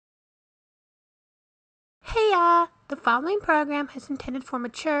The following program is intended for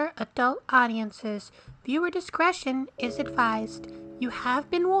mature adult audiences. Viewer discretion is advised. You have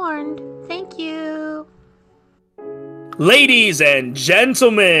been warned. Thank you. Ladies and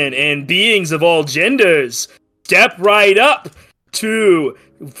gentlemen and beings of all genders, step right up to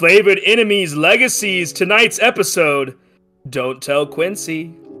Flavored Enemies Legacies, tonight's episode, Don't Tell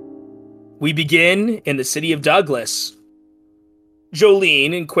Quincey. We begin in the city of Douglas.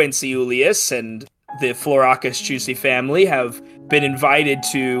 Jolene and Quincey Ulius and the Florakis Juicy family have been invited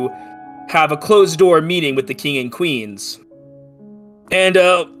to have a closed-door meeting with the king and queens. And,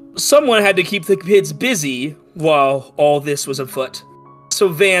 someone had to keep the kids busy while all this was afoot. So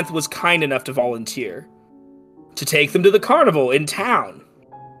Vanth was kind enough to volunteer to take them to the carnival in town.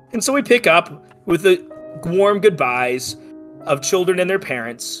 And so we pick up with the warm goodbyes of children and their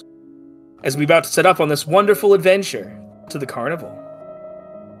parents as we about to set off on this wonderful adventure to the carnival.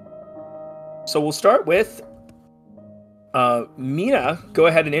 So we'll start with Mina. Go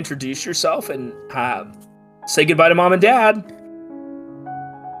ahead and introduce yourself and say goodbye to Mom and Dad.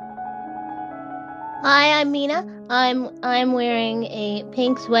 Hi, I'm Mina. I'm wearing a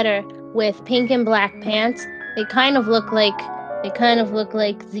pink sweater with pink and black pants. They kind of look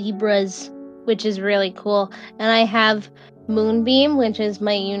like zebras, which is really cool. And I have Moonbeam, which is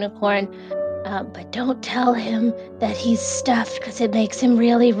my unicorn. But don't tell him that he's stuffed because it makes him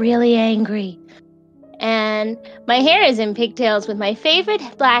really, really angry. And my hair is in pigtails with my favorite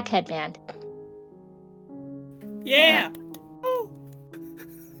black headband. Yeah.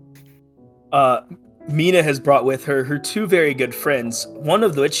 Mina has brought with her her two very good friends, one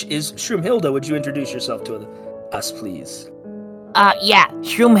of which is Shroomhilda. Would you introduce yourself to us, please? Yeah.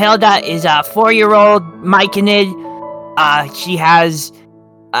 Shroomhilda is a 4-year-old myconid. She has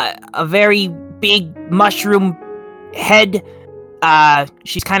a very big mushroom head.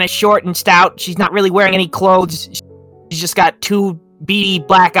 She's kind of short and stout. She's not really wearing any clothes. She's just got two beady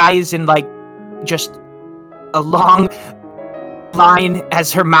black eyes and, just a long line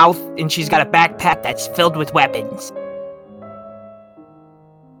as her mouth, and she's got a backpack that's filled with weapons.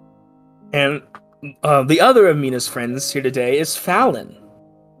 And the other of Mina's friends here today is Fallon.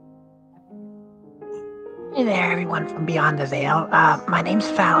 Hey there, everyone from Beyond the Veil. My name's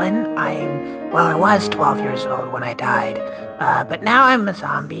Fallon. I was 12 years old when I died, but now I'm a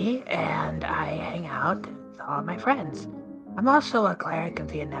zombie, and I hang out with all of my friends. I'm also a cleric of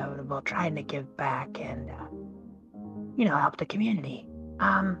the inevitable, trying to give back and, help the community.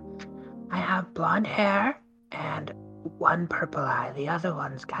 I have blonde hair and one purple eye. The other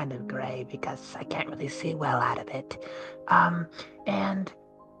one's kind of gray because I can't really see well out of it. And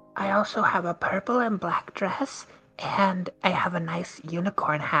I also have a purple and black dress, and I have a nice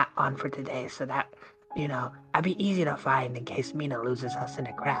unicorn hat on for today so that, I'd be easy to find in case Mina loses us in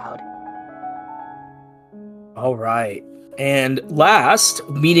a crowd. All right. And last,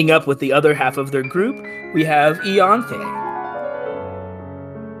 meeting up with the other half of their group, we have Ianthe.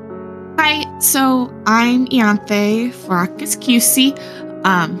 Hi, so I'm Ianthe Florakis QC.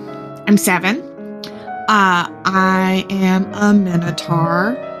 I'm 7. I am a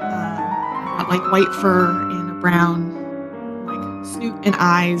minotaur. Got white fur and a brown snoot and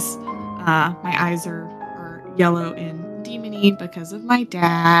eyes. My eyes are yellow and demony because of my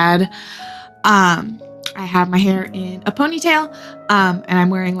dad. I have my hair in a ponytail, and I'm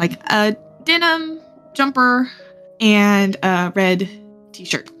wearing a denim jumper and a red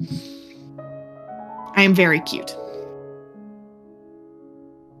t-shirt. I am very cute.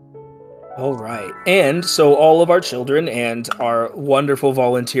 All right. And so all of our children and our wonderful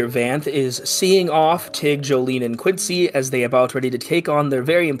volunteer Vanth is seeing off Tig, Jolene, and Quincey as they about ready to take on their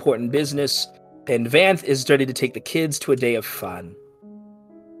very important business. And Vanth is ready to take the kids to a day of fun.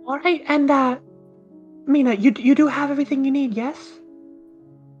 All right, and, Mina, you do have everything you need, yes?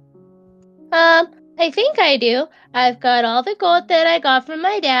 I think I do. I've got all the gold that I got from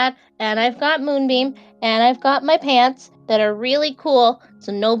my dad, and I've got Moonbeam, and I've got my pants that are really cool,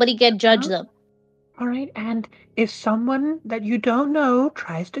 so nobody can judge them. All right, and if someone that you don't know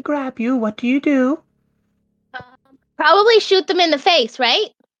tries to grab you, what do you do? Probably shoot them in the face, right?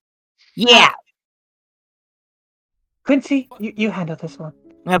 Yeah. Quincey, you handle this one.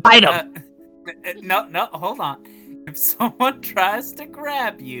 Bite him. No, hold on. If someone tries to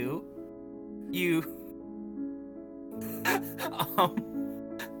grab you, you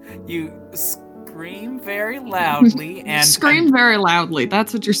scream very loudly and Scream very loudly.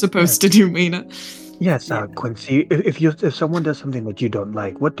 That's what you're supposed to do, Mina. Yes, Quincey. If someone does something that you don't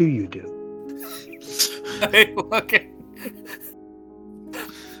like, what do you do? look at.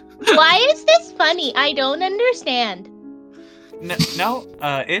 Why is this funny? I don't understand. No,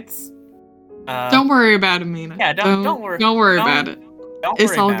 it's Don't worry about it, Mina. Yeah, don't worry. Don't worry about it. Don't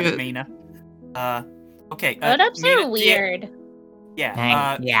It's worry all about good. it, Mina. Okay. Grown-ups Mina, are weird.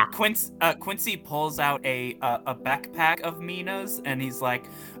 Yeah. Yeah. Quincy pulls out a backpack of Mina's, and he's like,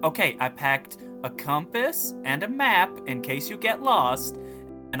 "Okay, I packed a compass and a map in case you get lost,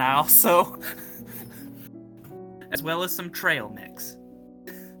 and I also, as well as some trail mix.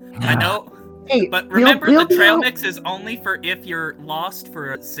 I know." Hey, But remember, we'll the trail be mix is only for if you're lost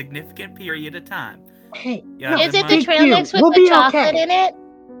for a significant period of time. Hey, Yeah, Is it the Big trail Q, mix with we'll the be chocolate okay. in it?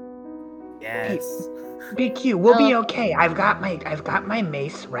 Yes. Big Q, we'll be Oh. okay. I've got my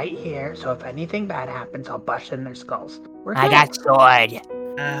mace right here, so if anything bad happens, I'll bust in their skulls. We're good. I got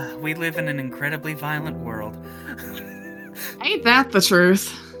sword. We live in an incredibly violent world. Ain't that the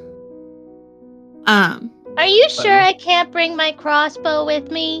truth? Are you sure I can't bring my crossbow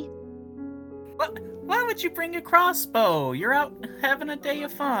with me? Why would you bring a crossbow? You're out having a day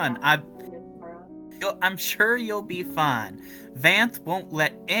of fun. I'm sure you'll be fine. Vanth won't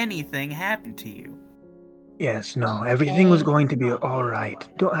let anything happen to you. Yes, no, everything was going to be all right.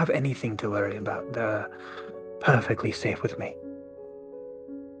 Don't have anything to worry about. They're perfectly safe with me.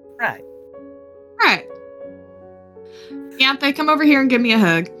 Right. Right. Yanthe, come over here and give me a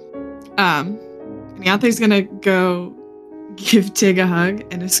hug. Yanthe's gonna go give Tig a hug,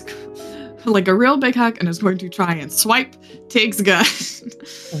 and it's like a real big hug, and is going to try and swipe Tig's gun.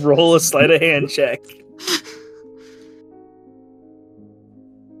 Roll a sleight of hand check.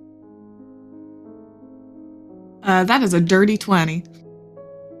 That is a dirty 20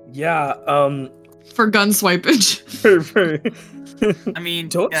 Yeah, for gun swipage. I mean,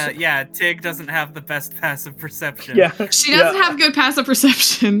 Don't- yeah, Tig doesn't have the best passive perception. yeah. She doesn't have good passive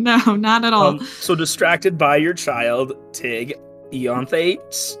perception. No, not at all. So distracted by your child, Tig, Eonthe,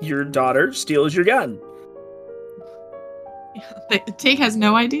 your daughter, steals your gun. Tig has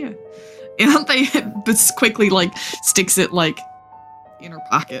no idea. Yanthe just quickly sticks it in her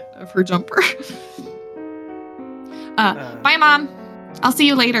pocket of her jumper. Bye, Mom. I'll see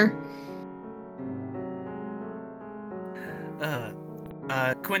you later.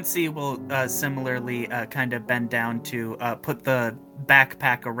 Quincy will similarly kind of bend down to put the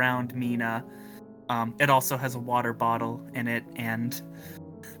backpack around Mina. It also has a water bottle in it and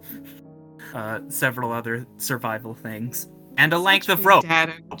several other survival things. And a length of rope.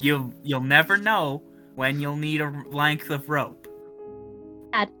 You'll never know when you'll need a length of rope.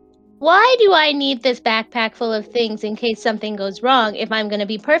 Why do I need this backpack full of things in case something goes wrong if I'm going to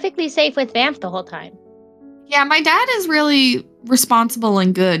be perfectly safe with Vamp the whole time? Yeah, my dad is really responsible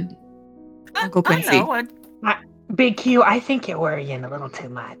and good, Uncle Quincy. I know. Big Q, I think you're worrying a little too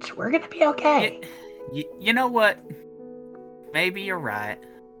much. We're gonna be okay. You know what? Maybe you're right.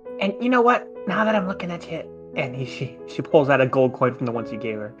 And you know what? Now that I'm looking at you, and she pulls out a gold coin from the ones you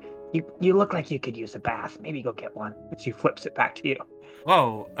gave her. You look like you could use a bath. Maybe go get one. And she flips it back to you.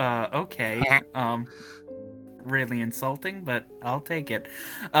 Whoa, okay. Really insulting, but I'll take it.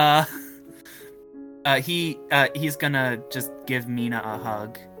 He's gonna just give Mina a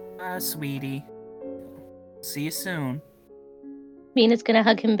hug. Sweetie. See you soon. Mina's going to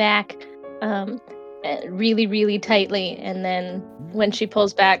hug him back really, really tightly. And then when she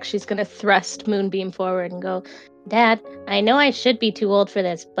pulls back, she's going to thrust Moonbeam forward and go, Dad, I know I should be too old for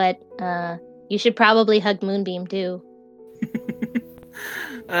this, but you should probably hug Moonbeam too.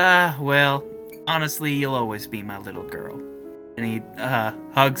 Well, honestly, you'll always be my little girl. And he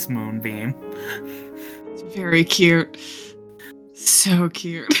hugs Moonbeam. It's very cute. So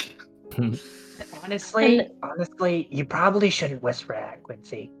cute. Honestly, you probably shouldn't whisper at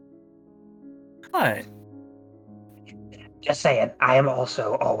Quincy. What? Just saying, I am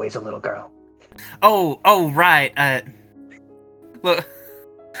also always a little girl. Oh, right. Look.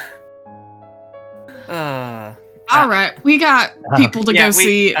 All right, we got people to go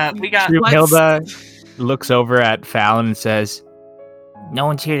see. We got. Hilda looks over at Fallon and says, "No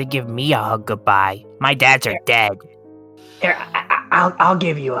one's here to give me a hug goodbye. My dads are dead." Here, I'll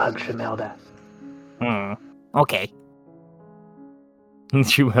give you a hug, Shemilda. Okay.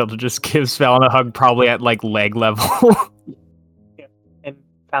 Shumilda just gives Fallon a hug, probably at leg level. And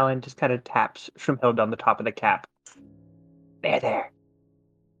Fallon just kind of taps Shrimhild on the top of the cap. There.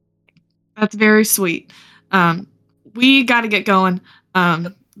 That's very sweet. We got to get going.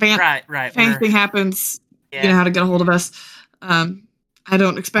 Vance, Right. if anything happens, you know how to get a hold of us. I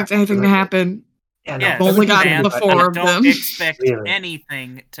don't expect anything to happen. Yeah, We've only got the four of them. Don't expect Really?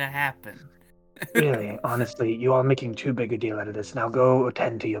 anything to happen. Really, honestly, you are making too big a deal out of this. Now go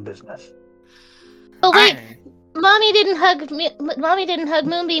attend to your business. Oh wait, Okay. Mommy didn't hug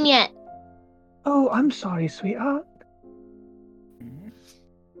Moonbeam yet. Oh, I'm sorry, sweetheart.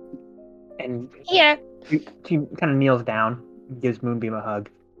 And Here. she kind of kneels down and gives Moonbeam a hug.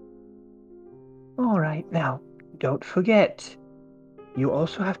 All right, now, don't forget, you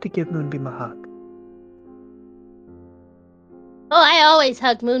also have to give Moonbeam a hug. Oh, I always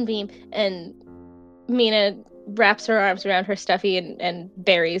hug Moonbeam. And Mina wraps her arms around her stuffy and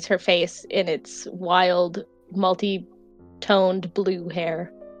buries her face in its wild, multi-toned blue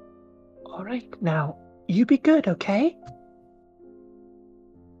hair. All right, now, you be good, okay?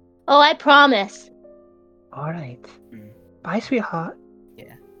 Oh, I promise. All right. Bye, sweetheart.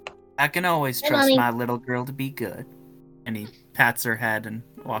 Yeah. I can always Hey, trust Mommy. my little girl to be good. And he pats her head and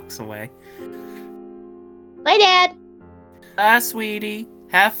walks away. Bye, Dad. Bye, sweetie.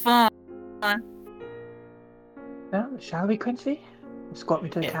 Have fun. Well, shall we, Quincy? Escort me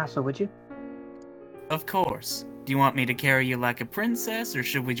to the Yeah. castle, would you? Of course. Do you want me to carry you like a princess, or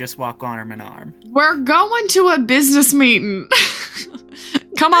should we just walk arm in arm? We're going to a business meeting.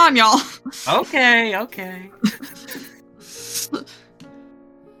 Come on, y'all. Okay.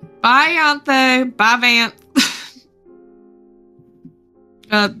 Bye, Anthe. Bye,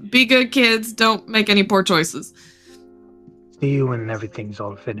 Vant. Be good, kids. Don't make any poor choices. See you when everything's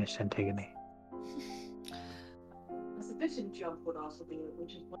all finished, Antigone.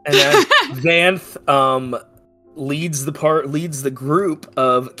 And then Vanth leads the group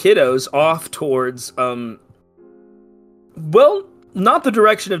of kiddos off towards well, not the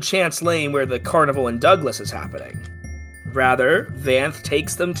direction of Chance Lane where the carnival in Douglas is happening. Rather, Vanth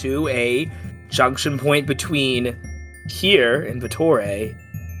takes them to a junction point between here in Vittore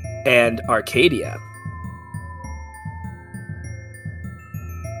and Arcadia.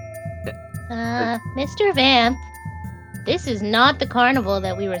 Mr. Vamp, this is not the carnival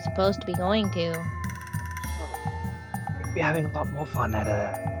that we were supposed to be going to. We're having a lot more fun at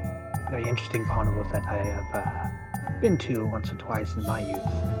a very interesting carnival that I have been to once or twice in my youth.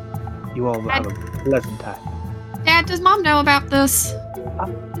 You all will have a pleasant time. Dad, does Mom know about this?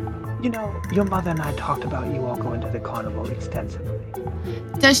 You know, your mother and I talked about you all going to the carnival extensively.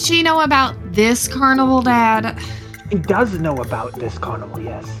 Does she know about this carnival, Dad? She does know about this carnival,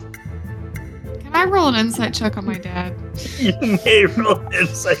 yes. Can I roll an insight check on my dad? You may roll an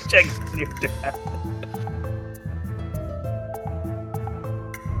insight check on your dad.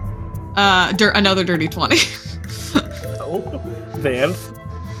 Another dirty 20. Oh, Vanth.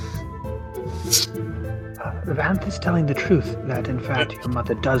 Vanth is telling the truth that, in fact, your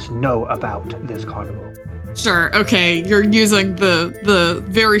mother does know about this carnival. Sure, okay, you're using the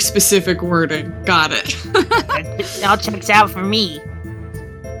very specific wording. Got it. It all checks out for me.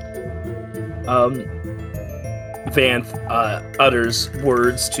 Vanth utters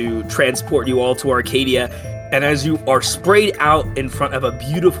words to transport you all to Arcadia, and as you are sprayed out in front of a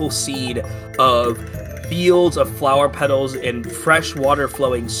beautiful scene of fields of flower petals and fresh water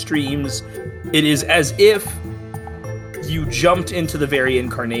flowing streams, it is as if you jumped into the very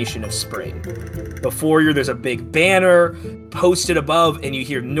incarnation of spring. Before you, there's a big banner posted above, and you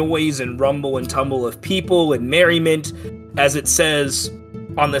hear noise and rumble and tumble of people and merriment as it says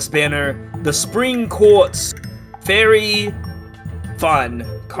on this banner, "The Spring Court's Fairy Fun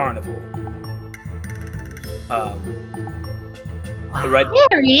Carnival." Right.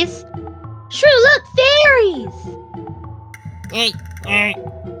 Fairies? Shrew, look, fairies!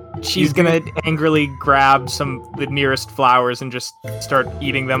 She's gonna angrily grab the nearest flowers and just start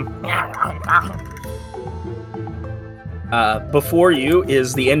eating them. Before you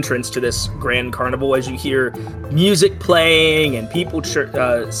is the entrance to this grand carnival. As you hear music playing and people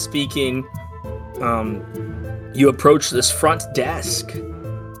speaking, you approach this front desk.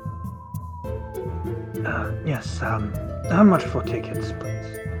 Yes, how much for tickets,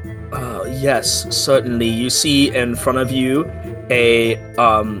 please? Yes, certainly. You see in front of you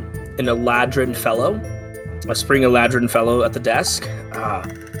an Eladrin fellow, a spring Eladrin fellow at the desk.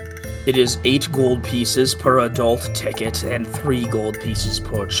 It is 8 gold pieces per adult ticket and 3 gold pieces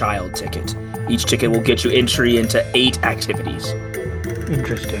per child ticket. Each ticket will get you entry into 8 activities.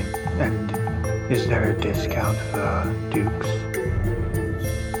 Interesting. And is there a discount for dukes?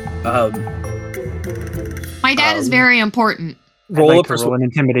 My dad is very important. Roll I'd a like to roll an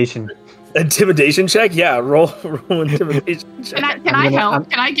intimidation. intimidation check. Yeah, roll an intimidation check. Can I help?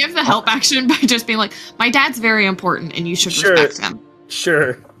 Can I give the help action by just being like, my dad's very important and you should respect him?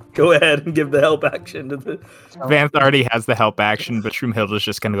 Sure. Go ahead and give the help action to the. Vanth already has the help action, but Shroomhilda's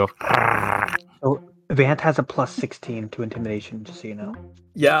just gonna go. So Vanth has a plus 16 to intimidation, just so you know.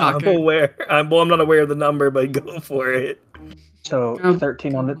 Yeah, Okay. I'm aware. I'm not aware of the number, but go for it. So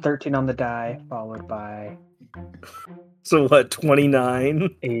 13 on the die, followed by So what?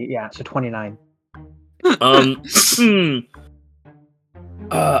 29. 8. Yeah, so 29.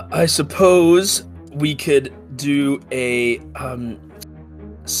 I suppose we could do a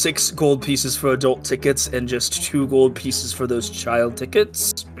 6 gold pieces for adult tickets and just 2 gold pieces for those child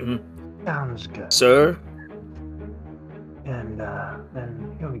tickets. Sounds good. Sir? And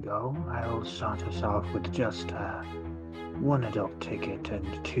then here we go. I'll start us off with just 1 adult ticket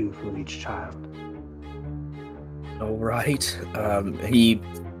and 2 for each child. All right. He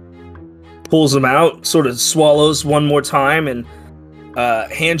pulls them out, sort of swallows one more time, and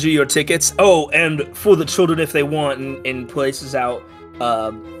hands you your tickets. Oh, and for the children if they want, and places out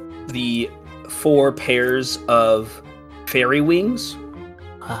the 4 pairs of fairy wings.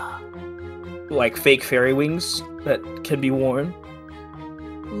 Like fake fairy wings that can be worn.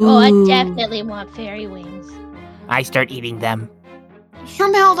 Oh, I definitely want fairy wings. I start eating them.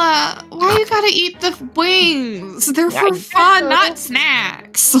 Shroomhilda, why you gotta eat the wings? They're for fun, not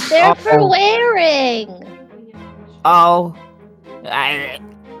snacks. They're for wearing. Oh.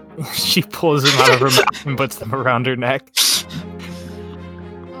 She pulls them out of her mouth and puts them around her neck.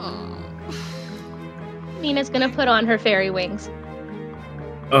 Mina's gonna put on her fairy wings.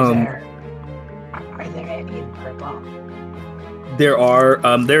 Are there any in purple? There are.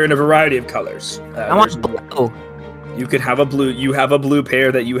 They're in a variety of colors. I want blue. You could have a blue. You have a blue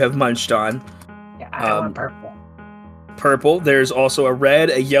pair that you have munched on. Yeah, I want purple. Purple. There's also a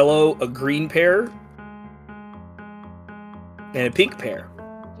red, a yellow, a green pair, and a pink pair.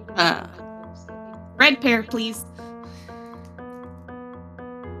 Red pair, please.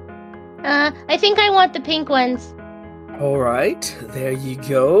 I think I want the pink ones. All right, there you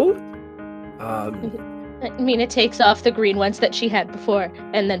go. Mina takes off the green ones that she had before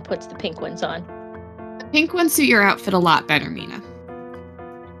and then puts the pink ones on. The pink ones suit your outfit a lot better, Mina.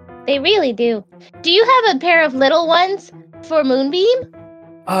 They really do. Do you have a pair of little ones for Moonbeam?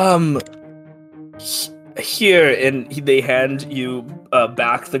 Here, and they hand you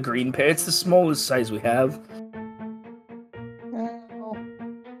back the green pair. It's the smallest size we have. Oh,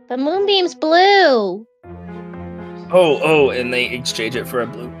 but Moonbeam's blue. Oh, and they exchange it for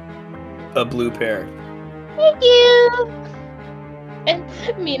a blue pair. Thank you. And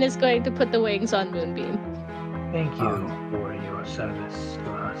Mina's going to put the wings on Moonbeam. Thank you for your service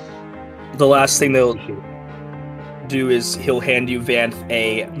to us. The last thing they'll do is he'll hand you, Vanth,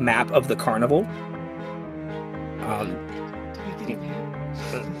 a map of the carnival.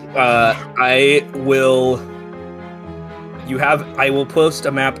 I will post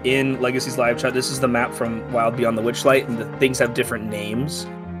a map in Legacy's live chat. This is the map from Wild Beyond the Witchlight, and the things have different names.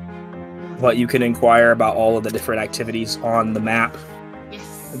 But you can inquire about all of the different activities on the map. Yes.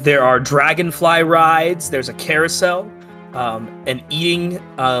 There are dragonfly rides. There's a carousel, an eating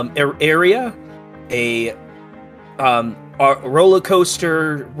area, a roller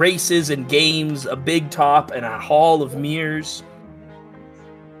coaster, races and games, a big top, and a hall of mirrors.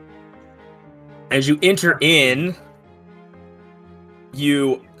 As you enter in,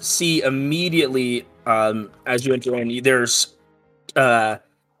 you see immediately, as you enter in, there's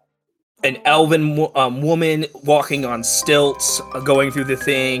an elven woman walking on stilts, going through the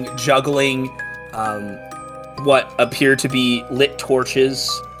thing, juggling what appear to be lit torches.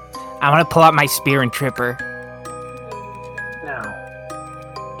 I want to pull out my spear and trip her. Now,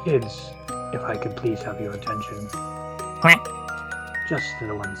 kids, if I could please have your attention. Just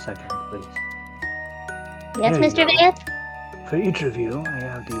for 1 second, please. Yes, There you Mr. go. Vanth? For each of you, I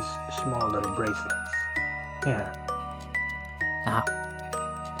have these small little bracelets. Here.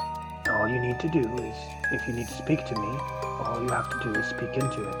 All you need to do is, if you need to speak to me, all you have to do is speak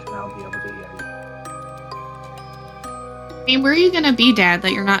into it, and I'll be able to hear you. I mean, where are you gonna be, Dad,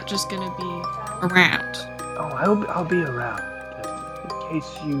 that you're not just gonna be around? Oh, I'll be around, just in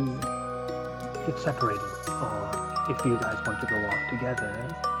case you get separated, or if you guys want to go off together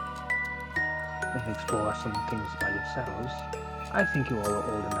and explore some things by yourselves. I think you all are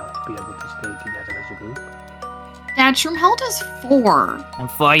old enough to be able to stay together as a group. Dad, Shroomhilda's 4. I'm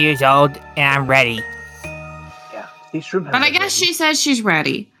 4 years old and I'm ready. Yeah, see, Shroomhilda. But I guess she says she's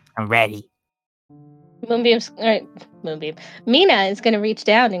ready. I'm ready. Moonbeam. Mina is going to reach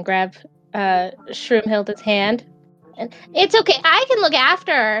down and grab Shroomhilda's hand. And it's okay. I can look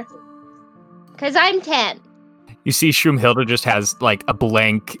after her. Because I'm 10. You see Shroomhilda just has like a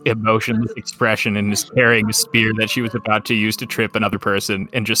blank, emotionless expression and is carrying a spear that she was about to use to trip another person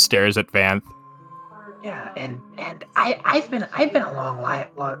and just stares at Vanth. Yeah, and I've been alive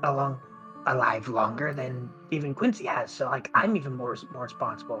longer than even Quincey has, so like I'm even more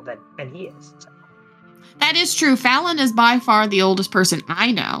responsible than he is. So. That is true. Fallon is by far the oldest person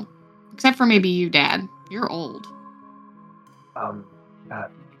I know. Except for maybe you, Dad. You're old.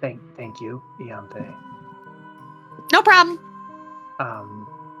 Thank you, Ianthe. No problem.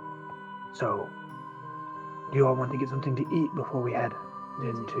 So, do you all want to get something to eat before we head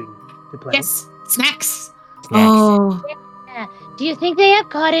into the play? Yes, snacks. Snacks. Oh, Yeah. Do you think they have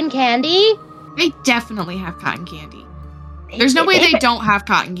cotton candy? they definitely have cotton candy. There's no way they don't have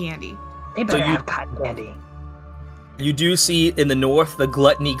cotton candy. They better have cotton candy. You do see in the north the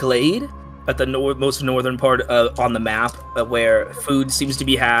Gluttony Glade at the most northern part on the map, where food seems to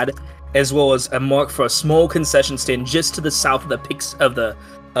be had, as well as a mark for a small concession stand just to the south of the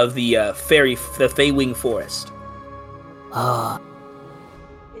Feywing Forest. I'm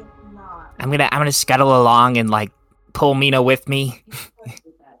gonna scuttle along and like pull Mina with me.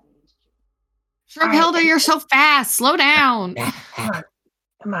 Shrimpelda, you're so fast. Slow down.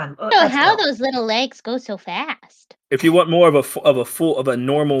 Come on. I don't know how those little legs go so fast. If you want more of a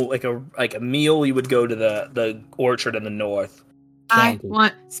normal like a meal, you would go to the orchard in the north. I Candy.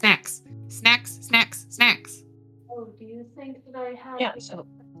 want snacks. Snacks, snacks, snacks. Oh, do you think that I have? Yeah, so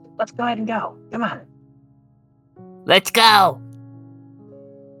let's go ahead and go. Come on. Let's go.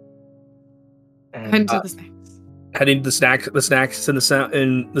 Head to the snacks. Heading to the snacks in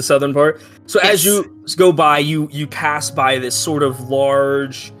the southern part. So as you go by, you pass by this sort of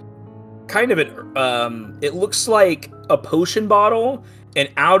large, kind of it looks like a potion bottle, and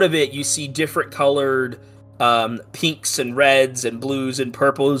out of it you see different colored pinks and reds and blues and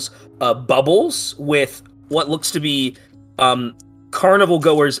purples bubbles with what looks to be carnival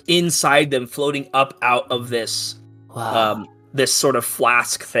goers inside them floating up out of this this sort of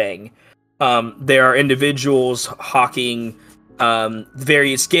flask thing. There are individuals hawking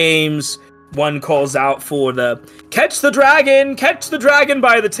various games. One calls out for the catch the dragon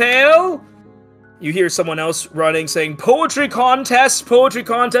by the tail. You hear someone else running saying poetry contest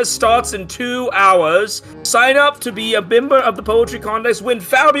starts in 2 hours. Sign up to be a member of the poetry contest, win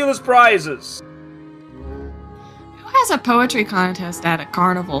fabulous prizes. Who has a poetry contest at a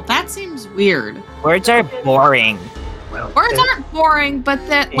carnival? That seems weird. Words are boring. Well, Words aren't boring, but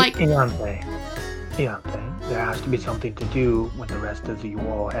that, like... Iante, there has to be something to do when the rest of you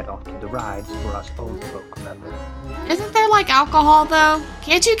all head off to the rides for us old folk, remember? Isn't there, like, alcohol, though?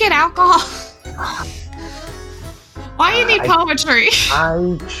 Can't you get alcohol? Why do you need poetry?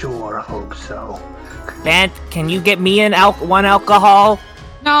 I sure hope so. Vant, can you get me one alcohol?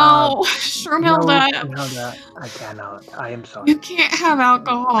 No, Shrimpelda. No, I cannot. I am sorry. You can't have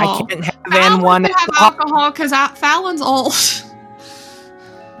alcohol. I can't have Fallon one can have alcohol because Fallon's old.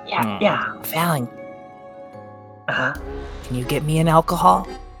 Yeah. Fallon, Uh-huh. can you get me an alcohol?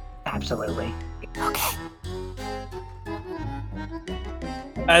 Absolutely. Okay.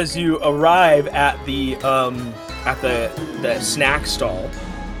 As you arrive at the snack stall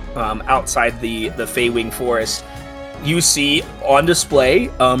outside the Feywing Forest, you see on display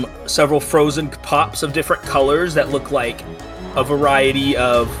several frozen pops of different colors that look like a variety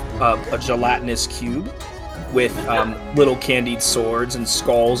of a gelatinous cube with little candied swords and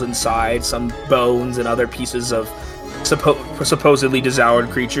skulls inside, some bones and other pieces of supposedly devoured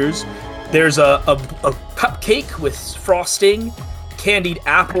creatures. There's a cupcake with frosting, candied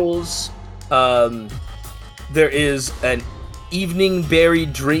apples. There is an evening berry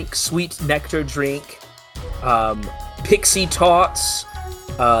drink, sweet nectar drink. Pixie tots,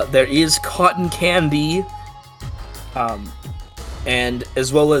 there is cotton candy, and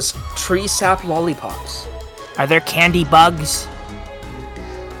as well as tree sap lollipops. Are there candy bugs?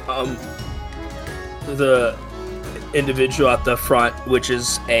 The individual at the front, which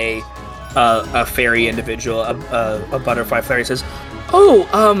is a fairy individual, a butterfly fairy, says, "Oh,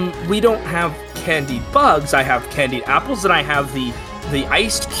 we don't have candied bugs. I have candied apples, and I have the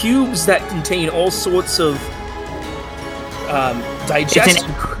iced cubes that contain all sorts of digestion."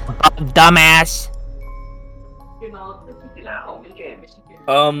 Dumbass.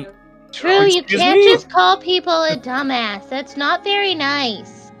 True, you excuse can't me? just call people a dumbass. That's not very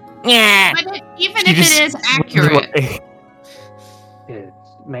nice. Yeah. But even if it is accurate.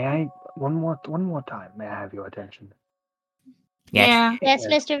 May I one more time? May I have your attention? Yeah. Yes,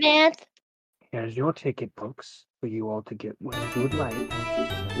 Mr. Vance? Here's your ticket books for you all to get whatever you would like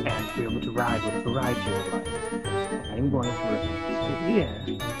and to be able to ride whatever rides you would like. I'm going to sit here,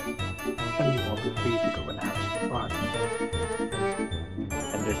 and you all are free to go and have some fun.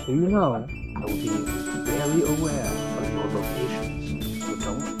 And just so you know, I will be very aware of your locations, so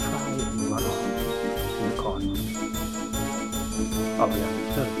don't try and run off in the corner. Are we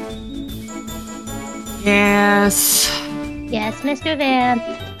understood? Yes. Yes, Mr. Vance.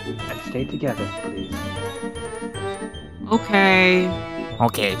 And stay together, please. Okay.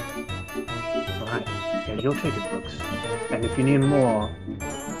 Okay. Alright, here's your ticket books. And if you need more,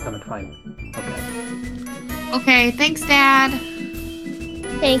 come and find me. Okay. Okay, thanks, Dad.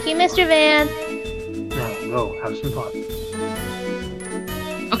 Thank you, Mr. Van. Now, go, have some fun.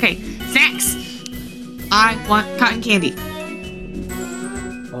 Okay, snacks. I want cotton candy.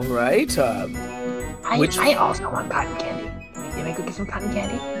 All right. I also want cotton candy. Can I go get some cotton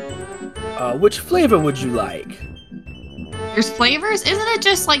candy? Which flavor would you like? There's flavors? Isn't it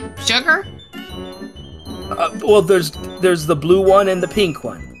just like sugar? Well, there's the blue one and the pink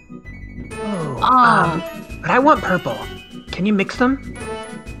one. But I want purple. Can you mix them?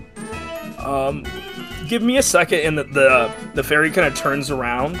 Give me a second, and the fairy kind of turns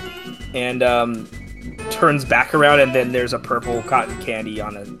around and turns back around, and then there's a purple cotton candy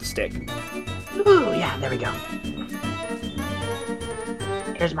on a stick. Ooh, yeah, there we go.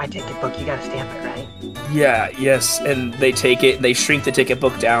 Here's my ticket book. You gotta stamp it, right? Yeah, yes, and they take it, they shrink the ticket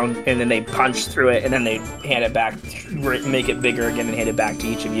book down, and then they punch through it, and then they hand it back, make it bigger again, and hand it back to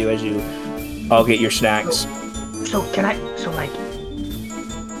each of you as you all get your snacks. So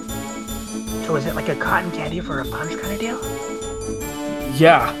is it like a cotton candy for a punch kind of deal?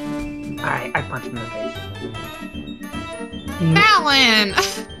 Yeah. Alright, I punch him in the face. Fallon!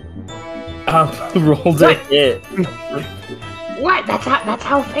 Rolled a hit. What? That's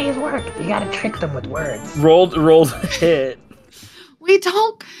how fays work. You gotta trick them with words. Rolled a hit. We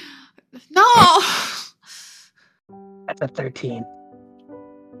don't... No! That's a 13.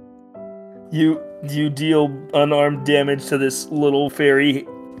 You deal unarmed damage to this little fairy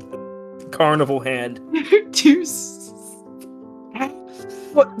carnival hand.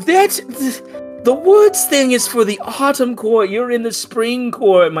 What? The woods thing is for the autumn court. You're in the spring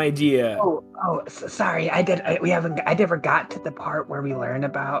court, my dear. Sorry. I never got to the part where we learn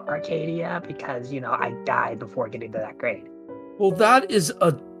about Arcadia because, I died before getting to that grade. Well, that is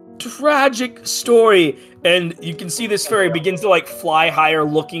a tragic story. And you can see this fairy begins to fly higher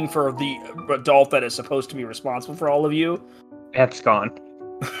looking for the adult that is supposed to be responsible for all of you. That's gone.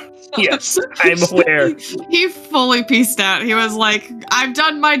 Yes, I'm aware. He fully pieced out. He was like, I've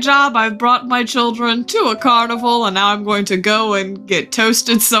done my job. I've brought my children to a carnival, and now I'm going to go and get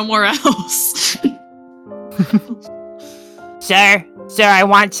toasted somewhere else. Sir, I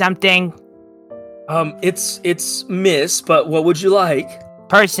want something. It's Miss, but what would you like?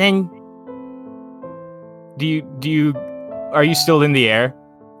 Person. Are you still in the air?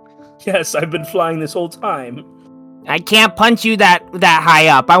 Yes, I've been flying this whole time. I can't punch you that high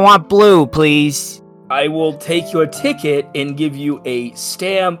up. I want blue, please. I will take your ticket and give you a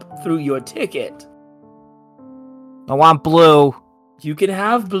stamp through your ticket. I want blue. You can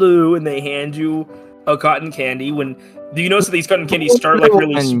have blue, and they hand you a cotton candy. Do you notice that these cotton candies start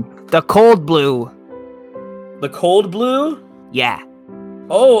really... The cold blue. The cold blue? Yeah.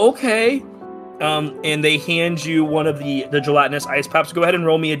 Oh, okay. And they hand you one of the gelatinous ice pops. Go ahead and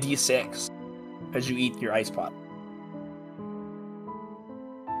roll me a d6 as you eat your ice pop.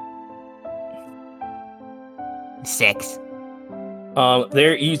 6.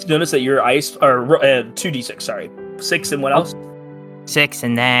 There you notice that your ice or 2d6. Sorry, 6 and what else? 6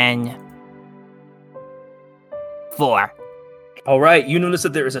 and then 4. All right, you notice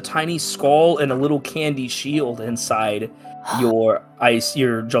that there is a tiny skull and a little candy shield inside your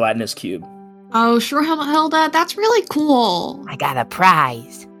gelatinous cube. Oh, sure, Hilda, that's really cool. I got a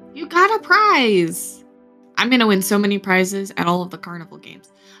prize. You got a prize. I'm gonna win so many prizes at all of the carnival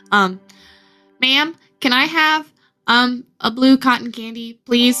games. Ma'am, can I have a blue cotton candy,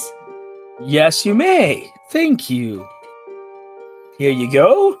 please? Yes, you may. Thank you. Here you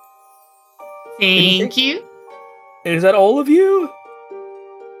go. Thank you. Is that all of you?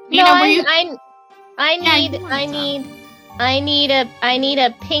 No, I need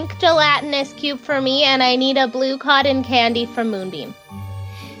a pink gelatinous cube for me, and I need a blue cotton candy from Moonbeam.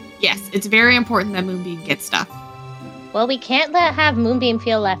 Yes, it's very important that Moonbeam gets stuff. Well, we can't have Moonbeam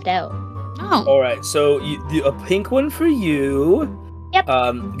feel left out. No. All right, so a pink one for you. Yep.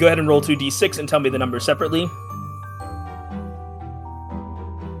 Go ahead and roll 2d6 and tell me the numbers separately.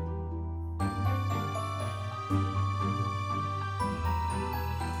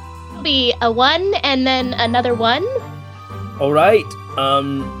 It'll be a 1 and then another 1. All right.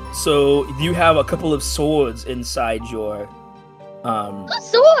 So you have a couple of swords inside your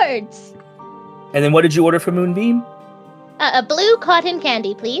Swords! And then what did you order for Moonbeam? A blue cotton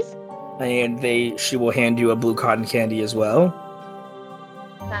candy, please. And she will hand you a blue cotton candy as well.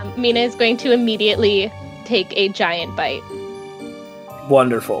 Mina is going to immediately take a giant bite.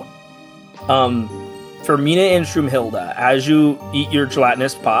 Wonderful. For Mina and Shroomhilda, as you eat your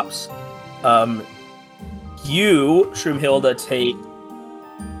gelatinous pops, you, Shroomhilda, take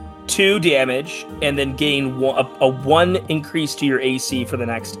 2 damage and then gain a 1 increase to your AC for the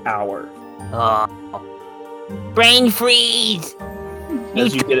next hour. Brain freeze! You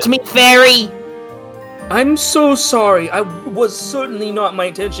as you get touched it. me, fairy! I'm so sorry. I was certainly not my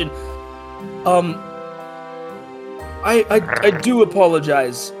intention. I do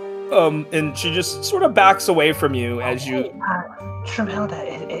apologize. And she just sort of backs away from you as you.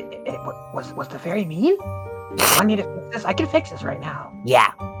 Shrimhilda, was the fairy mean? I need to fix this. I can fix this right now.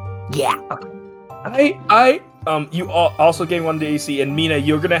 Yeah. You also gain 1 to AC, and Mina,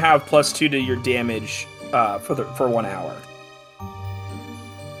 you're gonna have +2 to your damage for 1 hour.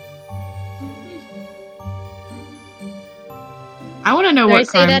 I want to know Can I what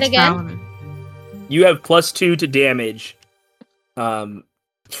say crime that again? Fallon is. You have +2 to damage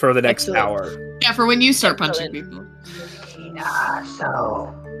for the next Excellent. hour. Yeah, for when you start punching Excellent. people.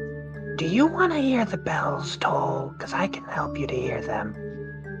 So, do you want to hear the bells toll? Because I can help you to hear them.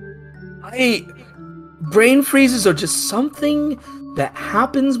 Brain freezes are just something that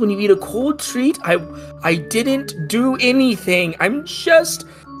happens when you eat a cold treat. I didn't do anything. I'm just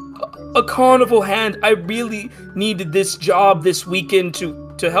a carnival hand. I really needed this job this weekend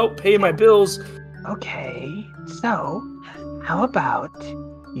to help pay my bills. Okay, so how about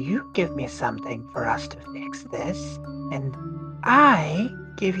you give me something for us to fix this, and I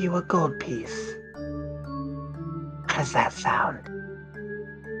give you a gold piece. How's that sound?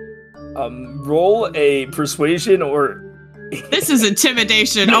 Roll a persuasion or This is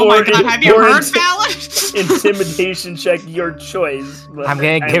intimidation. Oh my god, have you heard, Fallon? intimidation check, your choice. But I'm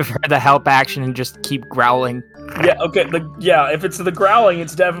gonna give her the help action and just keep growling. Yeah, okay. If it's the growling,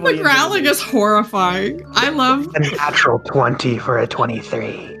 it's definitely The growling is horrifying. I love A natural 20 for a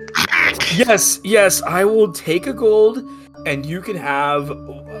 23. Yes, I will take a gold, and you can have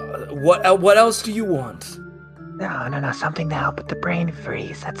what else do you want? No, something to help with the brain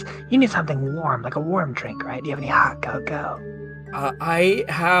freeze. You need something warm, like a warm drink, right? Do you have any hot cocoa? I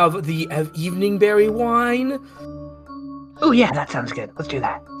have the evening berry wine. Oh yeah, that sounds good. Let's do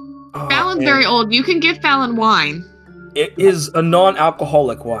that. Fallon's very old. You can give Fallon wine. It is a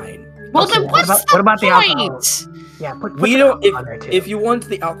non-alcoholic wine. Well, Okay, then what what's about- the what about the point? alcohol? Yeah, put We some don't. alcohol on there, too. If you want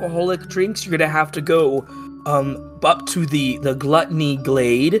the alcoholic drinks, you're gonna have to go up to the gluttony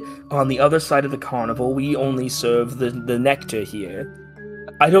glade on the other side of the carnival. We only serve the nectar here.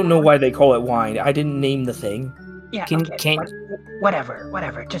 I don't know why they call it wine. I didn't name the thing. Yeah, Can- okay. can-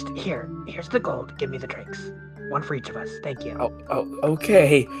 Whatever. Just here's the gold. Give me the drinks. One for each of us. Thank you. Oh,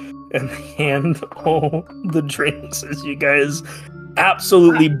 okay. And hand all the drinks as you guys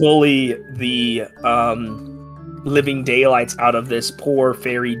absolutely bully the living daylights out of this poor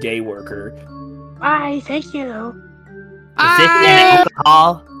fairy day worker. Bye. Thank you. Is this an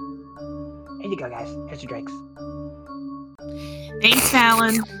alcohol? Here you go, guys. Here's your drinks. Thanks,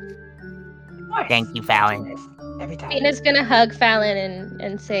 Fallon. Of course. Thank you, Fallon. Every time. Mina's gonna hug Fallon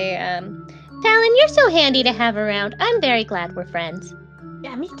and say, Fallon, you're so handy to have around. I'm very glad we're friends.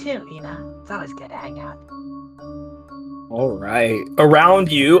 Yeah, me too. It's always good to hang out. All right.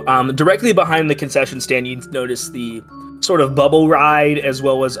 Around you, directly behind the concession stand, you notice the sort of bubble ride, as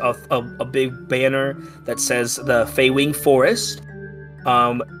well as a big banner that says the Feywing Forest.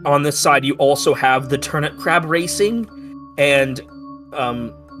 On this side, you also have the turnip crab racing and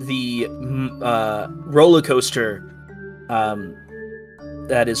the roller coaster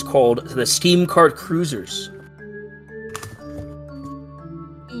that is called the Steam Cart Cruisers.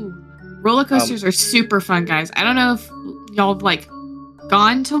 Ooh, roller coasters are super fun, guys. I don't know if y'all have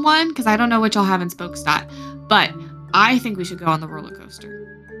gone to one because I don't know what y'all have in Spokesdot, but I think we should go on the roller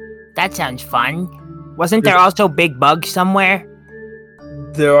coaster. That sounds fun. Wasn't there also Big Bug somewhere?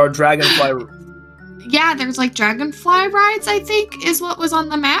 There are dragonfly. Yeah, there's dragonfly rides, I think, is what was on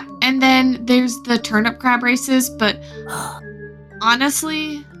the map. And then there's the turnip crab races, but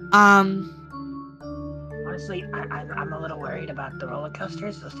honestly, Honestly, I'm a little worried about the roller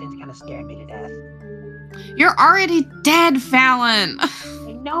coasters. Those things kind of scare me to death. you're already dead, Fallon.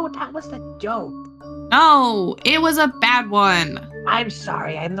 I know, that was the joke. No, it was a bad one. I'm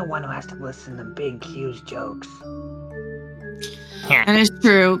sorry. I'm the one who has to listen to Big Q's jokes. That is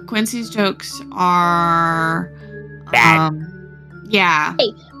true. Quincy's jokes are Bad. Yeah.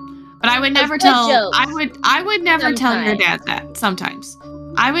 Hey, but I would never good tell jokes. I would never tell your Sometimes. dad that. Sometimes.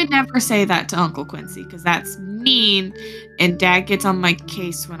 I would never say that to Uncle Quincy because that's mean and Dad gets on my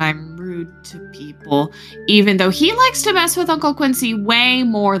case when I'm rude to people, even though he likes to mess with Uncle Quincy way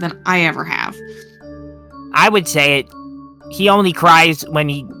more than I ever have. I would say it. He only cries when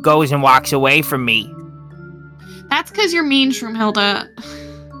he goes and walks away from me. That's because you're mean, Shroomhilda.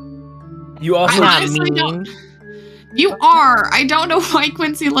 You I also Not honestly don't- mean. You are. I don't know why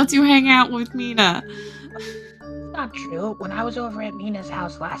Quincy lets you hang out with Mina. It's not true. When I was over at Mina's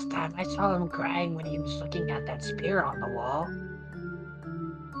house last time, I saw him crying when he was looking at that spear on the wall.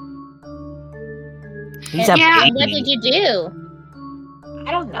 He's a And baby. what did you do?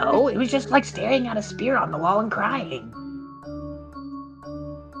 I don't know. It was just like staring at a spear on the wall and crying.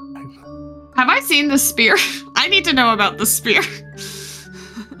 Have I seen the spear? I need to know about the spear.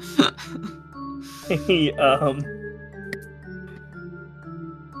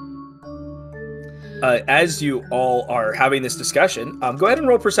 As you all are having this discussion, go ahead and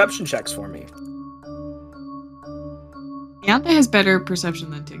roll perception checks for me. Yantha has better perception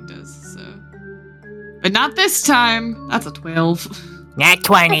than Tig does, so. But not this time. That's a 12. Nat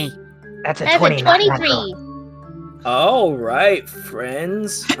 20. That's a That's 20. a not 23. natural. All right,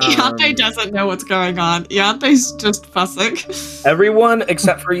 friends. Yanthe doesn't know what's going on. Yanthe's just fussing. Everyone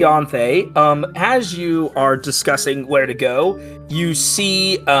except for Yanthe, as you are discussing where to go, you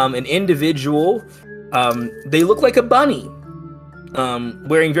see an individual. They look like a bunny,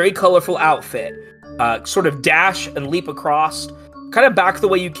 wearing very colorful outfit. Sort of dash and leap across, kind of back the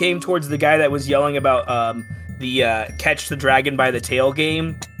way you came towards the guy that was yelling about the catch the dragon by the tail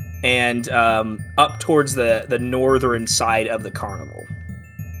game, and up towards the northern side of the carnival.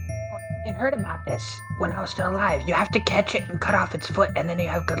 I heard about this when I was still alive. You have to catch it and cut off its foot, and then you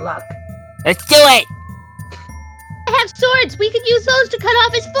have good luck. Let's do it. I have swords. We could use those to cut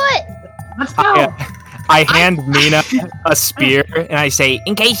off his foot. Let's go. I hand Mina a spear. And I say,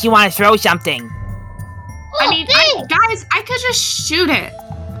 in case you want to throw something. Oh, I mean, thanks. guys, I could just shoot it.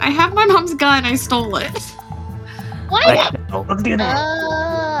 I have my mom's gun. I stole it. Why Let's not? go. Let's do that.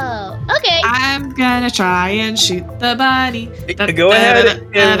 Oh, okay. I'm gonna try and shoot the bunny. Go ahead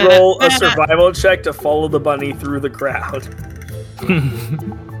and roll a survival check to follow the bunny through the crowd.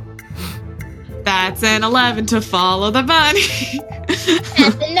 That's an 11 to follow the bunny. That's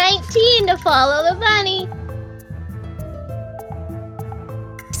a 19 to follow the bunny.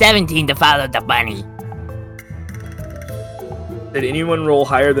 17 to follow the bunny. Did anyone roll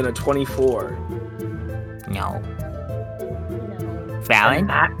higher than a 24? No. No. Fallon?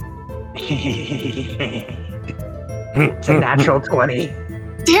 It's a natural 20.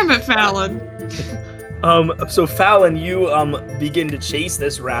 Damn it, Fallon. So Fallon, you begin to chase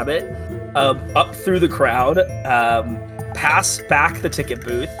this rabbit up through the crowd, pass back the ticket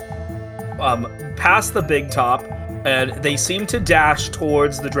booth, past the big top, and they seem to dash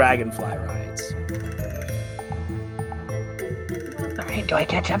towards the dragonfly rides. All right, do I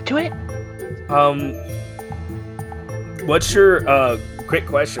catch up to it? What's your quick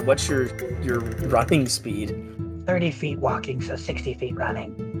question? What's your running speed? 30 feet walking, so 60 feet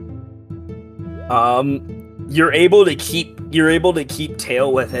running. You're able to keep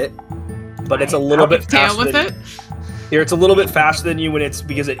tail with it, but it's a little bit Tail faster. with it. Here, it's a little bit faster than you when it's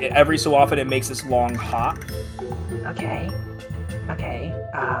because every so often it makes this long hop. Okay.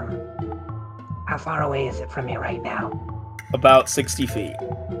 How far away is it from me right now? About 60 feet.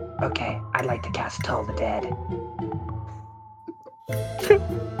 Okay, I'd like to cast Toll the Dead.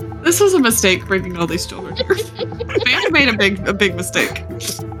 This was a mistake bringing all these children here. Fanny made a big mistake.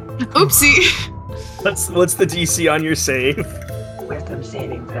 Oopsie. What's the DC on your save? Wisdom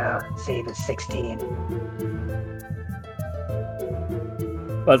saving throw. Save is 16.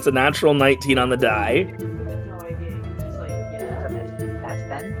 That's a natural 19 on the die, That's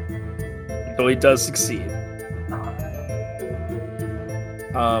then. so he does succeed.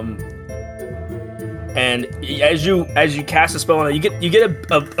 And as you cast a spell on it, you get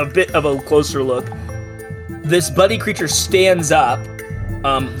a bit of a closer look. This buddy creature stands up,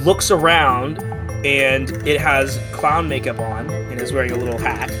 looks around, and it has clown makeup on and is wearing a little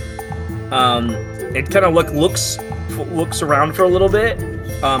hat. It kind of looks around for a little bit.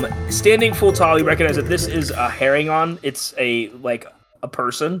 Standing full tall, you recognize that this is a Herringon. It's a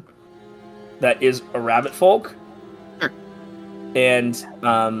person that is a rabbit folk. Sure. And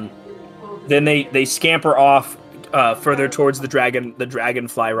then they scamper off further towards the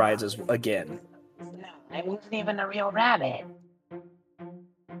dragonfly rides again. I wasn't even a real rabbit.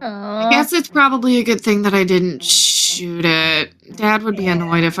 I guess it's probably a good thing that I didn't shoot it. Dad would be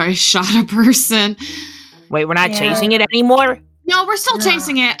annoyed if I shot a person. Wait, we're not Yeah. chasing it anymore? No, we're still No.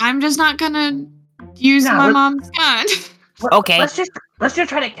 chasing it. I'm just not gonna use No, my let's- mom's gun. Okay. Let's just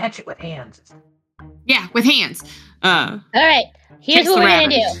try to catch it with hands. Yeah, with hands. All right. Here's Chase what the we're rabbit.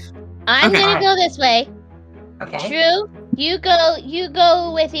 gonna do. I'm Okay. gonna go this way. Okay. True. You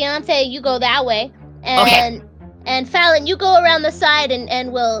go with Yante. You go that way. And and Fallon, you go around the side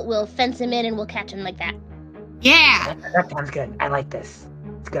and we'll fence him in and we'll catch him like that. Yeah. That sounds good. I like this.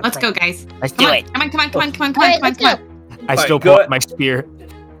 It's a good. Let's plan. go, guys. Let's do it. Come on. All right, let's go. I still go pull ahead. out my spear.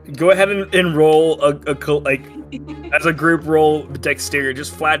 Go ahead and roll as a group roll dexterity,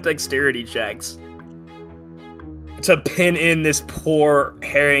 just flat dexterity checks to pin in this poor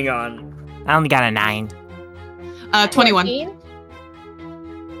Herringon. I only got a 9. 21. 14?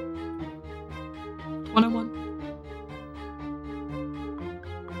 21.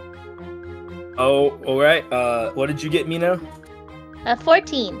 Oh, all right. What did you get, Mina?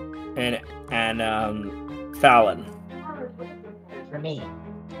 14. And Fallon. For me.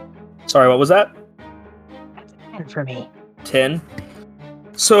 Sorry, what was that? That's a 10 for me. 10.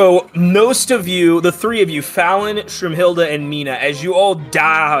 So most of you, the three of you, Fallon, Shrimhilda, and Mina, as you all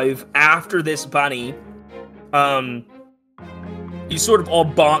dive after this bunny, you sort of all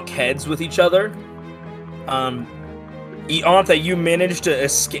bonk heads with each other. Iantha, you managed to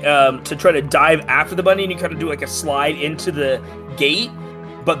escape, to try to dive after the bunny, and you kind of do like a slide into the gate,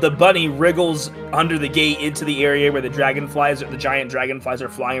 but the bunny wriggles under the gate into the area where the giant dragonflies are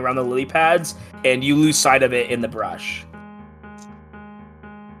flying around the lily pads, and you lose sight of it in the brush.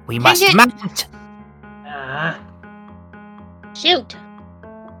 We must mount. Shoot.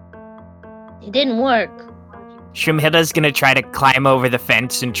 It didn't work. Shrimhilda's gonna try to climb over the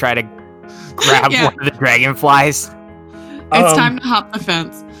fence and try to grab Yeah. one of the dragonflies. It's time to hop the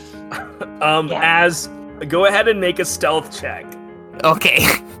fence. As go ahead and make a stealth check. Okay.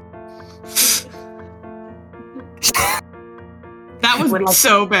 That was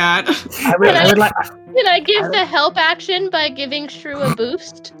so bad. I would like. Can I give the help action by giving Shrew a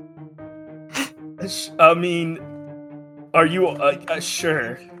boost? I mean, are you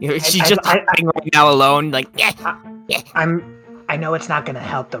sure? She's just sitting right now alone, like, I know it's not going to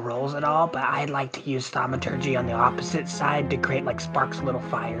help the rolls at all, but I'd like to use thaumaturgy on the opposite side to create like sparks of little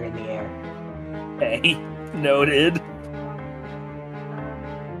fire in the air. Hey, noted.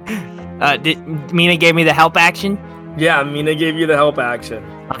 Mina gave me the help action? Yeah, Mina gave you the help action.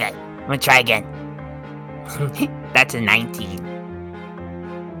 Okay, I'm gonna try again. That's a 19.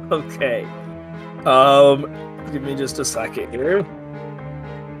 Okay. Give me just a second here.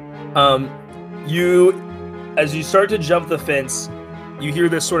 As you start to jump the fence, you hear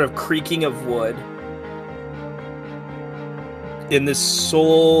this sort of creaking of wood. In this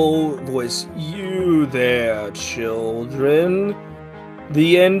soul voice, "You there, children.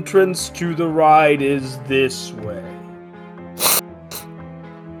 The entrance to the ride is this way."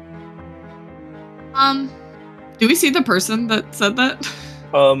 Do we see the person that said that?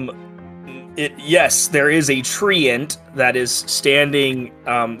 Yes, there is a treant that is standing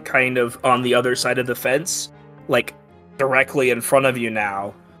kind of on the other side of the fence, like directly in front of you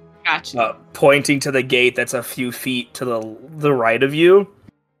now. Gotcha. Pointing to the gate that's a few feet to the right of you.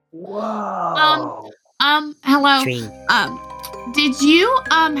 Whoa. Hello. Tree. Did you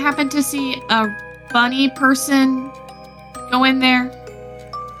happen to see a bunny person go in there?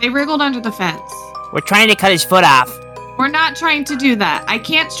 They wriggled under the fence. We're trying to cut his foot off. We're not trying to do that. I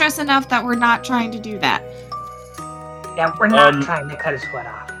can't stress enough that we're not trying to do that. Yeah, we're not trying to cut his foot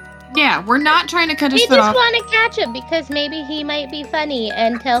off. Yeah, we're not trying to cut his We foot just off. want to catch him because maybe he might be funny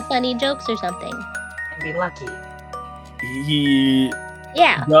and tell funny jokes or something. And be lucky. He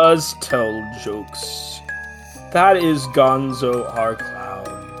Yeah. does tell jokes. That is Gonzo our clown.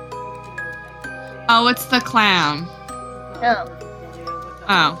 Oh, it's the clown. Oh.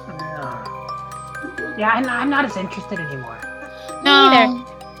 Oh. Yeah, I'm not as interested anymore. No. Me either.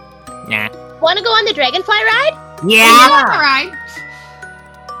 Nah. Want to go on the dragonfly ride? Yeah. All right.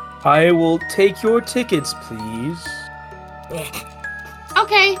 I will take your tickets, please.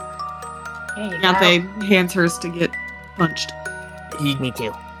 Okay. Hey, Yanthe hands hers to get punched. Me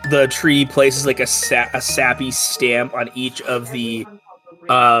too. The tree places like a sappy stamp on each of the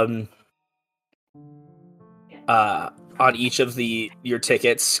your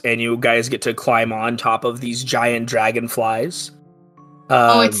tickets, and you guys get to climb on top of these giant dragonflies.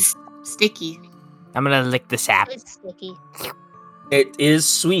 It's sticky. I'm gonna lick the sap. It's sticky. It is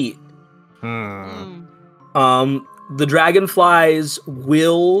sweet. Hmm. The dragonflies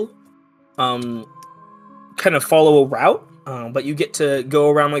will kind of follow a route, but you get to go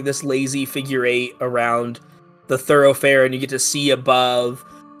around like this lazy figure eight around the thoroughfare, and you get to see above.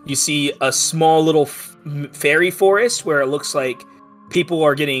 You see a small little fairy forest where it looks like people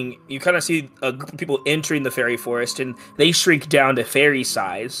are getting. You kind of see people entering the fairy forest, and they shrink down to fairy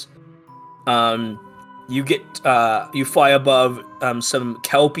size. You fly above some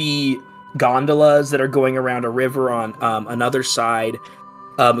kelpie gondolas that are going around a river on another side.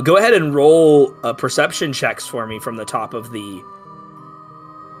 Go ahead and roll perception checks for me from the top of the.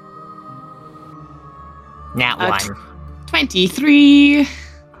 Nat 1. 23.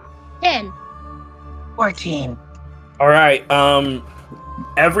 10. 14. All right.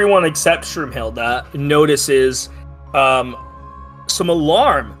 Everyone except Shrimhilda notices some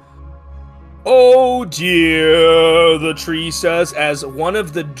alarm Oh dear, the tree says, as one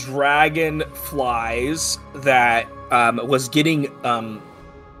of the dragonflies that was getting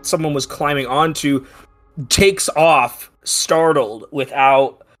someone was climbing onto takes off, startled,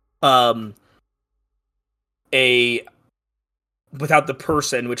 without without the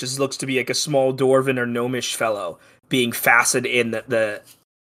person, which looks to be like a small dwarven or gnomish fellow, being fastened in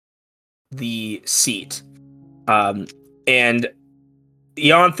the seat. And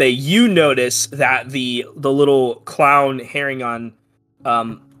Ianthe, you notice that the little clown Herringon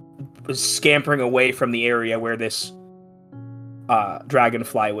was scampering away from the area where this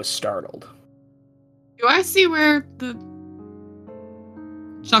dragonfly was startled. Do I see where the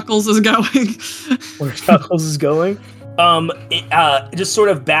Chuckles is going? Where Chuckles is going? Just sort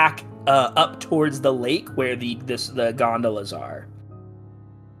of back up towards the lake where the gondolas are.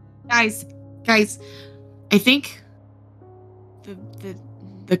 Guys, I think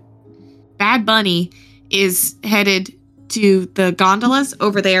the Bad Bunny is headed to the gondolas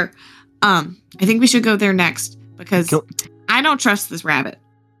over there. I think we should go there next because I don't trust this rabbit.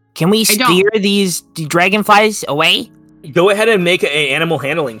 Can we steer these dragonflies away? Go ahead and make an animal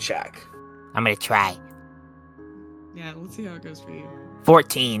handling check. I'm gonna try. Yeah, let's see how it goes for you.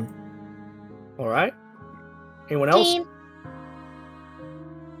 14. All right. Anyone else?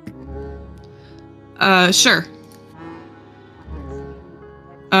 Sure.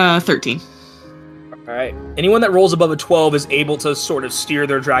 13. All right. Anyone that rolls above a 12 is able to sort of steer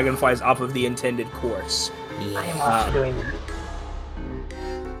their dragonflies off of the intended course. I am also doing that.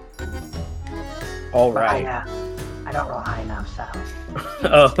 All right. I don't roll high enough, so.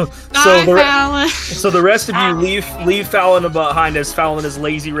 So the rest of you leave Fallon behind as Fallon is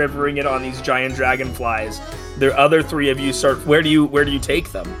lazy rivering it on these giant dragonflies. The other three of you start. Where do you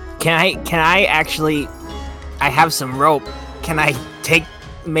take them? Can I actually? I have some rope. Can I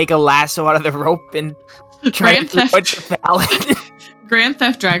make a lasso out of the rope and try to throw it to Fallon? Grand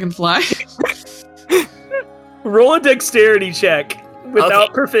Theft Dragonfly. Roll a dexterity check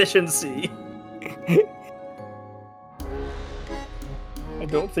without proficiency. I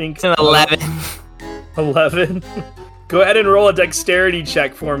don't think it's an 11. 11. Go ahead and roll a dexterity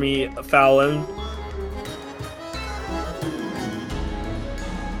check for me, Fallon.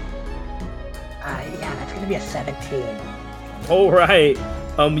 Yeah, that's gonna be a 17. All right.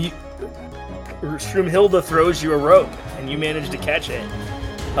 Shroomhilda throws you a rope, and you manage to catch it.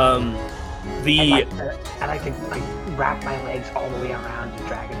 I like to wrap my legs all the way around the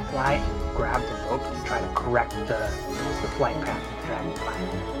dragonfly, grab the rope, and try to correct the flight path of the dragonfly.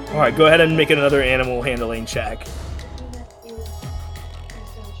 All right, go ahead and make another animal handling check.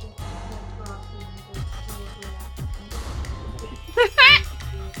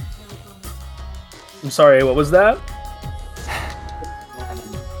 I'm sorry, what was that?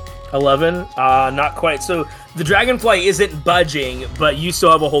 11? Not quite. So the dragonfly isn't budging, but you still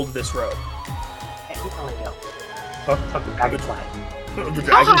have a hold of this rope. Of the dragonfly. The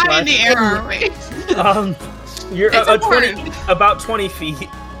dragonfly? How high in the air are we? You're about 20 feet.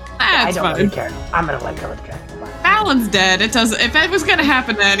 That's I don't really care. I'm gonna let go of the dragonfly. Fallon's dead. It doesn't. If it was gonna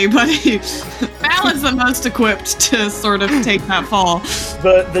happen to anybody, Fallon's the most equipped to sort of take that fall.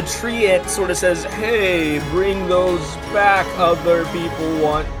 The tree ant sort of says, "Hey, bring those back. Other people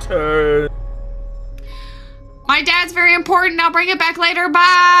want turns." My dad's very important. I'll bring it back later.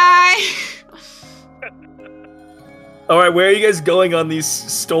 Bye. All right, where are you guys going on these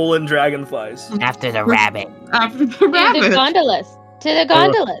stolen dragonflies? After the rabbit. After the rabbit. To the gondolas. To the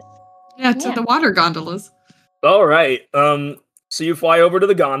gondolas. Yeah, to the water gondolas. All right. So you fly over to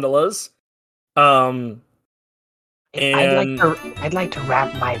the gondolas. I'd like to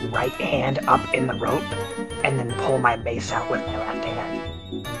wrap my right hand up in the rope and then pull my mace out with my left hand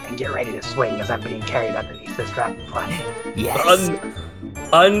and get ready to swing as I'm being carried underneath this dragonfly. Yes.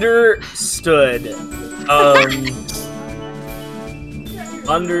 Understood.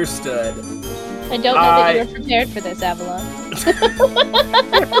 Understood. I don't know that you were prepared for this, Avalon.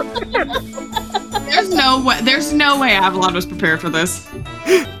 There's no way Avalon was prepared for this.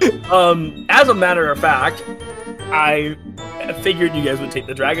 As a matter of fact, I figured you guys would take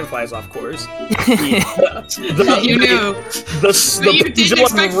the dragonflies off course. You knew. But you didn't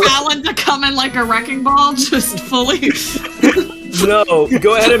expect Fallon to come in like a wrecking ball, just fully. No,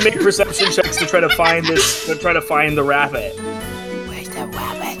 go ahead and make perception checks to try to find the rabbit. Where's the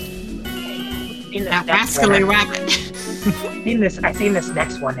rabbit? That rascally rabbit. I've seen this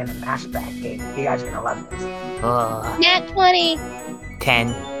next one in a Mass Back game. You guys are gonna love this. Nat 20.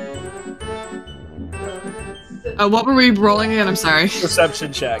 10. What were we rolling again? I'm sorry.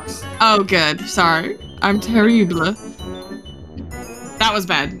 Perception checks. Oh, good. Sorry. I'm terrible. That was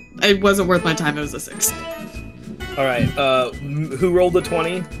bad. it wasn't worth my time. It was a 6. All right. Who rolled the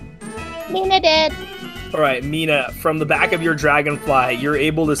 20? Mina did. All right, Mina. From the back of your dragonfly, you're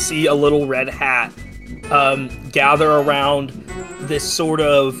able to see a little red hat gather around this sort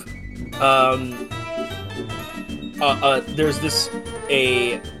of. There's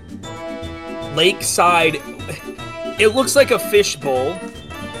a lakeside. It looks like a fishbowl.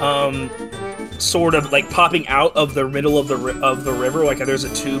 Sort of like popping out of the middle of the river, like there's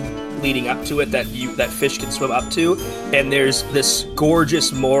a tube leading up to it that fish can swim up to, and there's this gorgeous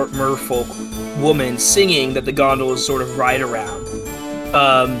merfolk woman singing that the gondolas sort of ride around.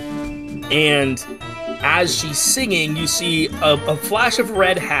 And as she's singing, you see a flash of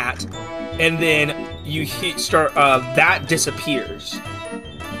red hat, and then you start that disappears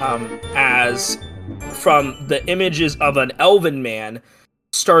as from the images of an elven man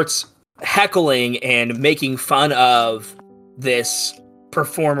starts heckling and making fun of this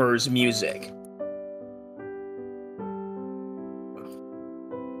performer's music.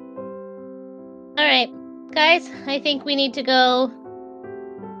 All right, guys, I think we need to go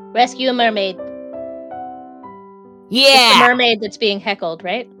rescue a mermaid. It's Yeah. the mermaid that's being heckled,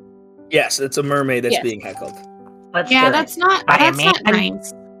 right? Yes, it's a mermaid that's Yes. being heckled. Let's do Yeah, it. that's not I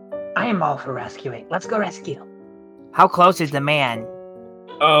nice. I am all for rescuing. Let's go rescue. How close is the man?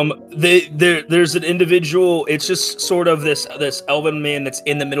 There's an individual. It's just sort of this elven man that's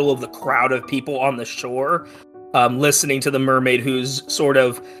in the middle of the crowd of people on the shore, listening to the mermaid, whose sort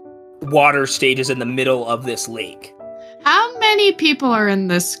of water stage is in the middle of this lake. How many people are in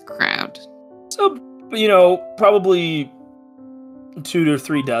this crowd? So, probably 2 to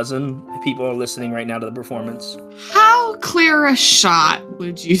 3 dozen people are listening right now to the performance. How clear a shot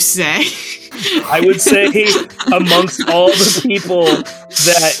would you say? I would say amongst all the people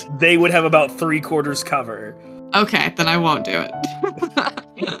that they would have about 3/4 cover. Okay, then I won't do it.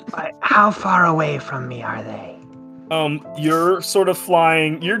 How far away from me are they? You're sort of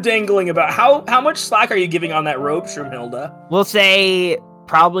flying. You're dangling about. How much slack are you giving on that rope, Shrimhilda? We'll say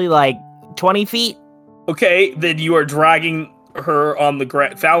probably like 20 feet. Okay, then you are dragging her on the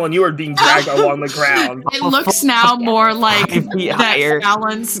ground. Fallon, you are being dragged along the ground. It looks now more like 5 feet that higher.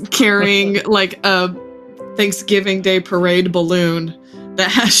 Fallon's carrying like a Thanksgiving Day parade balloon that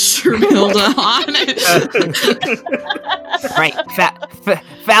has Shrimhilda on it. Right,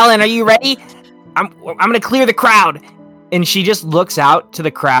 Fallon, are you ready? I'm gonna clear the crowd. And she just looks out to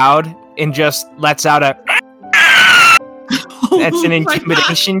the crowd and just lets out a. That's an Oh my God.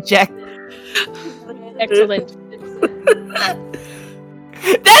 intimidation check. Excellent.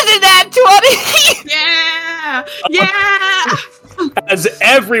 That's that 20. Yeah! As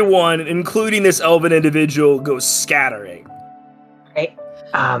everyone, including this elven individual, goes scattering. Right.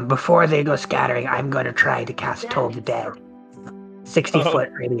 Before they go scattering, I'm going to try to cast Toll the Dead.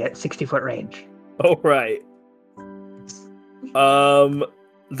 60-foot radius, 60-foot range. All right.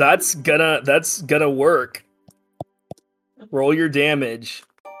 That's gonna work. Roll your damage.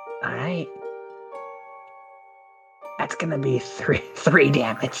 All right. That's gonna be three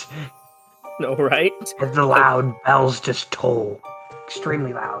damage. All right. As the loud bells just toll,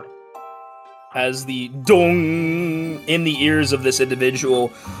 extremely loud. As the dong in the ears of this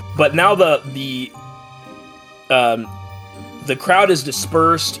individual, but now the crowd is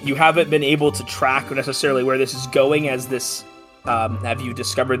dispersed. You haven't been able to track necessarily where this is going, as this have you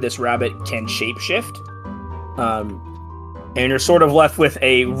discovered this rabbit can shapeshift, and you're sort of left with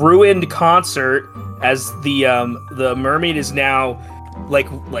a ruined concert as the mermaid is now like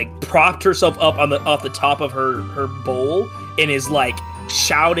propped herself up off the top of her bowl and is like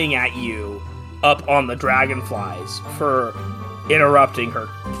shouting at you up on the dragonflies for interrupting her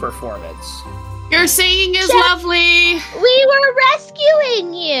performance. Your singing is Jeff, lovely. We were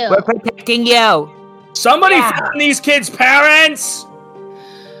rescuing you. We're protecting you. Somebody Yeah. find these kids' parents!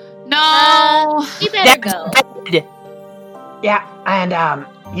 No. You better go. Dead. Yeah, and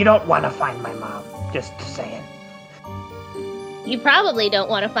you don't want to find my mom. Just saying. You probably don't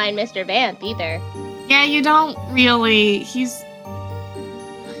want to find Mr. Vanth either. Yeah, you don't really. He's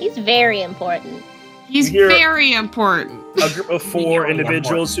He's very important. You're- very important. A group of 4 Yeah,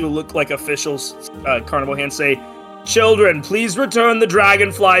 individuals who look like officials, carnival hands say, "Children, please return the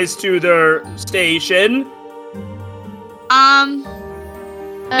dragonflies to their station."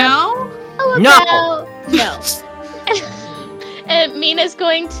 No. How No. about no? And Mina's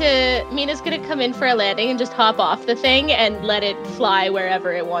gonna come in for a landing and just hop off the thing and let it fly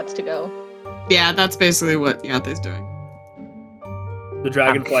wherever it wants to go. Yeah, that's basically what Yanthe's doing. The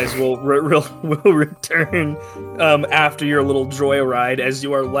dragonflies will return after your little joyride, as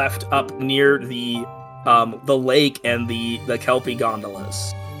you are left up near the lake and the Kelpie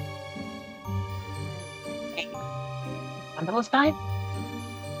gondolas. gondolas time?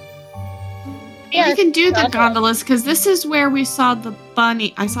 Yeah, we can do the gondola. gondolas because this is where we saw the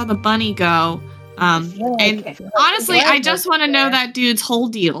bunny. I saw the bunny go. I feel like Honestly, if we I ride just this want to know there- that dude's whole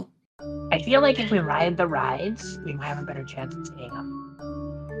deal. I feel like if we ride the rides, we might have a better chance at seeing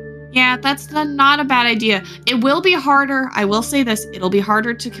them. Yeah, that's not a bad idea. It will be harder. I will say this: it'll be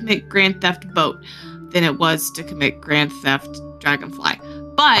harder to commit Grand Theft Boat than it was to commit Grand Theft Dragonfly.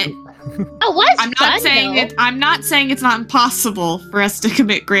 But Oh, was I'm fun, not saying though. it. I'm not saying it's not impossible for us to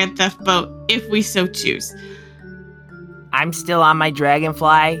commit Grand Theft Boat if we so choose. I'm still on my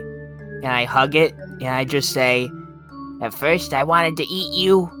dragonfly, and I hug it, and I just say, at first I wanted to eat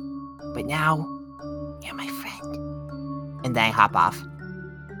you, but now you're my friend. And then I hop off.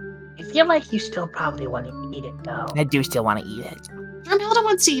 I feel like you still probably want to eat it, though. I do still want to eat it. Shroomhilda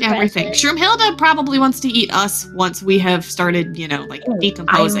wants to eat everything. Precious. Shroomhilda probably wants to eat us once we have started,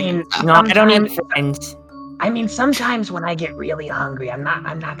 decomposing and stuff. No, I don't need Sometimes- friends. I mean, sometimes when I get really hungry, I'm not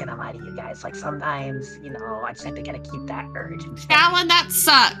gonna lie to you guys. Like sometimes, I just have to kind of keep that urge. And stuff. Fallon, that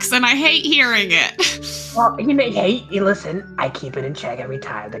sucks, and I hate hearing it. Well, hey, listen, I keep it in check every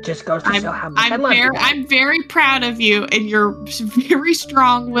time. That just goes to show how much I love you guys. I'm very proud of you and your very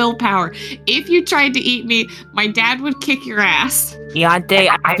strong willpower. If you tried to eat me, my dad would kick your ass. Deontay,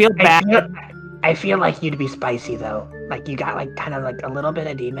 I feel bad. I feel like you'd be spicy though. Like you got kind of a little bit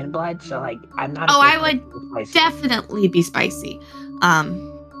of demon blood, so I'm not. Oh, a big I would fan of spicy. definitely be spicy.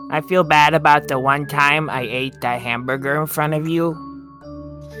 I feel bad about the one time I ate that hamburger in front of you.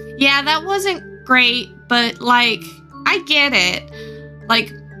 Yeah, that wasn't great, but I get it.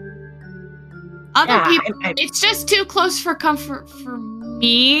 Other Yeah, people, I- it's just too close for comfort for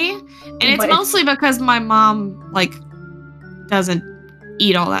me, and it's But mostly because my mom doesn't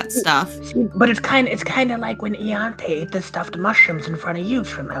eat all that stuff. But it's kind of like when Iante ate the stuffed mushrooms in front of you,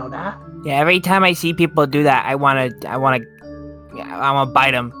 Shrimhilda. Yeah, every time I see people do that, I wanna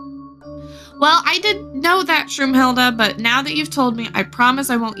bite them. Well, I did know that, Shroomhilda, but now that you've told me, I promise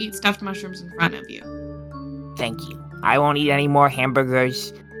I won't eat stuffed mushrooms in front of you. Thank you. I won't eat any more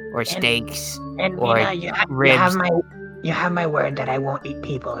hamburgers or steaks. And Or Mina, you ribs. have my word that I won't eat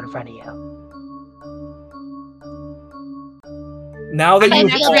people in front of you. Now that I you've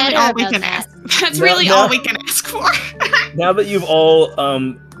That's feel really better all we about can that. ask. That's No, really no. all we can ask for. now that you've all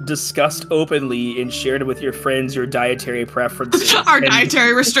discussed openly and shared with your friends your dietary preferences, Our and,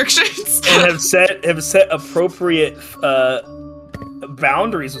 dietary restrictions. and have set appropriate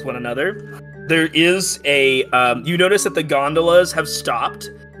boundaries with one another, there is a you notice that the gondolas have stopped.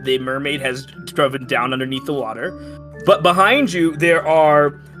 The mermaid has driven down underneath the water, but behind you there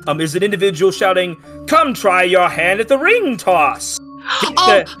is an individual shouting, "Come try your hand at the ring toss."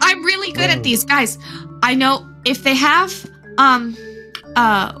 Oh, I'm really good at these, guys. I know if they have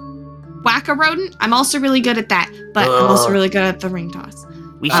whack-a-rodent, I'm also really good at that. But I'm also really good at the ring toss.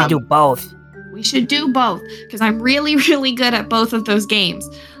 We should do both. We should do both because I'm really, really good at both of those games.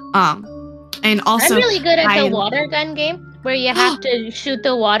 And also, I'm really good at the I'm- water gun game, where you have to shoot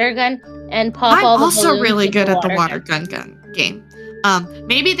the water gun and pop I'm all the also balloons really with good at the water gun. gun game.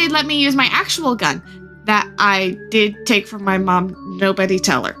 Maybe they'd let me use my actual gun that I did take from my mom. Nobody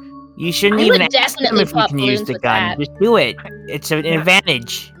tell her. You shouldn't I even would ask them definitely if you pop can use balloons the with gun. that. Just do it. It's an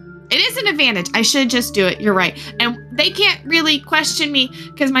advantage. It is an advantage. I should just do it. You're right. And they can't really question me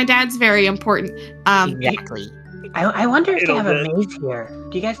because my dad's very important. Exactly. I wonder if they have a Little maze here.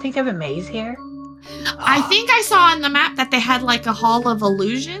 Do you guys think they have a maze here? I think I saw on the map that they had a hall of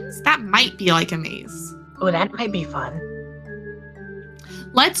illusions. That might be like a maze. Oh, that might be fun.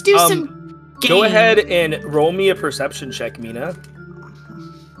 Let's do some games. Go ahead and roll me a perception check, Mina.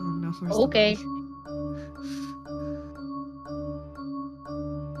 Oh, no, where's the- Okay.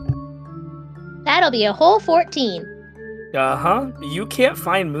 That'll be a whole 14. You can't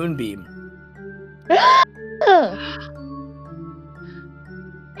find Moonbeam.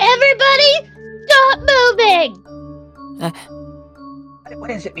 Everybody, stop moving! What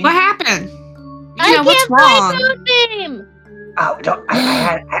is it? What happened? I Yeah, what's can't find wrong? Moonbeam! Oh, don't,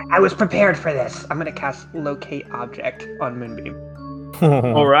 I was prepared for this. I'm gonna cast Locate Object on Moonbeam.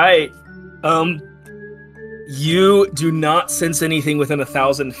 All right. You do not sense anything within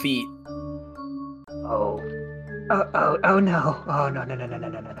 1,000 feet. Oh no. Oh no.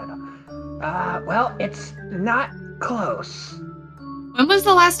 Well, it's not close. When was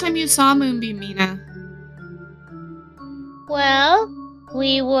the last time you saw Moonbeam, Mina? Well,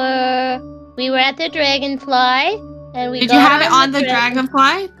 we were at the Dragonfly, and we Did you got have it on the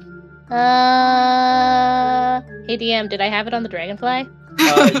Dragonfly? Hey DM, did I have it on the Dragonfly?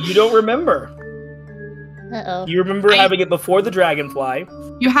 You don't remember. Uh-oh. You remember having it before the dragonfly.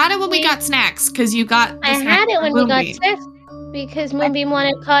 You had it when we got snacks, because you got the I snack had it from when we got Moonbeam. snacks because Moonbeam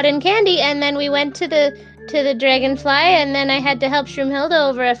wanted cotton candy, and then we went to the dragonfly, and then I had to help Shroomhilda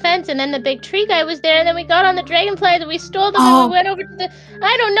over a fence, and then the big tree guy was there, and then we got on the dragonfly, and we stole them, and we went over to the.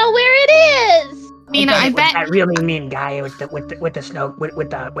 I don't know where it is. Mina, I bet that really mean guy with the snow with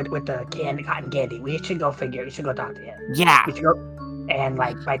the cotton candy. We should go figure. We should go talk to him. Yeah. We should go, and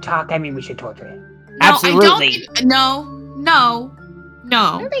like by talk, I mean we should torture him. Absolutely. No.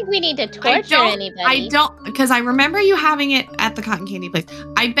 I don't think we need to torture anybody. I don't, because I remember you having it at the cotton candy place.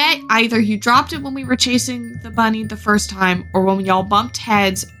 I bet either you dropped it when we were chasing the bunny the first time, or when y'all bumped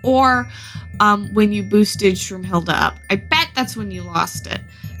heads, or when you boosted Shroomhilda up. I bet that's when you lost it.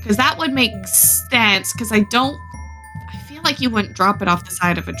 Because that would make sense, because I feel like you wouldn't drop it off the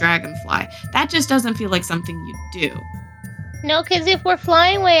side of a dragonfly. That just doesn't feel like something you do. No, because if we're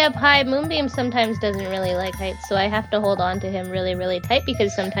flying way up high, Moonbeam sometimes doesn't really like heights, so I have to hold on to him really, really tight,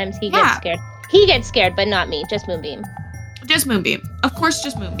 because sometimes he gets scared. He gets scared, but not me, just Moonbeam. Just Moonbeam. Of course,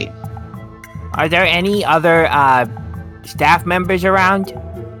 just Moonbeam. Are there any other staff members around?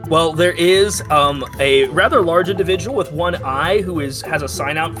 Well, there is a rather large individual with one eye who has a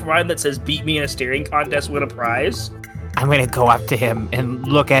sign out for him that says "Beat me in a staring contest, win a prize." I'm gonna go up to him and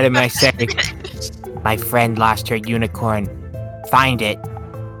look at him and I say, "My friend lost her unicorn. Find it."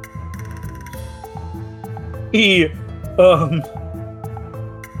 It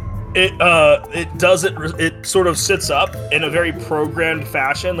sort of sits up in a very programmed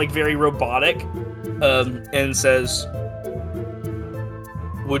fashion, like very robotic, and says,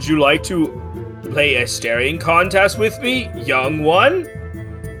 "Would you like to play a staring contest with me, young one?"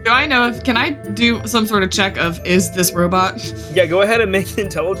 Can I do some sort of check of, is this robot? Yeah, go ahead and make an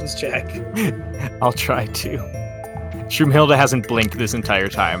intelligence check. I'll try to. Shroomhilda hasn't blinked this entire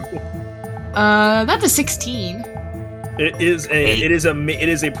time. That's a 16. It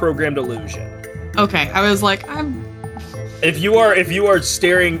is a programmed illusion. Okay, I was like, If you are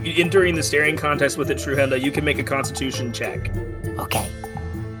entering the staring contest with it, Shroomhilda, you can make a Constitution check. Okay.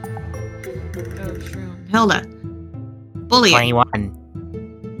 Go Shroomhilda. Bully. 21.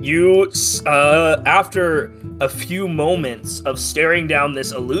 You, after a few moments of staring down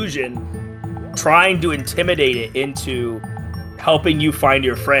this illusion, trying to intimidate it into helping you find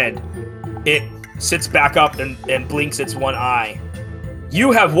your friend, it sits back up and blinks its one eye.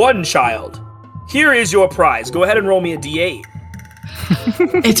 "You have won, child. Here is your prize. Go ahead and roll me a D8.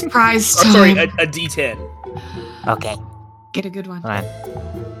 It's prize time. Sorry, a D10. Okay. Get a good one. Come on.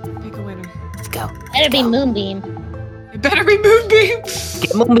 Pick a winner. Let's go. Better be Moonbeam. It better be Moonbeam.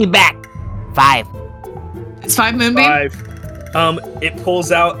 Get Moonbeam back. 5. It's 5 Moonbeam? 5. It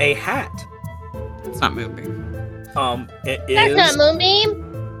pulls out a hat. It's not Moonbeam. It is... That's not Moonbeam.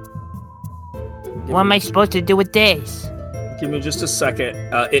 What am I supposed to do with this? Give me just a second.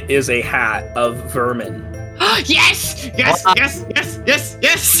 It is a hat of vermin. Yes! Yes! Yes! Yes! Yes!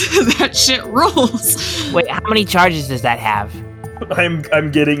 Yes! That shit rules. Wait, how many charges does that have? I'm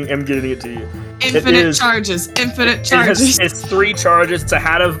getting it to you. Infinite charges. It's 3 charges. It's a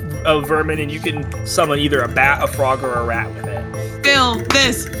hat of vermin, and you can summon either a bat, a frog, or a rat with it. Fill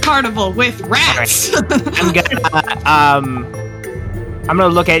this carnival with rats. I'm gonna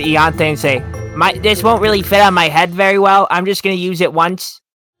look at Ianthe and say, this won't really fit on my head very well. I'm just gonna use it once,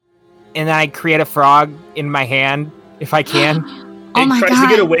 and then I create a frog in my hand if I can. Oh my god! It tries to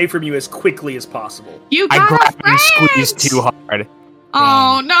get away from you as quickly as possible. You got I grab a friend! and squeeze too hard.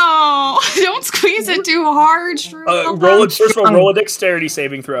 Oh no! Don't squeeze it too hard, Shroom. Roll a dexterity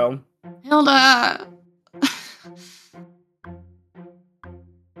saving throw. Hilda.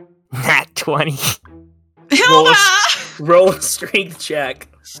 Nat 20. Hilda! Roll a strength check.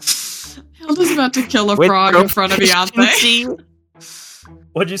 Hilda's about to kill a frog in front of Ianthe.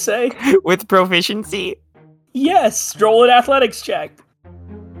 What'd you say? With proficiency? Yes, roll an athletics check.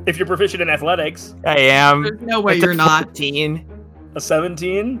 If you're proficient in athletics. I am. There's no way you're not. 14. A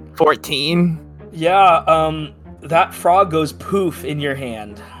 17? 14. Yeah, that frog goes poof in your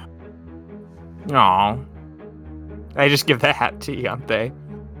hand. Aw. I just give the hat to Ianthe.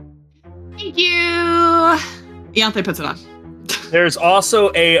 Thank you. Ianthe puts it on. There's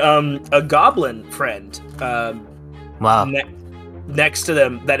also a goblin friend Wow. next to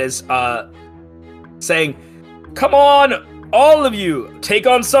them that is saying, "Come on, all of you, take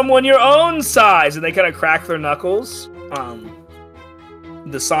on someone your own size," and they kind of crack their knuckles.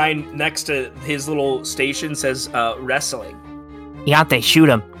 The sign next to his little station says wrestling. Ianthe, shoot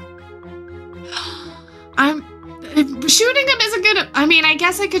him. Shooting him isn't good. I mean, I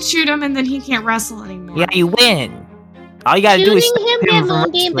guess I could shoot him and then he can't wrestle anymore. Yeah, you win. All you gotta do is Shooting him, get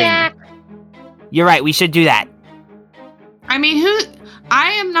Moonbeam back. You're right. We should do that. I mean, I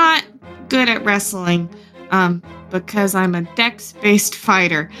am not good at wrestling, because I'm a dex-based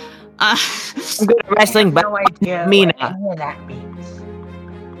fighter. I'm good at wrestling, I but have no idea Mina. what any of that means.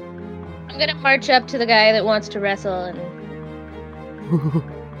 I'm gonna march up to the guy that wants to wrestle, and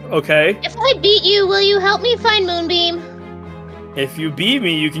Okay. if I beat you, will you help me find Moonbeam? If you beat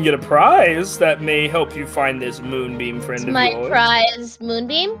me, you can get a prize that may help you find this moonbeam friend It's of my yours. prize,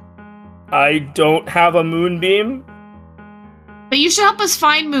 Moonbeam. I don't have a moonbeam. But you should help us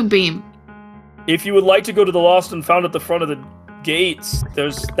find Moonbeam. If you would like to go to the lost and found at the front of the gates,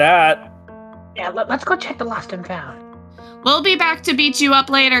 there's that. Yeah, let's go check the lost and found. We'll be back to beat you up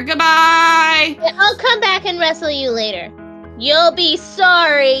later. Goodbye! Yeah, I'll come back and wrestle you later. You'll be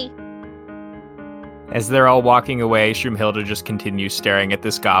sorry. As they're all walking away, Shroomhilda just continues staring at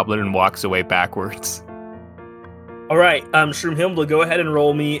this goblin and walks away backwards. All right, Shroomhilda, go ahead and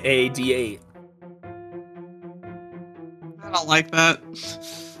roll me a d8. I don't like that.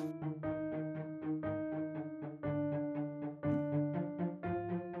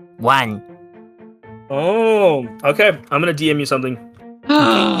 One. Oh, okay. I'm gonna DM you something.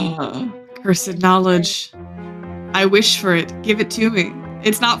 Cursed knowledge. I wish for it. Give it to me.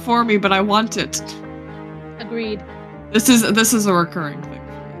 It's not for me, but I want it. Agreed. This is a recurring thing.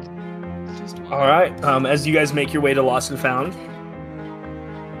 Just one. All right. As you guys make your way to Lost and Found,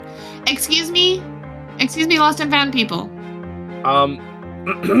 Excuse me, lost and found people. and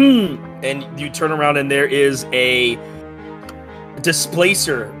you turn around and there is a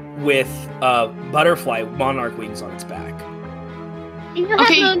displacer with butterfly monarch wings on its back. You have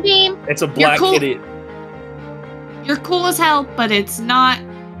Okay. Moonbeam. It's a black cool. kitty. You're cool as hell, but it's not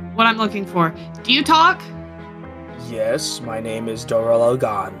what I'm looking for. Do you talk? Yes, my name is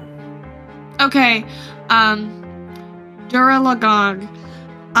Doralagan. Okay. Duralagog.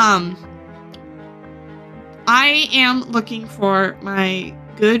 I am looking for my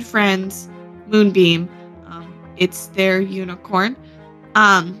good friend's Moonbeam. It's their unicorn.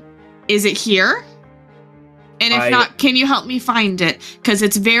 Is it here? And if not, can you help me find it? Because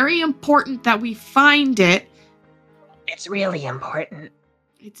it's very important that we find it. It's really important.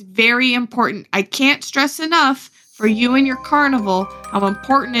 It's very important. I can't stress enough for you and your carnival how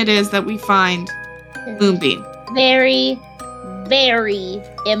important it is that we find Moonbeam. Very, very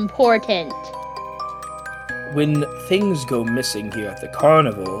important. When things go missing here at the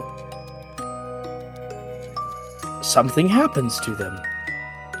carnival, something happens to them.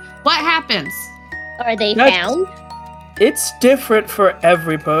 What happens? Are they That's- found? It's different for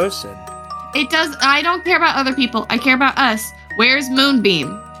every person. It does. I don't care about other people. I care about us. Where's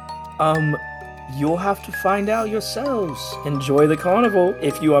Moonbeam? You'll have to find out yourselves. Enjoy the carnival.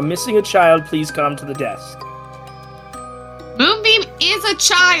 If you are missing a child, please come to the desk. Moonbeam is a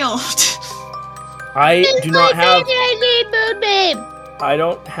child. I do not have. I need Moonbeam. I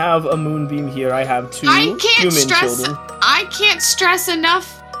don't have a moonbeam here. I have two I can't human stress. children. I can't stress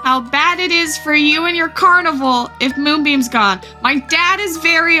enough how bad it is for you and your carnival if Moonbeam's gone. My dad is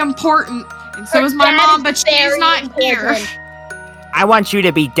very important, and so Her is my dad mom, is but she's very not here. important. I want you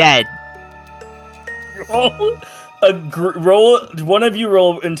to be dead. Roll. One of you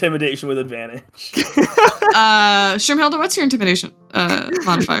roll intimidation with advantage. Shrimhilda, what's your intimidation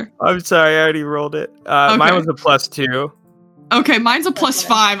modifier? I'm sorry, I already rolled it. Okay. Mine was a +2. Okay, mine's a +5.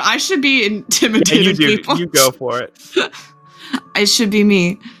 I should be intimidating you do. people. You go for it. It should be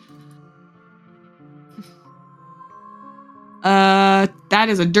me. That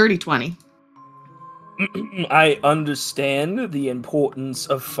is a dirty 20. I understand the importance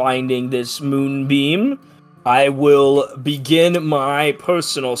of finding this moonbeam. I will begin my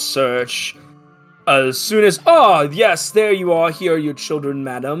personal search as soon as... Oh, yes, there you are. Here are your children,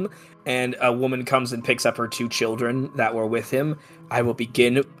 madam. And a woman comes and picks up her two children that were with him. I will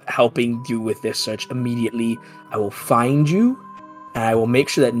begin helping you with this search immediately. I will find you, and I will make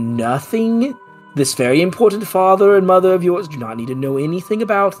sure that nothing... This very important father and mother of yours do not need to know anything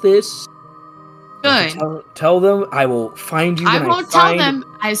about this. Good. Tell them I will find you. I When won't tell them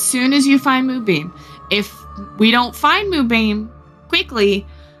as soon as you find Moonbeam. If we don't find Moonbeam quickly,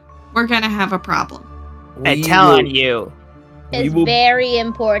 we're gonna have a problem. I tell on you. It's very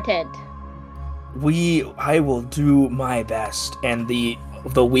important. I will do my best, and the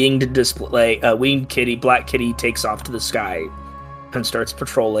winged display, winged kitty, black kitty, takes off to the sky and starts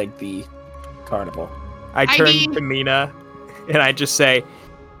patrolling the carnival. I turn to Mina, and I just say,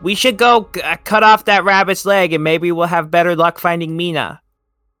 We should go cut off that rabbit's leg, and maybe we'll have better luck finding Mina.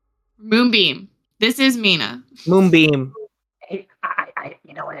 Moonbeam. This is Mina. Moonbeam. Hey,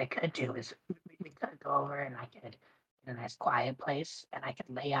 you know what I could do is we could go over and I could in a nice quiet place, and I could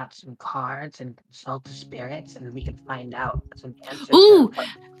lay out some cards and consult the spirits, and we could find out some answers. Ooh,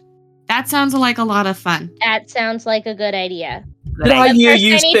 that sounds like a lot of fun. That sounds like a good idea. Did I Of hear course,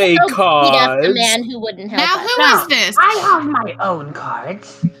 you I need say to go beat up the cards? man who wouldn't help Now, us. who is this? I have my own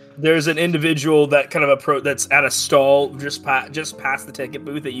cards. There's an individual that kind of that's at a stall just past the ticket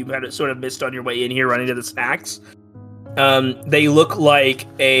booth that you had sort of missed on your way in here, running to the snacks. They look like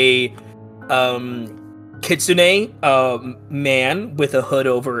a kitsune man with a hood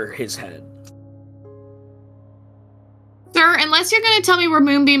over his head. Sir, unless you're going to tell me where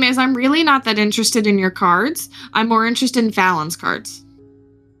Moonbeam is, I'm really not that interested in your cards. I'm more interested in Fallon's cards.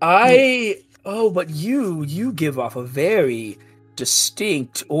 But you give off a very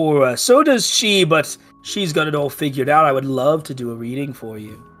distinct aura. So does she, but she's got it all figured out. I would love to do a reading for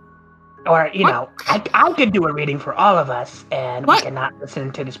you. Or, I could do a reading for all of us, and What? we cannot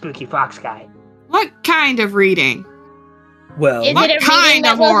listen to the spooky fox guy. What kind of reading? Well, Is What it a kind reading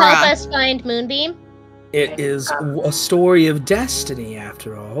that of will help aura? us find Moonbeam? it is a story of destiny,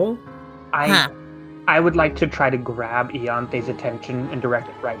 after all. I would like to try to grab Ianthe's attention and direct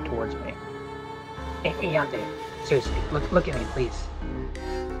it right towards me. Hey, Iante, seriously, look at me, please.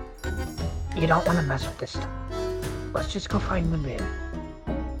 You don't want to mess with this stuff. Let's just go find Moonbeam.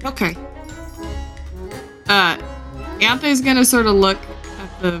 Okay. Anthe's gonna sort of look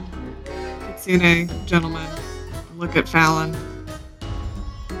at the Kitsune gentleman, look at Fallon,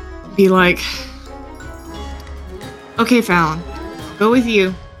 be like, okay, Fallon, I'll go with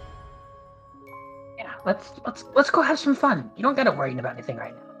you. Yeah, let's go have some fun. You don't gotta worry about anything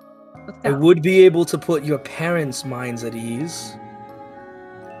right now. Let's I go. would be able to put your parents' minds at ease.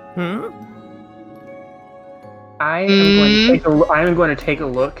 I am going to take a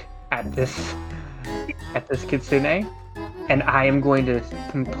look at this kitsune, and I am going to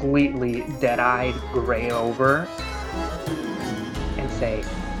completely dead-eyed gray over and say,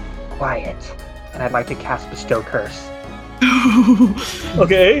 "Quiet." And I'd like to cast Bestow Curse.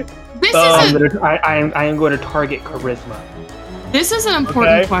 Okay. This I am going to target Charisma. This is an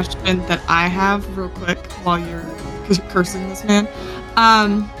important Okay. question that I have real quick while you're cursing this man.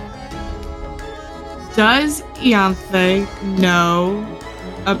 Does Ianthe know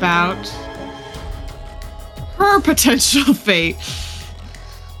about her potential fate? These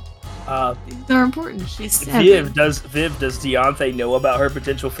are important. She's 7. Viv, does Deontay know about her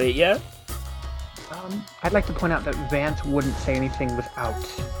potential fate yet? I'd like to point out that Vance wouldn't say anything without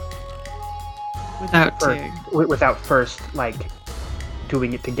first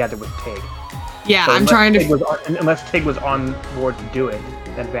doing it together with Tig. Yeah, So I'm trying to. unless Tig was on board to do it,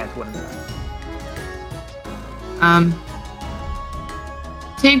 then Vance wouldn't know.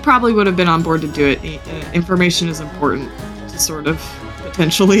 Tig probably would have been on board to do it. Information is important to sort of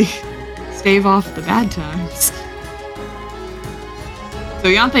potentially stave off the bad times. So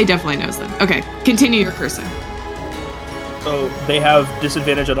Ianthe definitely knows them. Okay, continue your cursing. So they have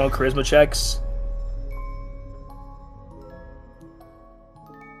disadvantage on all charisma checks.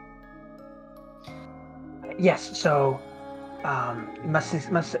 Yes, so must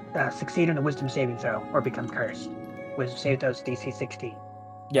succeed in a wisdom saving throw or become cursed. Wisdom saving throw is DC 16.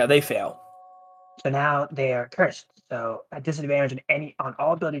 Yeah, they fail. So now they are cursed. So at disadvantage on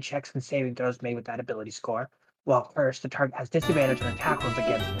all ability checks and saving throws made with that ability score. While cursed, the target has disadvantage on attack rolls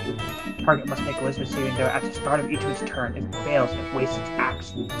against you. The target must make a wisdom saving throw at the start of each of its turn. If it fails, it wastes its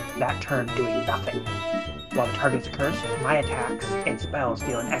action that turn doing nothing. While the target is cursed, my attacks and spells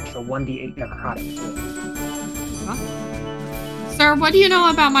deal an extra 1d8 necrotic to it. Sir, what do you know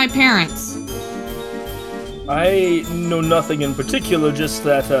about my parents? I know nothing in particular, just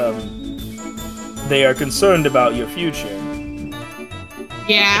that they are concerned about your future.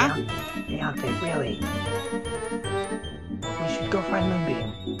 Yeah? Deontay, really? We should go find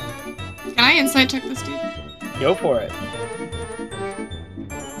Moonbeam. Can I insight check this dude? Go for it.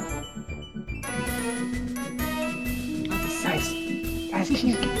 Guys,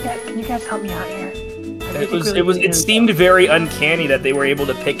 can you guys help me out here? It seemed very uncanny that they were able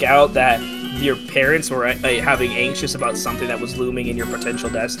to pick out that your parents were having anxious about something that was looming in your potential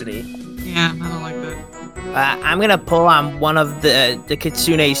destiny. Yeah, I don't like that. I'm gonna pull on one of the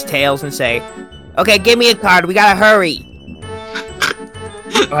Kitsune's tails and say, "Okay, give me a card. We gotta hurry."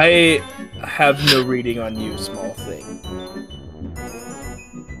 I have no reading on you, small thing.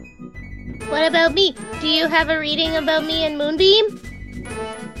 What about me? Do you have a reading about me and Moonbeam?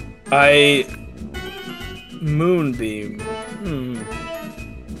 Moonbeam.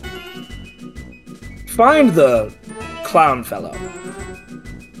 Find the clown fellow.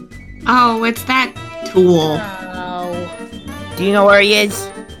 Oh, it's that tool. Oh. Do you know where he is?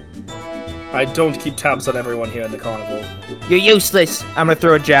 I don't keep tabs on everyone here in the carnival. You're useless. I'm gonna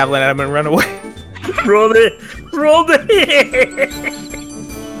throw a javelin at him and run away. Roll it! Roll the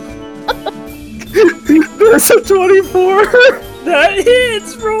That's a 24. That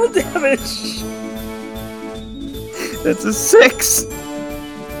hits! Roll damage! That's a 6.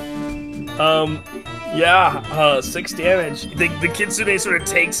 6 damage. The kitsune sort of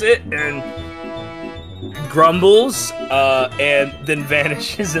takes it and grumbles, and then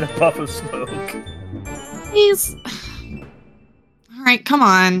vanishes in a puff of smoke. Please. All right, come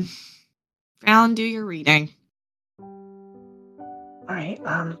on. Fallon, do your reading. All right,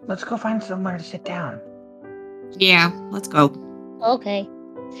 let's go find somewhere to sit down. Yeah, let's go. Okay.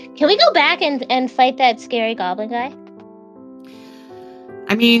 Can we go back and fight that scary goblin guy?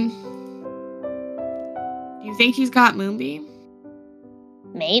 I mean, do you think he's got Moonbeam?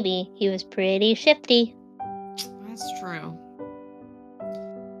 Maybe. He was pretty shifty. That's true.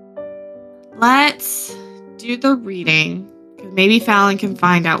 Let's do the reading, because maybe Fallon can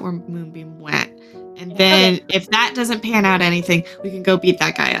find out where Moonbeam went. And then if that doesn't pan out anything, we can go beat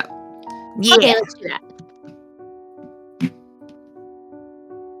that guy up. Yeah. Okay, let's do that.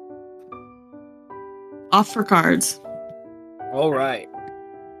 Off for cards. All right.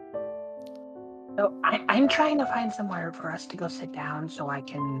 So I'm trying to find somewhere for us to go sit down so I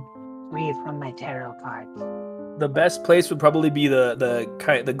can read from my tarot cards. The best place would probably be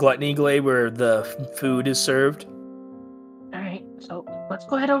the gluttony glade where the food is served. All right, so let's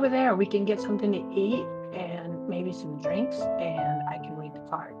go head over there. We can get something to eat and maybe some drinks, and I can read the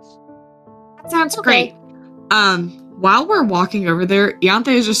cards. That sounds Okay. great. While we're walking over there, Ianthe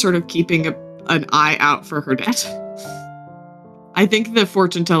is just sort of keeping an eye out for her dad. I think the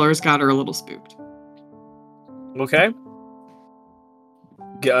fortune teller's got her a little spooked. Okay.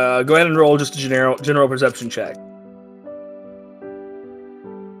 Go ahead and roll just a general perception check.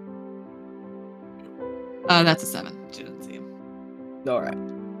 That's a 7. She doesn't see him. All right.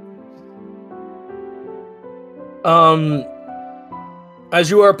 As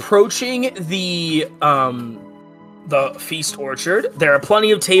you are approaching the feast orchard, there are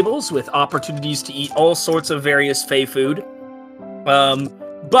plenty of tables with opportunities to eat all sorts of various fey food.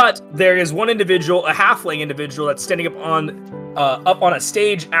 But there is one individual, a halfling individual, that's standing up on a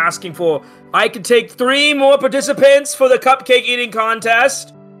stage asking for, I could take 3 more participants for the cupcake eating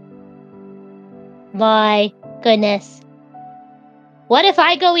contest. My goodness. What if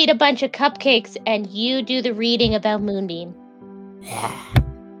I go eat a bunch of cupcakes and you do the reading about Moonbeam?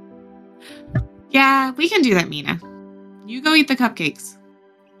 Yeah, we can do that, Mina. You go eat the cupcakes.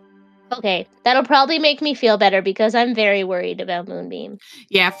 Okay, that'll probably make me feel better because I'm very worried about Moonbeam.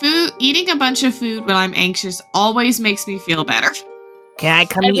 Yeah, eating a bunch of food when I'm anxious always makes me feel better. Can I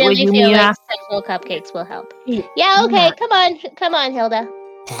come I eat with really you, feel Mina? like several cupcakes will help. Hey, Yeah, okay, Mina, come on, Hilda.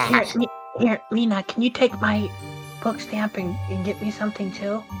 Here, Mina, can you take my book stamp and get me something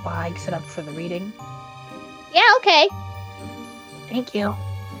too while I sit up for the reading? Yeah, okay. Thank you.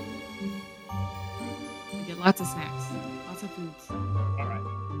 We get lots of snacks, lots of foods. All right.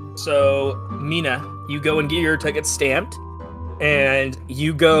 So, Mina, you go and get your ticket stamped, and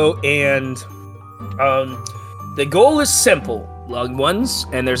you go and the goal is simple, loved ones,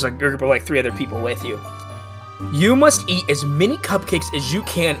 and there's a group of like 3 other people with you. You must eat as many cupcakes as you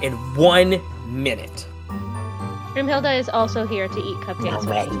can in 1 minute. Shroomhilda is also here to eat cupcakes.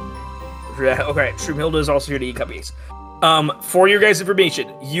 Okay, Shroomhilda is also here to eat cupcakes. For your guys'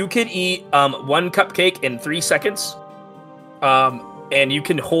 information, you can eat 1 cupcake in 3 seconds. And you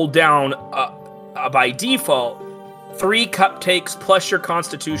can hold down, by default, 3 cupcakes plus your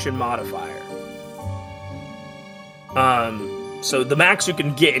Constitution modifier. So the max you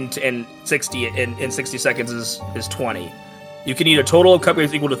can get in 60 seconds is 20. You can eat a total of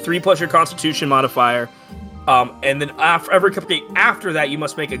cupcakes equal to 3 plus your Constitution modifier. And then after every cupcake after that, you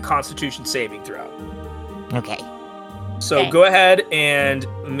must make a Constitution saving throw. Okay. So Okay. go ahead and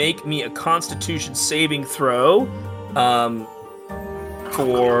make me a Constitution saving throw. And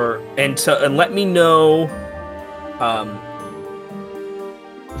let me know.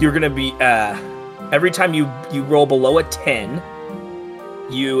 You're gonna be every time you roll below a 10,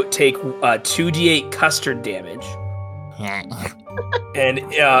 you take 2d8 custard damage, and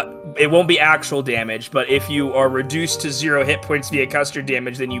it won't be actual damage. But if you are reduced to 0 hit points via custard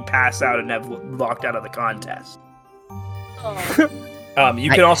damage, then you pass out and have locked out of the contest. Oh. You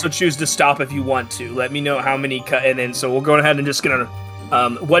can also choose to stop if you want to. Let me know how many and then so we'll go ahead and just gonna.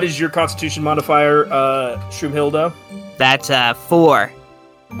 What is your Constitution modifier, Shroomhilda? That's 4.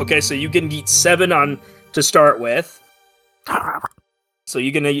 Okay, so you can eat 7 on to start with. So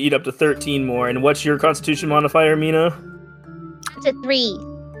you're gonna eat up to 13 more. And what's your Constitution modifier, Mina? That's a 3.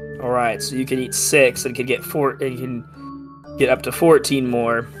 All right, so you can eat 6 and can get 4. And you can get up to 14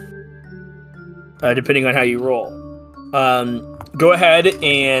 more, depending on how you roll. Go ahead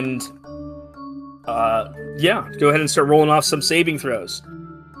and go ahead and start rolling off some saving throws.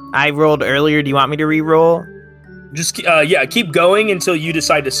 I rolled earlier. Do you want me to re-roll? Just keep going until you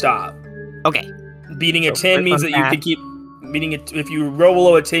decide to stop. Okay. Beating a So 10 first means one that you passed. can keep beating it. If you roll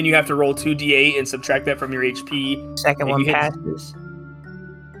below a 10, you have to roll 2d8 and subtract that from your HP. Second If one you hit- passes.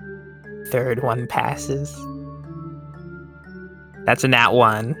 Third one passes. That's a nat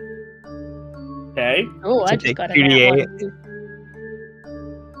 1. Okay. Oh, I So just take got a 2d8. nat 1.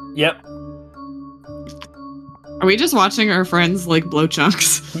 Yep. Are we just watching our friends like blow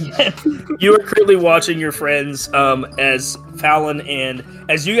chunks? You are currently watching your friends as Fallon and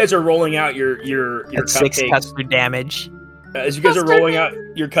as you guys are rolling out your That's 6 cupcakes. custard damage. As you guys are rolling out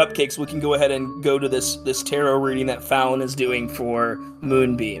your cupcakes, we can go ahead and go to this tarot reading that Fallon is doing for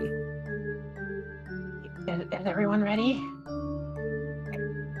Moonbeam. Is everyone ready?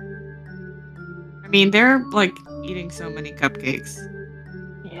 I mean, they're like eating so many cupcakes.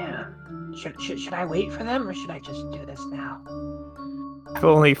 Yeah. Should I wait for them or should I just do this now? I've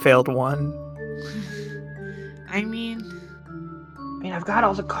only failed 1. I mean, I've got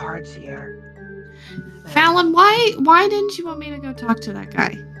all the cards here. Fallon, why didn't you want me to go talk to that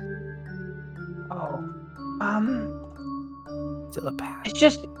guy? Oh. Still a pass. It's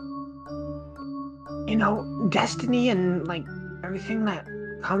just, destiny and like everything that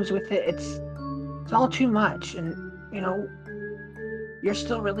comes with it. It's all too much, and you're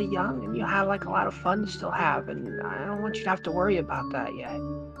still really young and you have like a lot of fun to still have, and I don't want you to have to worry about that yet.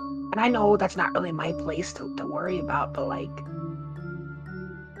 And I know that's not really my place to worry about, but like.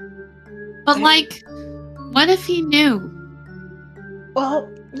 But like, what if he knew? Well,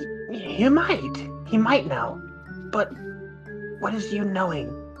 he might know, but what is you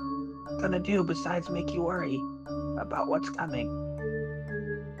knowing gonna do besides make you worry about what's coming?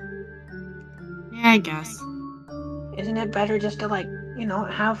 Yeah, I guess. Isn't it better just to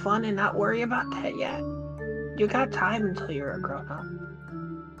have fun and not worry about that yet? You got time until you're a grown up.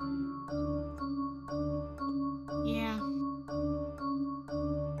 Yeah.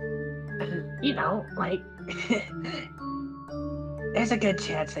 And there's a good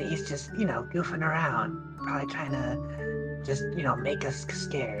chance that he's just, goofing around, probably trying to just, make us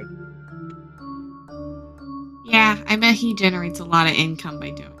scared. Yeah, I bet he generates a lot of income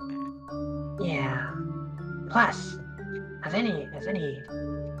by doing that. Yeah. Plus, as any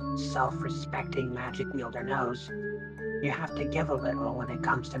self-respecting magic wielder knows, you have to give a little when it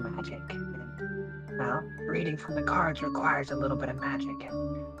comes to magic. And, reading from the cards requires a little bit of magic,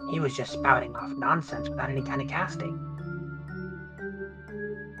 and he was just spouting off nonsense without any kind of casting.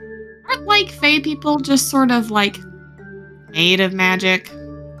 Aren't like Fae people just sort of like made of magic?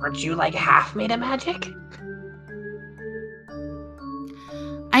 Aren't you like half made of magic?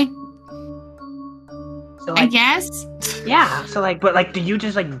 So, I guess. Yeah, so but do you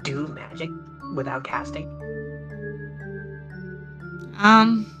just do magic without casting?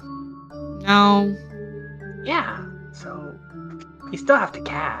 No. Yeah, so you still have to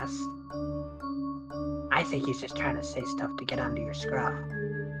cast. I think he's just trying to say stuff to get under your scruff.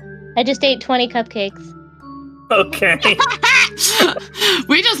 I just ate 20 cupcakes. Okay.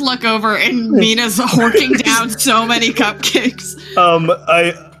 We just look over and Mina's horking down so many cupcakes.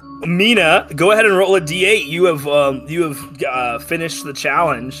 Mina, go ahead and roll a d8. You have finished the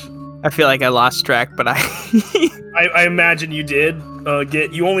challenge. I feel like I lost track, but I imagine you did.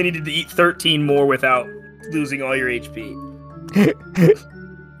 You only needed to eat 13 more without losing all your HP.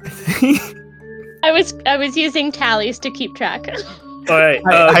 I was using tallies to keep track. All right.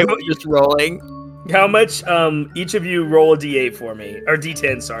 I was just rolling. How much? Each of you roll a d8 for me, or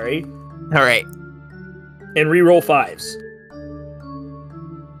d10. Sorry. All right. And re-roll 5s.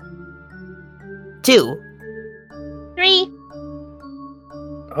 2. 3.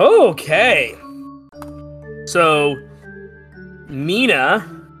 Okay. So, Mina,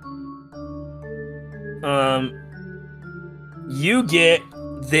 you get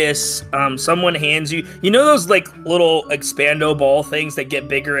this. Someone hands you. You know those little expando ball things that get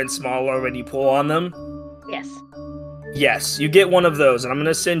bigger and smaller when you pull on them? Yes. Yes, you get one of those, and I'm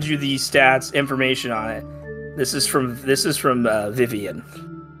gonna send you the stats information on it. This is from Vivian.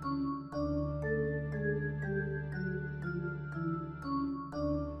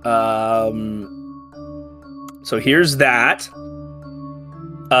 So here's that.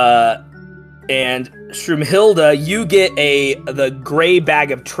 And Shroomhilda, you get the gray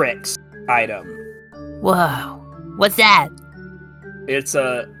bag of tricks item. Whoa. What's that? It's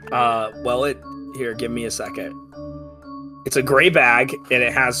here, give me a second. It's a gray bag, and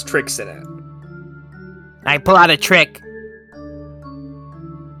it has tricks in it. I pull out a trick.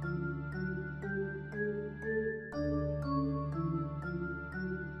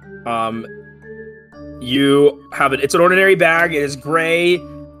 You have it. It's an ordinary bag. It is gray.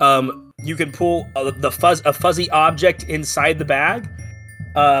 You can pull a fuzzy object inside the bag.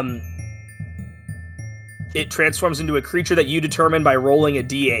 It transforms into a creature that you determine by rolling a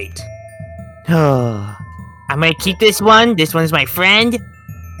d8. I'm gonna keep this one. This one's my friend.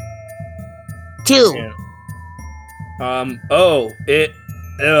 2. Yeah.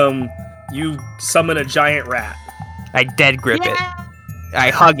 You summon a giant rat. I dead grip it. I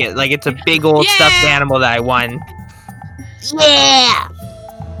hug it like it's a big old stuffed animal that I won. Yeah!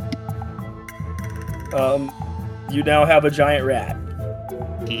 You now have a giant rat.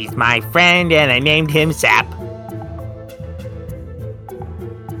 He's my friend, and I named him Sap.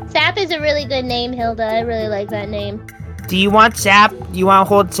 Sap is a really good name, Hilda. I really like that name. Do you want Sap? Do you want to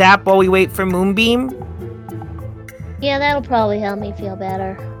hold Sap while we wait for Moonbeam? Yeah, that'll probably help me feel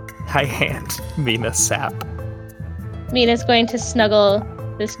better. I hand Mina Sap. Mina's going to snuggle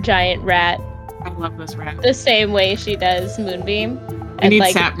this giant rat I love this rat. the same way she does Moonbeam. We And need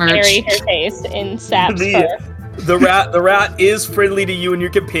like Sap merch. bury her face in Sap's fur. The rat is friendly to you and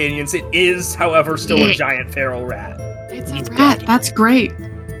your companions. It is, however, still a giant feral rat. It's a rat. That's great.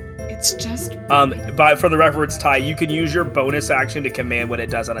 It's just. But for the reference, Ty, you can use your bonus action to command what it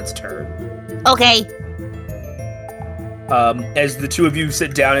does on its turn. Okay. As the two of you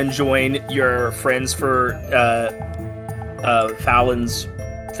sit down and join your friends for Fallon's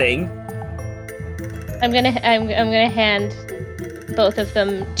thing. I'm gonna hand both of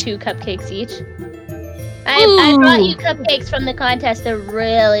them 2 cupcakes each. I brought you cupcakes from the contest. They're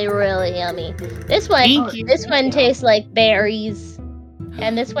really, really yummy. This one tastes like berries,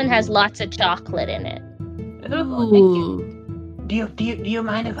 and this one has lots of chocolate in it. Ooh. Do you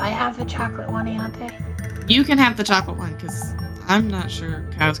mind if I have the chocolate one, Iante? You can have the chocolate one, because I'm not sure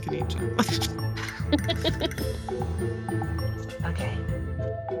cows can eat chocolate. Okay.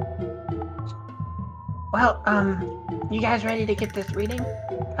 Well, you guys ready to get this reading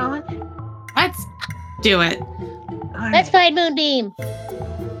going? Let's do it. All right. Let's find Moonbeam.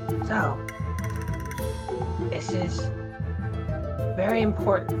 So, this is very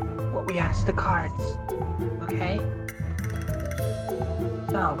important what we ask the cards, okay?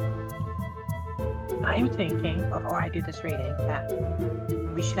 So, I'm thinking, before I do this reading, that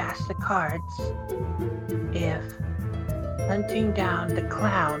we should ask the cards if hunting down the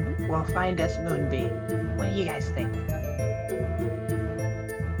clown will find us Moonbeam. What do you guys think?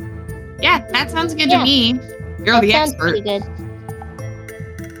 Yeah, that sounds good to me. You're That the sounds expert. pretty good.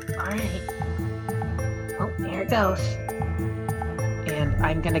 Alright. Oh, here it goes. And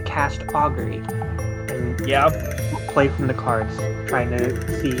I'm gonna cast Augury. And Yeah. play from the cards, trying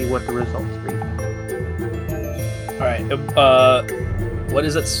to see what the results read. All right. What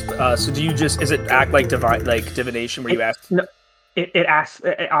is it? So do you just? Is it act like divination, where you ask? No, it acts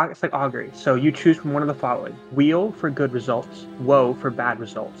like augury. So you choose from one of the following: wheel for good results, woe for bad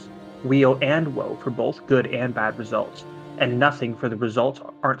results, wheel and woe for both good and bad results, and nothing for the results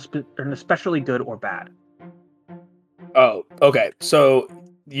aren't especially good or bad. Oh, okay. So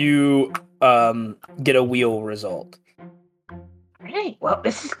you get a wheel result. Alright, well,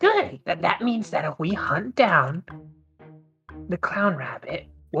 this is good. That means that if we hunt down the clown rabbit,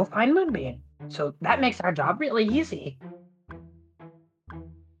 we'll find Moonbeam. So that makes our job really easy.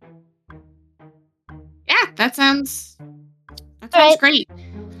 Yeah, that sounds Alright. great.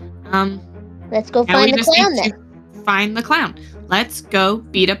 Let's go Now we find the just clown need then. to find the clown. Let's go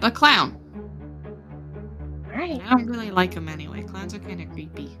beat up a clown. Alright, I don't really like them anyway. Clowns are kind of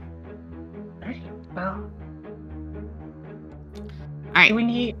creepy. alright. Well, All right. do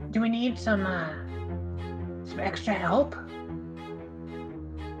we need some extra help?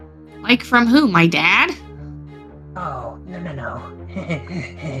 Like from who? My dad? Oh, no.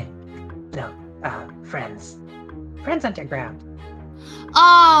 No, friends. Friends underground.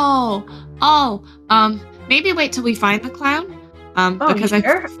 Maybe wait till we find the clown. Oh, Because you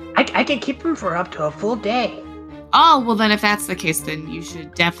sure? I can keep them for up to a full day. Oh, well then if that's the case, then you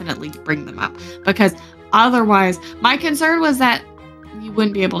should definitely bring them up. Because otherwise, my concern was that you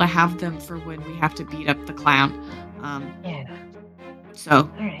wouldn't be able to have them for when we have to beat up the clown. Yeah. So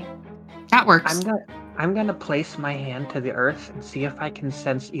Alright. that works. I'm gonna place my hand to the earth and see if I can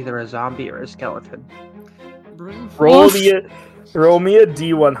sense either a zombie or a skeleton. Roll me a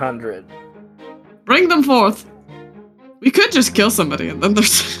D100. Bring them forth. We could just kill somebody and then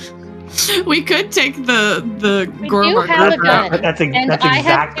there's we could take the We Gormar. do have a gun. That's and I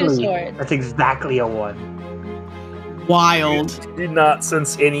have 2 swords. That's exactly a 1. wild. You did not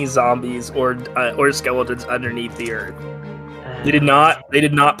sense any zombies or skeletons underneath the earth. They did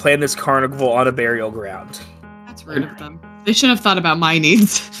not plan this carnival on a burial ground. That's rude of them. They should have thought about my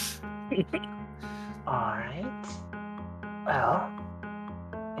needs. Alright. Well,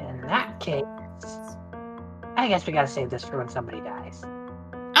 in that case, I guess we gotta save this for when somebody dies.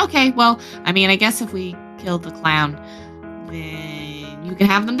 Okay, well, I mean, I guess if we kill the clown, then you can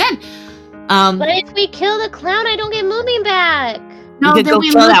have them then. But if we kill the clown, I don't get Moonbeam back. No, You could then go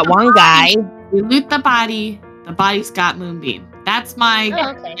we kill loot that the one body. guy. We loot the body. The body's got Moonbeam. That's my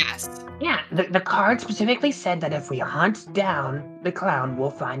Oh, okay. guess. Yeah, the card specifically said that if we hunt down the clown, we'll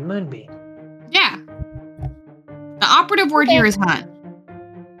find Moonbeam. Yeah. The operative word here is hunt.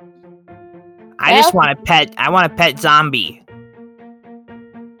 I just want a pet. I want a pet zombie.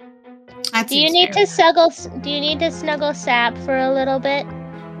 That Do you seems need fair. to snuggle? Do you need to snuggle Sap for a little bit?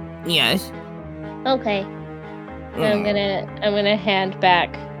 Yes. Okay. I'm gonna hand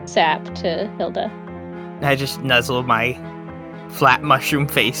back Sap to Hilda. I just nuzzle my flat mushroom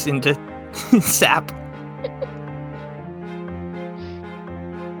face into Sap.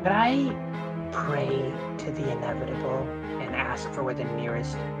 Could I pray to the inevitable and ask for where the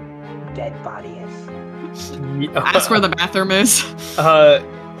nearest dead body is? That's where the bathroom is.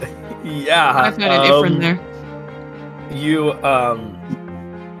 Yeah. I've got a different there. You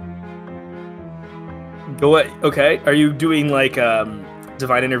go. Okay. Are you doing like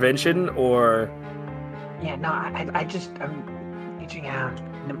divine intervention or? Yeah, no, I'm reaching out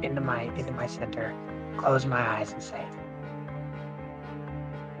into my center, close my eyes and say,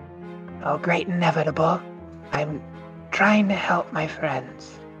 "Oh, great inevitable, I'm trying to help my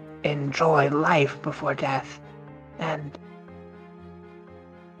friends enjoy life before death, and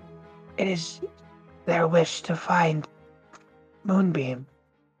it is their wish to find Moonbeam,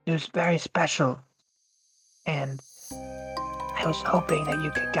 who's very special, and I was hoping that you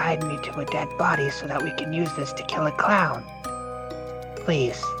could guide me to a dead body so that we can use this to kill a clown.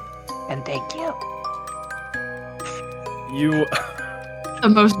 Please, and thank you." You. The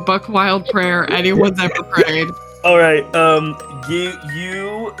most buck wild prayer anyone's ever prayed. All right.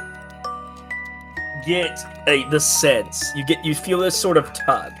 You get the sense. You feel this sort of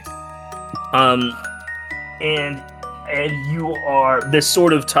tug. And you are this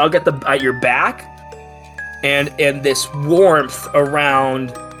sort of tug at your back, and this warmth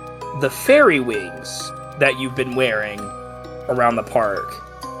around the fairy wings that you've been wearing around the park.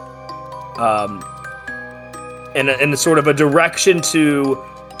 And sort of a direction to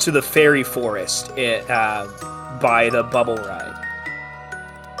the fairy forest by the bubble ride.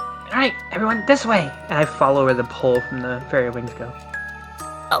 Alright, everyone, this way! And I follow where the pull from the fairy wings go.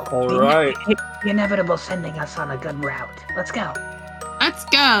 All right. The inevitable sending us on a good route. Let's go. Let's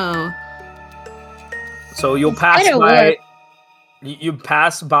go. So you'll pass by. You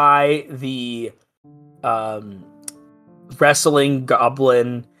pass by the wrestling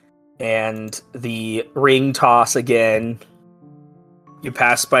goblin and the ring toss again. You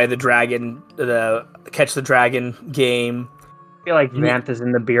pass by the dragon, the catch the dragon game. I feel like Vanth is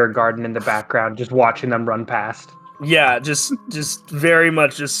in the beer garden in the background, just watching them run past. Yeah, just very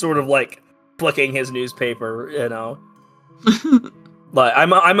much just sort of like flicking his newspaper, you know. But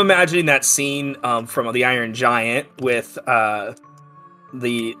I'm imagining that scene from The Iron Giant with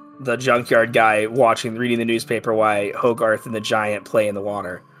the junkyard guy reading the newspaper while Hogarth and the giant play in the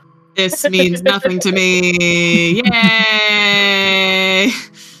water. This means nothing to me. Yay!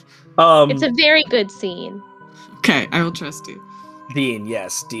 It's a very good scene. Okay, I will trust you. Dean,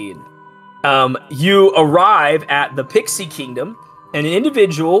 yes, Dean. You arrive at the Pixie Kingdom, and an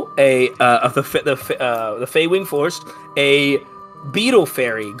individual, of the Feywing Forest, a beetle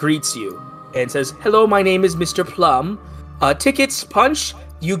fairy greets you and says, "Hello, my name is Mr. Plum. Tickets, punch,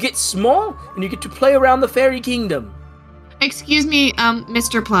 you get small, and you get to play around the fairy kingdom." Excuse me,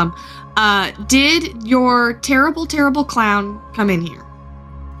 Mr. Plum. Did your terrible, terrible clown come in here?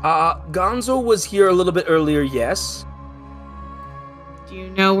 Gonzo was here a little bit earlier, yes. Do you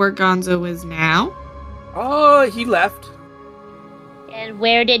know where Gonzo is now? He left. And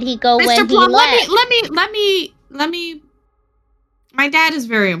where did he go Mr. when Plum, he left? let me. My dad is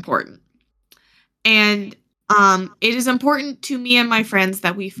very important, and it is important to me and my friends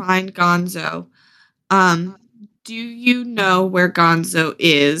that we find Gonzo. Do you know where Gonzo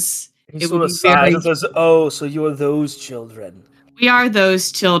is? He sort of sighs and says, "Oh, so you are those children." We are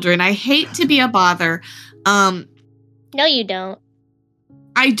those children. I hate to be a bother. No, you don't.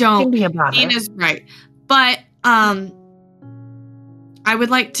 I don't. Can be a bother. Nina's right. But I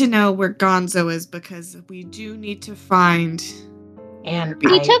would like to know where Gonzo is because we do need to find. And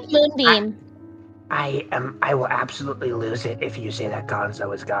He took Moonbeam. I will absolutely lose it if you say that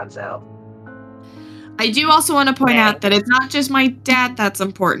Gonzo is Gonzo. I do also want to point out that it's not just my dad that's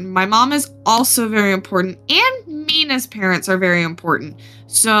important. My mom is also very important, and Mina's parents are very important.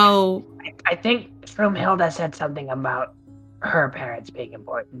 So I think Shroomhilda said something about her parents being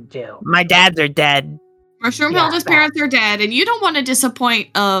important too. My dads are dead. Shroomhilda's parents are dead, and you don't want to disappoint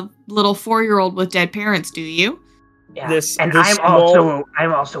a little 4-year-old with dead parents, do you? Yeah. I'm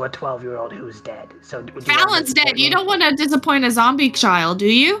also a 12-year-old who's dead. So Fallon's dead. You don't want to disappoint a zombie child, do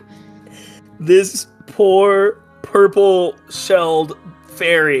you? This poor purple-shelled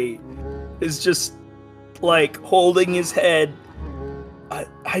fairy is just like holding his head.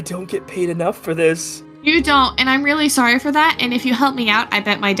 I don't get paid enough for this. You don't, and I'm really sorry for that. And if you help me out, I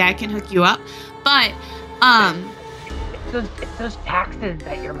bet my dad can hook you up. But it's those taxes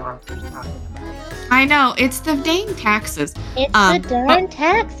that your mom was talking about. I know, it's the dang taxes. It's the darn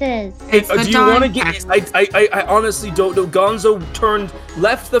taxes. Do you want to get? I honestly don't know. Gonzo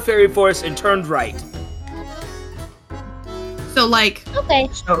left the fairy forest and turned right. So like, okay.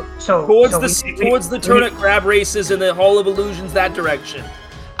 So towards the turnip grab races in the Hall of Illusions, that direction.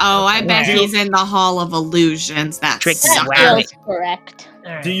 Oh, I bet he's in the Hall of Illusions. That feels correct.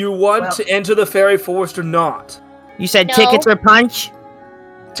 Right. Do you want to enter the fairy forest or not? You said tickets or punch?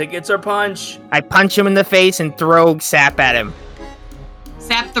 Tickets or punch. I punch him in the face and throw sap at him.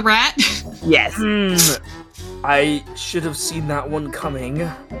 Sap the rat? Yes. I should have seen that one coming.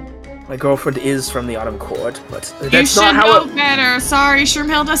 My girlfriend is from the Autumn Court, but that's not how it... You should know better. Sorry,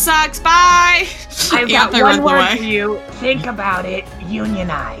 Shroomhilda sucks. Bye! I've got one word for you. Think about it.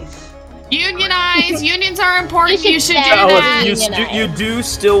 Unionize. Unionize! Unions are important. You should do that. You do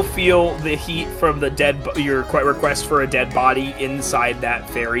still feel the heat from the your request for a dead body inside that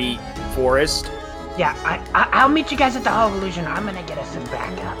fairy forest. Yeah, I'll meet you guys at the Hall of Illusion. I'm gonna get us some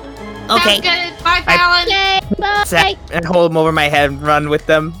backup. Okay. Sounds good. Bye, Fallon. Bye. And hold them over my head and run with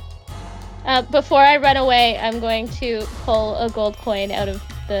them. Before I run away, I'm going to pull a gold coin out of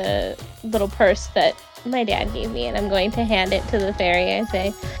the little purse that my dad gave me, and I'm going to hand it to the fairy. I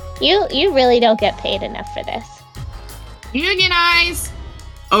say, You really don't get paid enough for this. Unionize!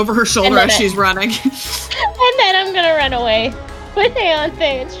 Over her shoulder as she's running. And then I'm gonna run away with Aeonte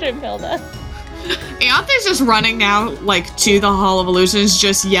and Shroomhilda. Aeonte's just running now, like, to the Hall of Illusions,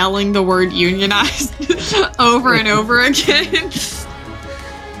 just yelling the word unionize over and over again.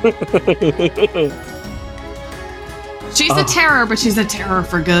 She's a terror, but she's a terror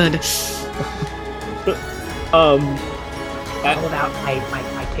for good. I hold out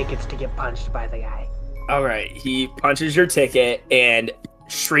my tickets to get punched by the guy. All right, he punches your ticket and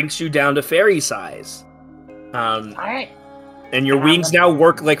shrinks you down to fairy size. All right. And your wings now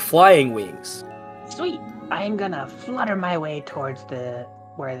work like flying wings. Sweet. I am gonna flutter my way towards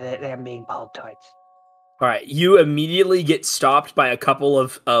where they're being pulled towards. All right, you immediately get stopped by a couple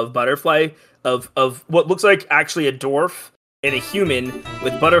of butterfly of what looks like actually a dwarf and a human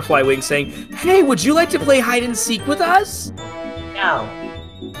with butterfly wings saying, "Hey, would you like to play hide and seek with us?" No.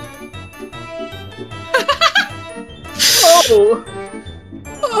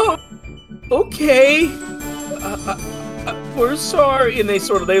 Oh, okay. We're sorry, and they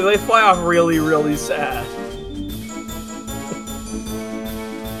fly off really, really sad.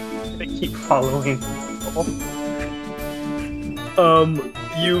 They keep following.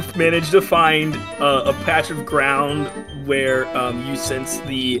 You've managed to find a patch of ground where you sense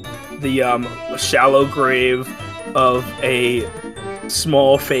the shallow grave of a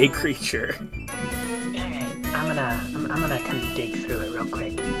small fey creature. I'm gonna kind of dig through it real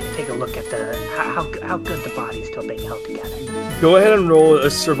quick. Take a look at how good the body's still being held together. Go ahead and roll a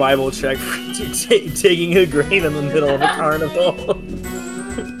survival check for taking a grave in the middle of a carnival.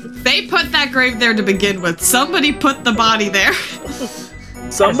 They put that grave there to begin with. Somebody put the body there.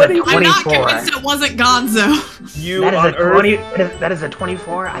 Somebody. I'm not convinced it wasn't Gonzo. That is a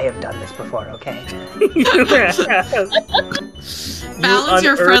 24. I have done this before. Okay. Fallon's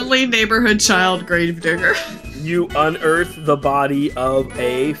your friendly neighborhood child gravedigger. You unearth the body of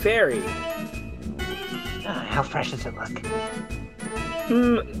a fairy. How fresh does it look?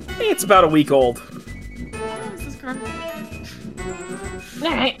 It's about a week old. All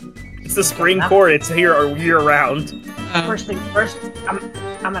right. It's the spring court. It's here year round. First things first. I'm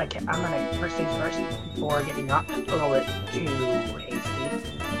gonna first things first before getting up a little bit too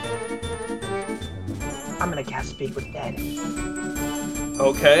hasty. I'm gonna cast Speak with Dead.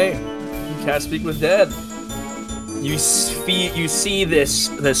 Okay, you cast Speak with Dead. You see this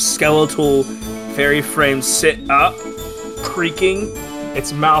skeletal fairy frame sit up, creaking,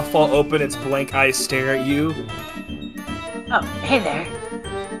 its mouth fall open, its blank eyes stare at you. Oh, hey there.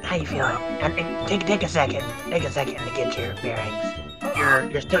 How you feeling? And take a second. Take a second to get your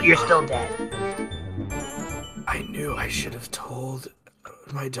bearings. You're still dead. I knew I should have told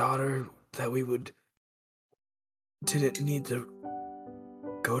my daughter that we didn't need to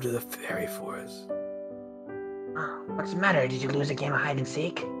go to the fairy forest. Oh, what's the matter? Did you lose a game of hide and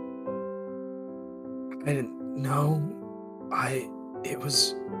seek? I didn't know. I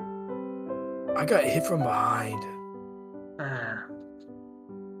got hit from behind.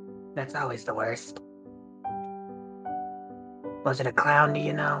 That's always the worst. Was it a clown, do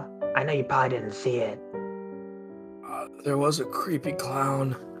you know? I know you probably didn't see it. There was a creepy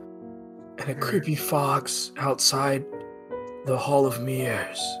clown and a creepy fox outside the Hall of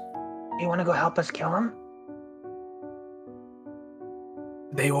Mirrors. You want to go help us kill him?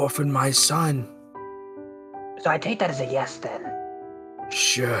 They orphaned my son. So I take that as a yes then.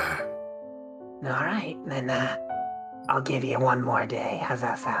 Sure. Alright, then I'll give you one more day. How's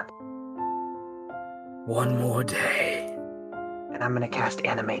that sound? One more day. And I'm gonna cast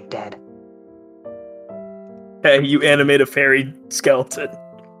Animate Dead. Hey, you animate a fairy skeleton.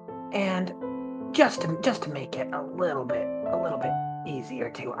 And just to make it a little bit easier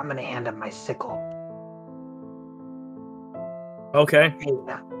too, I'm gonna hand him my sickle. Okay.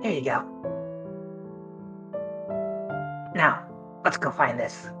 Here you go. Now, let's go find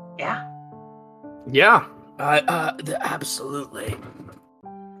this. Yeah? Yeah. Absolutely.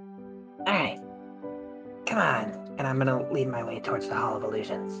 Alright. Come on. And I'm gonna lead my way towards the Hall of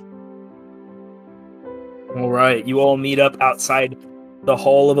Illusions. All right. You all meet up outside the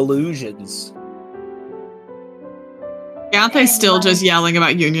Hall of Illusions. Yanthe's still just yelling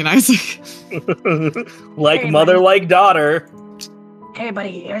about unionizing. Like Hey, mother, buddy. like daughter. Hey,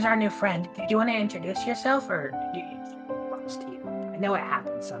 buddy, here's our new friend. Do you want to introduce yourself, or do you lost you? I know it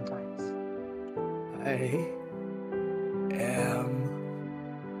happens sometimes. I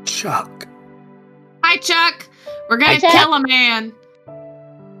am Chuck. Hi, Chuck. We're gonna Hi, Chuck. kill a man.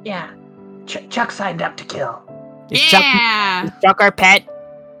 Yeah, Chuck signed up to kill. Yeah. Is Chuck our pet?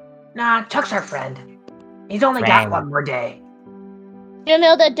 Nah, Chuck's our friend. He's only got Friend. one more day.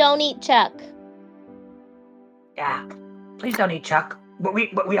 Jimilda, don't eat Chuck. Yeah, please don't eat Chuck. But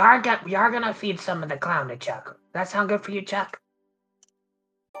we are gonna feed some of the clown to Chuck. That sound good for you, Chuck?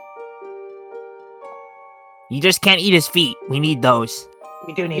 You just can't eat his feet. We need those.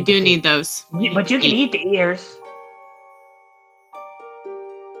 We do need. We the do feet. need those. But you can eat the ears.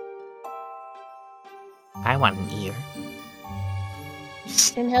 I want an ear.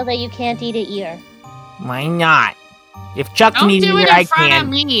 Jimilda, you can't eat an ear. Why not? If Chuck can Don't eat an do ear, it I in front can. of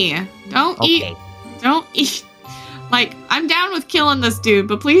me. Don't Okay. eat. Like, I'm down with killing this dude,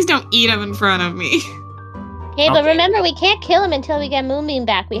 but please don't eat him in front of me. Okay, but Okay. remember, we can't kill him until we get Moonbeam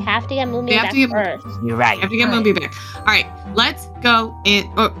back. We have to get Moonbeam have back to get- first. You're right. I have to get Moonbeam back. All right, let's go in.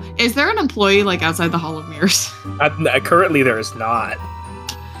 Oh, is there an employee like outside the Hall of Mirrors? Currently, there is not.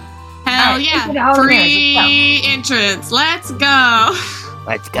 Hell Alright, into the yeah! Hall of Free entrance. Let's go.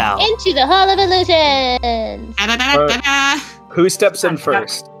 Let's go. Into the Hall of Illusions! Da-da-da-da-da. Who steps in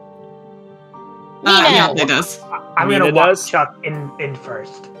first? Nina. Yeah, it does. I'm Nina gonna walk does? Chuck in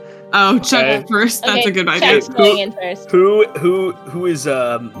first. Oh, Chuck Okay. first. That's Okay, a good idea. Chuck's going in first. Who is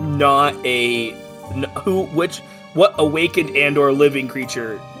not a what awakened and or living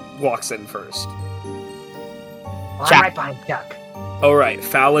creature walks in first? Well, Chuck. I'm right behind Chuck. All right,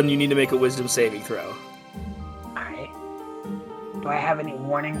 Fallon, you need to make a wisdom saving throw. Alright. Do I have any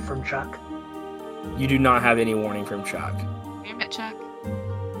warning from Chuck? You do not have any warning from Chuck. Damn it, Chuck.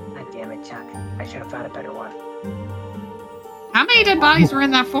 God damn it, Chuck. I should have found a better one. How many dead bodies were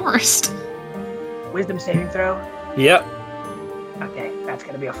in that forest? Wisdom saving throw? Yep. Okay, that's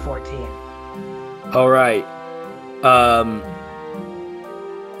gonna be a 14. All right.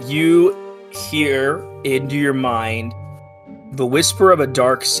 You hear into your mind the whisper of a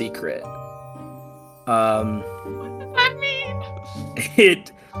dark secret. What does that mean?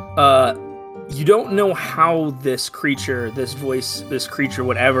 It you don't know how this creature, this voice, this creature,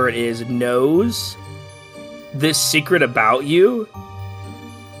 whatever it is, knows this secret about you.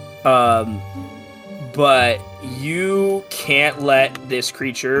 But you can't let this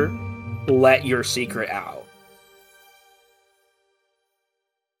creature let your secret out.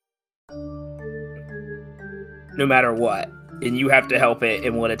 No matter what. And you have to help it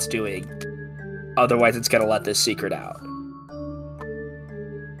in what it's doing. Otherwise, it's going to let this secret out.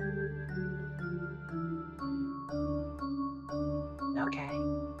 Okay.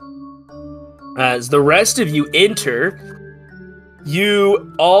 As the rest of you enter,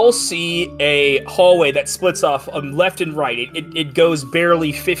 You all see a hallway that splits off left and right. It goes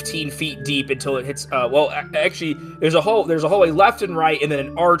barely 15 feet deep until it hits. Actually, there's a hallway left and right, and then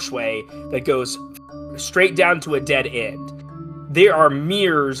an archway that goes straight down to a dead end. There are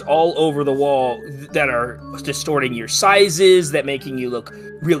mirrors all over the wall that are distorting your sizes, that making you look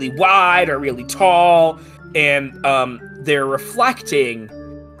really wide or really tall, and they're reflecting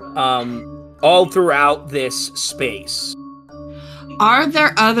all throughout this space. Are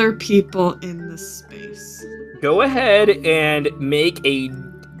there other people in this space? Go ahead and make a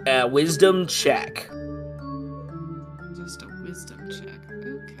wisdom check. Just a wisdom check.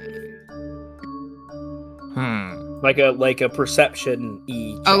 Okay. Like a perception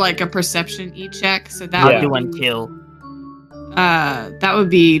E. Oh, like a perception check. So that Yeah. I'll do would one be, too. that would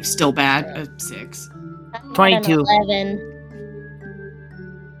be still bad. A 6. I got an 22. 11.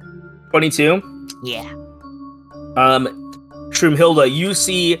 22. Yeah. Shroomhilda, you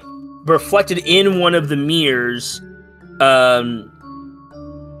see reflected in one of the mirrors, the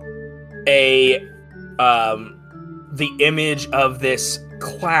image of this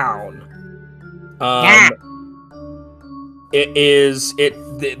clown.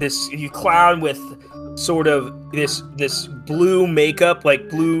 This clown with sort of this blue makeup, on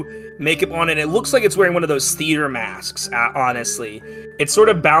it. It looks like it's wearing one of those theater masks. Honestly, it's sort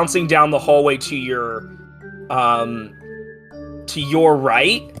of bouncing down the hallway to your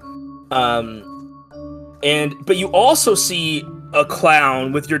right, but you also see a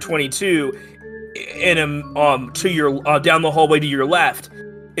clown with your 22 in to your down the hallway to your left.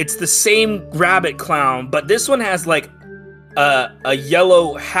 It's the same rabbit clown, but this one has like a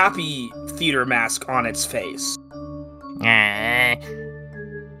yellow happy theater mask on its face.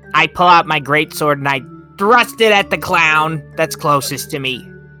 I pull out my greatsword and I thrust it at the clown that's closest to me.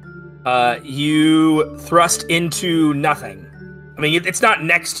 You thrust into nothing. I mean, it's not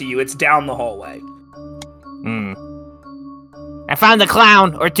next to you, it's down the hallway. I found the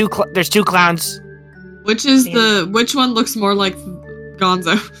clown, or there's two clowns. Which one looks more like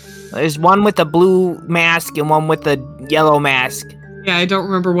Gonzo? There's one with a blue mask and one with a yellow mask. Yeah, I don't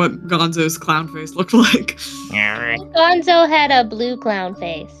remember what Gonzo's clown face looked like. Gonzo had a blue clown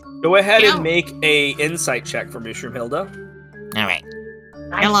face. Go ahead and make a insight check for me, Shroomhilda. Alright.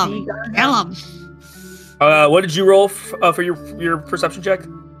 Ellum. What did you roll for your perception check?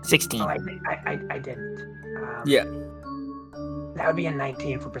 16. Oh, I didn't. Yeah. That would be a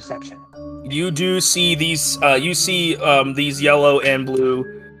 19 for perception. You do see these. You see these yellow and blue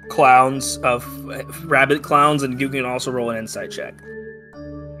clowns of rabbit clowns, and you can also roll an insight check.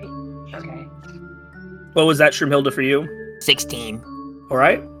 Okay. What was that, Shroomhilda, for you? 16. All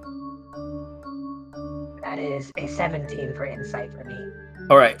right. That is a 17 for insight for me.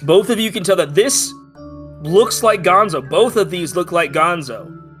 All right. Both of you can tell that this looks like Gonzo. Both of these look like Gonzo.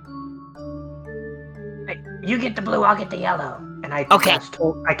 Hey, you get the blue, I'll get the yellow. And I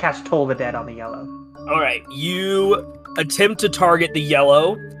cast Toll the Dead on the yellow. All right. You attempt to target the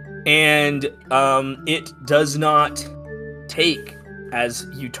yellow, and it does not take as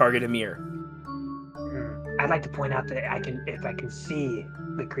you target a mirror. I'd like to point out that if I can see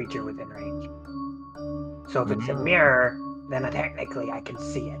the creature within range. So if it's a mirror, then technically I can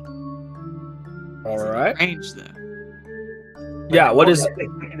see it. All right. Range though. Yeah. What is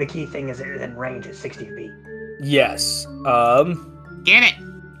the key thing? Is it in range at 60 feet? Yes. Get it.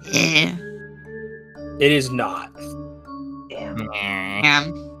 Yeah. It is not. Damn.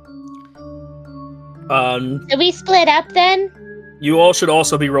 Did we split up then? You all should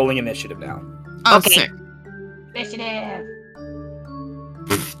also be rolling initiative now. Oh, Okay. sick. Initiative.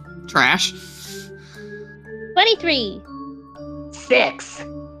 Trash. 23. 6.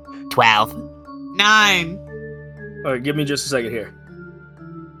 12. 9. All right, give me just a second here.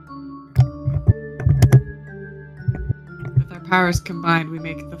 With our powers combined, we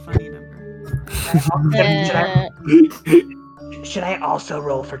make the funny number. Should I also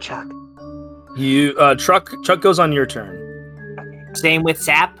roll for Chuck? You, Chuck goes on your turn. Same with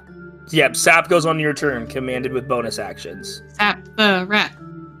Sap. Yep, Sap goes on your turn, commanded with bonus actions. Sap the rat.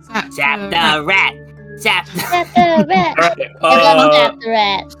 Sap the rat. Sap. Sap the rat. All right, I love Sap the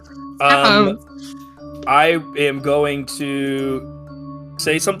rat. I am going to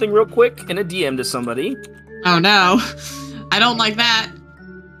say something real quick in a DM to somebody. Oh no. I don't like that.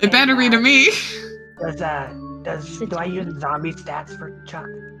 It better be to me. Do I use zombie stats for Chuck?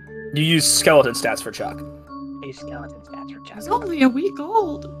 You use skeleton stats for Chuck. I use skeleton stats for Chuck. He's only a week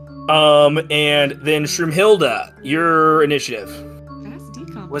old. And then Shroomhilda, your initiative. That's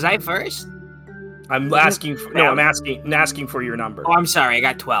decom. Was I first? I'm asking for your number. Oh, I'm sorry. I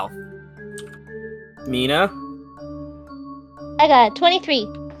got 12. Mina? I got 23.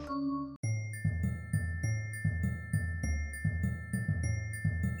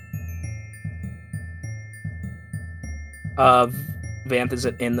 Vanth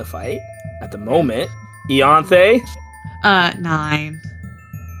isn't in the fight at the moment. Ianthe, 9.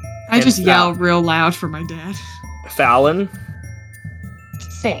 I And just Fal- yell real loud for my dad. Fallon,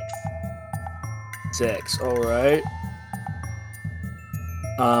 6. 6. All right.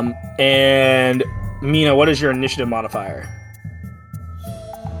 And Mina, what is your initiative modifier?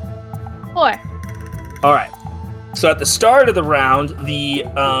 4. All right. So at the start of the round, the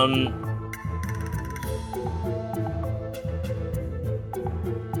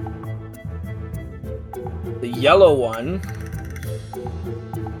yellow one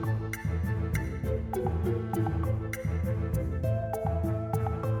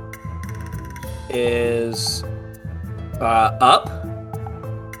is up,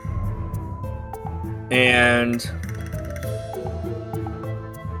 and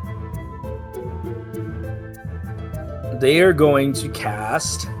they are going to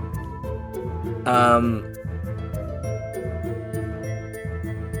cast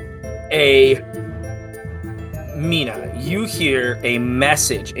a Mina, you hear a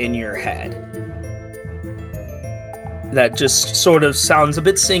message in your head that just sort of sounds a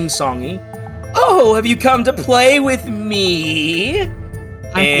bit sing-songy. Oh, have you come to play with me?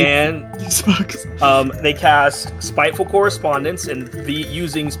 And they cast Spiteful Correspondence, and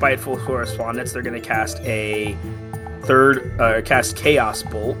using Spiteful Correspondence, they're going to cast a cast Chaos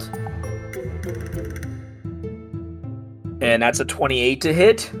Bolt. And that's a 28 to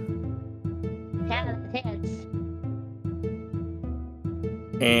hit. Yeah, that hits.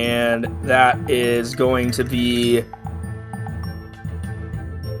 And that is going to be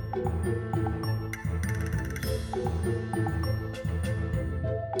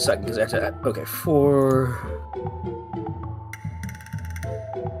second, because I have to. Okay, 4.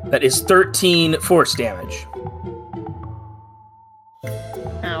 That is 13 force damage.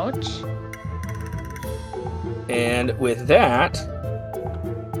 Ouch. And with that,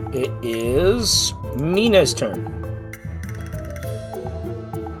 it is Mina's turn.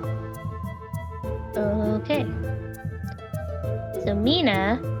 Okay. So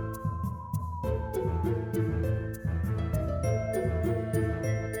Mina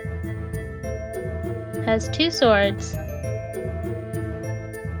has 2 swords.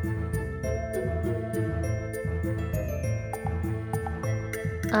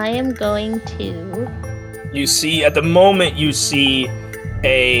 I am going to... You see, at the moment, you see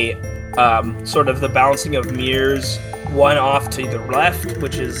a sort of the bouncing of mirrors, one off to the left,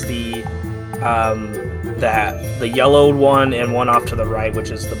 which is the yellowed one, and one off to the right,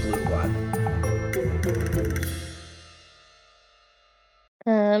 which is the blue one.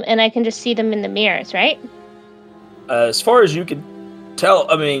 And I can just see them in the mirrors, right? As far as you can tell,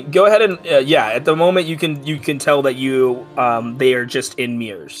 I mean, go ahead and yeah. At the moment, you can tell that they are just in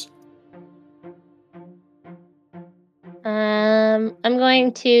mirrors. I'm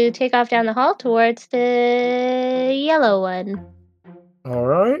going to take off down the hall towards the yellow one. All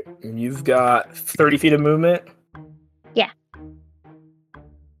right, and you've got 30 feet of movement. Yeah.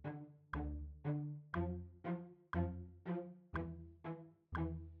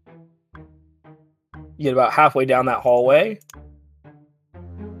 You get about halfway down that hallway. Am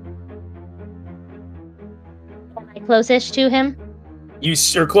I closest to him?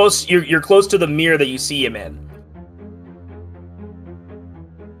 You're close. You're close to the mirror that you see him in.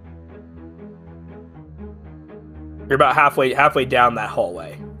 You're about halfway down that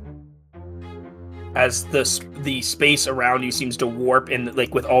hallway. As the space around you seems to warp, and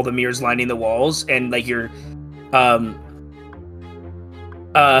like with all the mirrors lining the walls, and like you're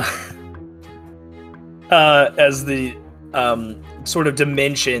as the sort of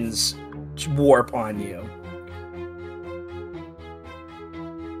dimensions warp on you.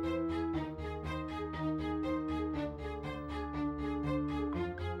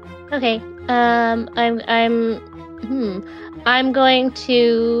 Okay. I'm going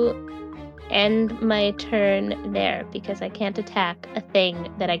to end my turn there because I can't attack a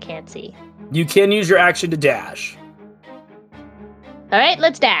thing that I can't see. You can use your action to dash. All right,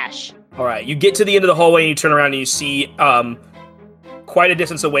 let's dash. All right, you get to the end of the hallway and you turn around and you see quite a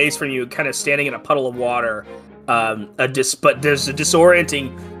distance away from you, kind of standing in a puddle of water. But there's a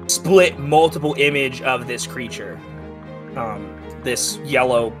disorienting split multiple image of this creature, this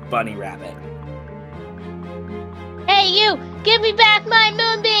yellow bunny rabbit. Hey, you! Give me back my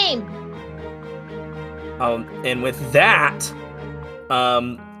moonbeam! And with that,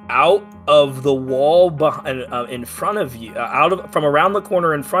 out of the wall in front of you, from around the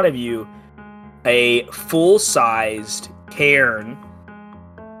corner in front of you, a full-sized cairn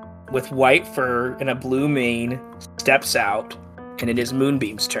with white fur and a blue mane steps out, and it is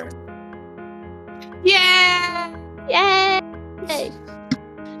Moonbeam's turn. Yeah! Yay!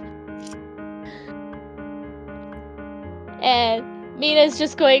 And Mina's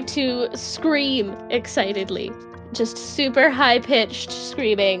just going to scream excitedly. Just super high-pitched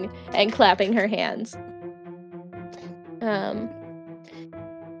screaming and clapping her hands. And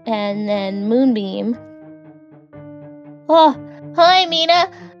then Moonbeam. Oh, hi, Mina!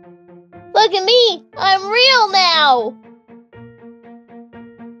 Look at me! I'm real now!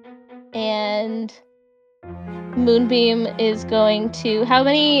 And Moonbeam is going to... How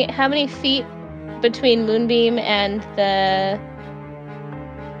many feet between Moonbeam and the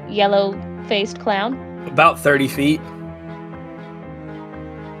yellow-faced clown? About 30 feet.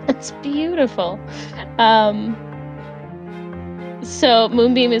 That's beautiful. So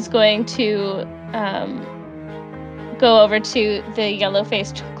Moonbeam is going to go over to the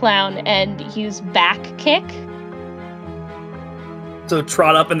yellow-faced clown and use back kick. So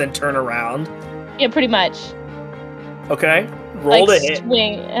trot up and then turn around. Yeah, pretty much. Okay. Roll to hit.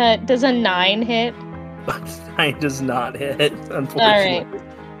 Swing. Does a 9 hit? 9 does not hit, unfortunately. All right.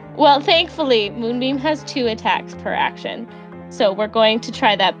 Well, thankfully, Moonbeam has 2 attacks per action. So we're going to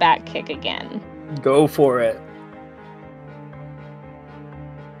try that back kick again. Go for it.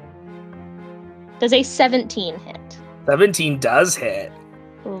 Does a 17 hit? 17 does hit.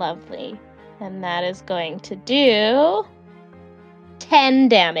 Lovely. And that is going to do 10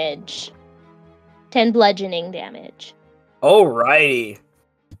 damage. 10 bludgeoning damage. Alrighty.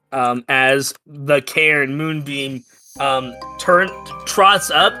 As the cairn Moonbeam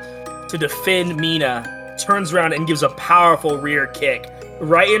trots up to defend Mina, turns around and gives a powerful rear kick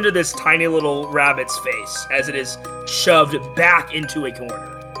right into this tiny little rabbit's face as it is shoved back into a corner.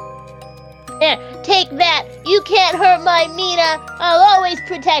 There, take that! You can't hurt my Mina! I'll always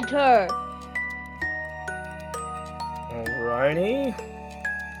protect her! Alrighty.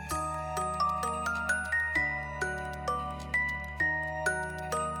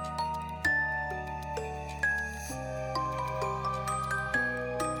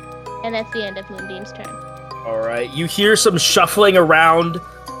 And that's the end of Moonbeam's turn. Alright, you hear some shuffling around,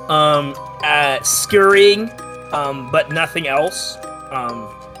 scurrying, but nothing else.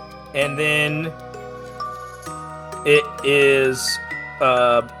 And then it is,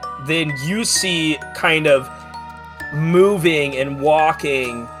 then you see kind of moving and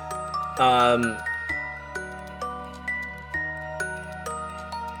walking,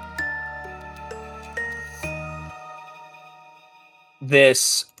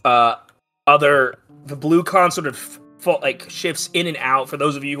 this, the blue con sort of shifts in and out. For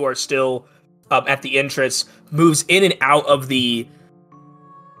those of you who are still at the entrance, moves in and out of the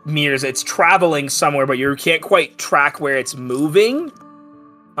mirrors. It's traveling somewhere, but you can't quite track where it's moving.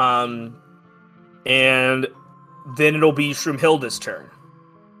 And then it'll be Shroomhilda's turn.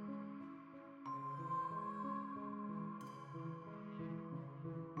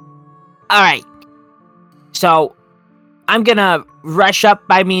 All right. So I'm gonna rush up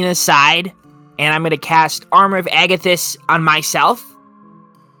by Mina's side, and I'm gonna cast Armor of Agathis on myself.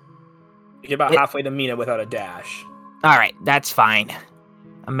 You get about halfway to Mina without a dash. All right, that's fine.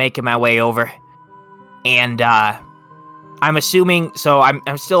 I'm making my way over, and I'm assuming. So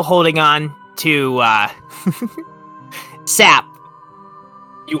I'm still holding on to Sap.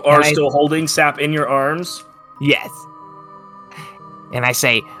 You are still holding Sap in your arms? Yes. And I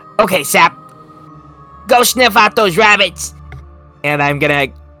say, "Okay, Sap, go sniff out those rabbits." And I'm gonna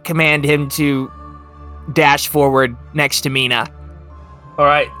command him to dash forward next to Mina. All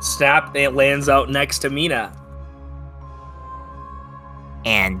right, Sap. It lands out next to Mina.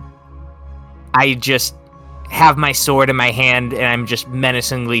 And I just have my sword in my hand, and I'm just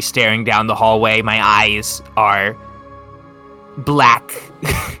menacingly staring down the hallway. My eyes are black,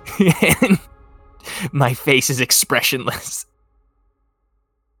 and my face is expressionless.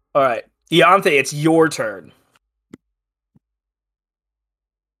 All right, Ianthe, it's your turn.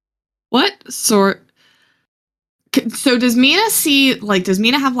 What sort? So does Mina see, does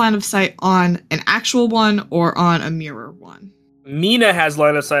Mina have line of sight on an actual one or on a mirror one? Mina has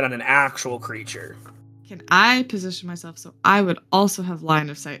line of sight on an actual creature. Can I position myself so I would also have line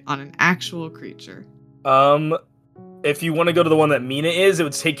of sight on an actual creature? If you want to go to the one that Mina is, it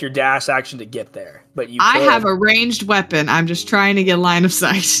would take your dash action to get there. But I have a ranged weapon. I'm just trying to get line of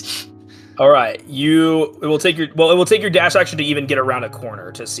sight. All right, it will take your dash action to even get around a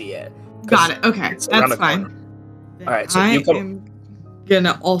corner to see it. Got it. Okay, that's fine. All right, so I am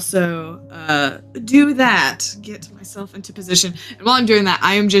gonna also do that. Get myself into position, and while I'm doing that,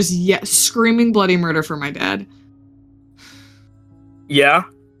 I am just screaming bloody murder for my dad. Yeah.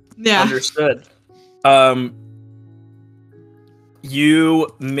 Yeah. Understood.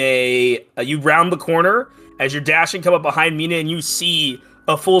 You may you round the corner as you're dashing, come up behind Mina, and you see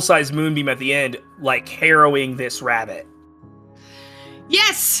a full-size moonbeam at the end, like harrowing this rabbit.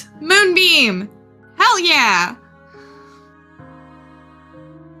 Yes! Moonbeam! Hell yeah!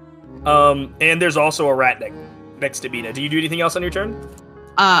 And there's also a rat next to Mina. Do you do anything else on your turn?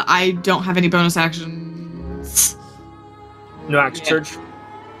 I don't have any bonus actions. No action surge?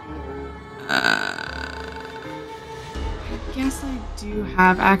 I guess I do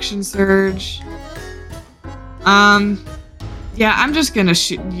have action surge. Yeah, I'm just gonna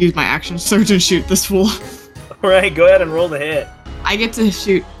use my action surge and shoot this fool. Alright, go ahead and roll the hit. I get to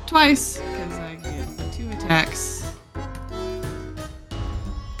shoot twice, because I get 2 attacks.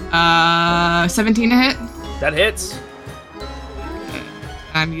 17 to hit. That hits.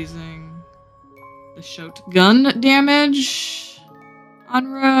 I'm using the shotgun damage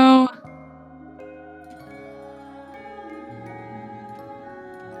on row.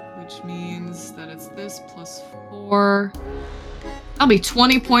 Which means that it's this plus 4. That'll be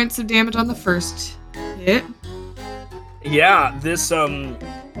 20 points of damage on the first hit. Yeah, this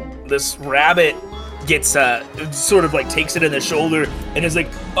rabbit gets sort of like takes it in the shoulder and is like,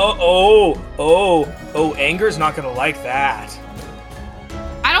 anger's not gonna like that.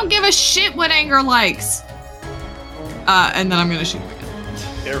 I don't give a shit what anger likes. And then I'm gonna shoot him again.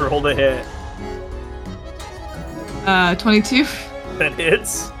 It rolled a hit. 22. That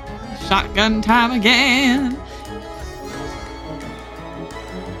hits. Shotgun time again.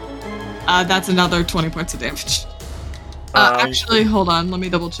 That's another 20 points of damage. Actually, hold on. Let me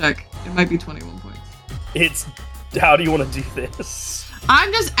double check. It might be 21 points. How do you want to do this?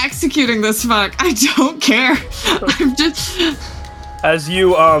 I'm just executing this fuck. I don't care. I'm just... As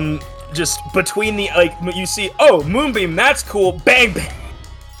you, just between the, you see, moonbeam, that's cool, bang, bang.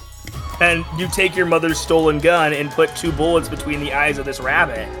 And you take your mother's stolen gun and put 2 bullets between the eyes of this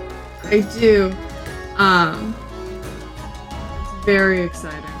rabbit. I do. It's very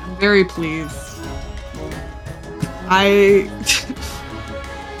exciting. I'm very pleased. A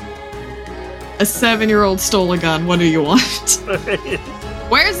 7-year-old stole a gun. What do you want?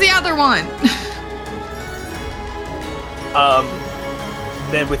 Where's the other one?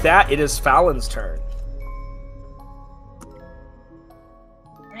 Then with that, it is Fallon's turn.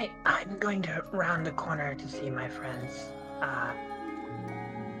 Right, I'm going to round the corner to see my friends.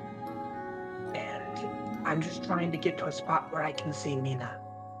 And I'm just trying to get to a spot where I can see Mina.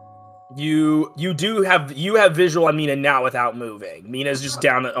 You have visual on Mina now without moving. Mina's just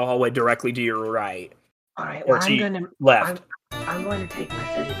down the hallway directly to your right. All right, well, left. I'm going to take my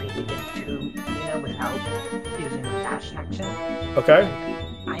 30 feet to get to Mina without using the dash action. Okay.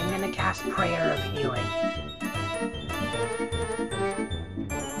 I'm going to cast Prayer of Healing.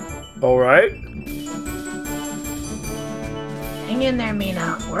 All right. Hang in there,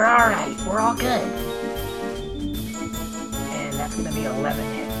 Mina. We're all right. We're all good. And that's going to be 11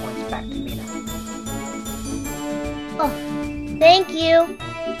 hit points back to Mina. Oh, thank you.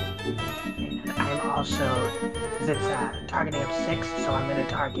 And I'm also, because it's targeting of 6, so I'm going to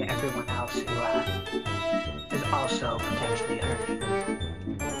target everyone else who is also potentially hurting.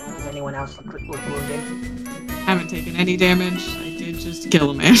 Does anyone else look wounded? Haven't taken any damage. I did just kill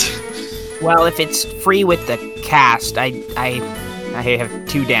a man. Well, if it's free with the cast, I have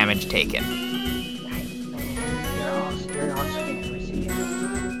 2 damage taken. You're also going to receive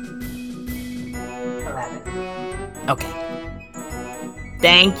 11. Okay.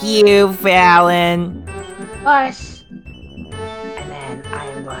 Thank you, Fallon. Of course. And then I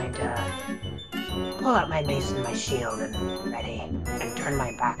am going to pull out my mace and my shield and ready, and turn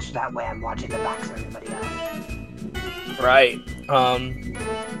my back so that way I'm watching the backs of everybody else. Right.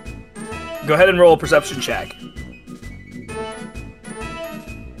 Go ahead and roll a perception check.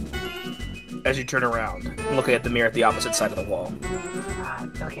 As you turn around, looking at the mirror at the opposite side of the wall.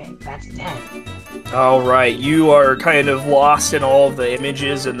 Okay, that's 10. All right, you are kind of lost in all of the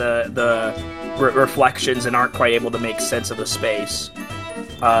images and the reflections and aren't quite able to make sense of the space.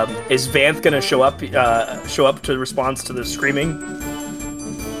 Is Vanth gonna show up to respond to the screaming?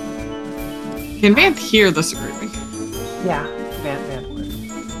 Can Vanth hear the screaming? Yeah, Vanth would.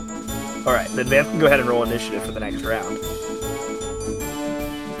 All right, then Vanth can go ahead and roll initiative for the next round.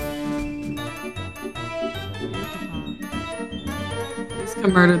 Please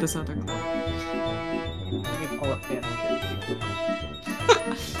come murder this other clown. Let me pull up Vanth's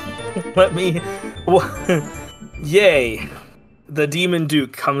Let me... Yay. The Demon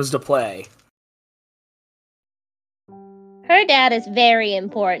Duke comes to play. Her dad is very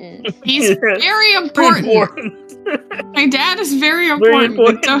important. He's very important. My dad is very important.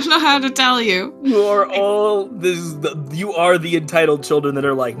 I don't know how to tell you. You are all you are the entitled children that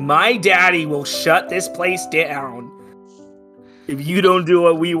are like, my daddy will shut this place down if you don't do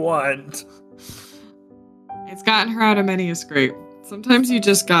what we want. It's gotten her out of many a scrape. Sometimes you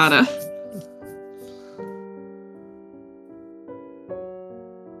just gotta.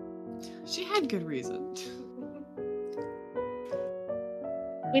 She had good reason.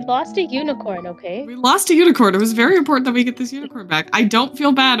 We lost a unicorn, okay? We lost a unicorn. It was very important that we get this unicorn back. I don't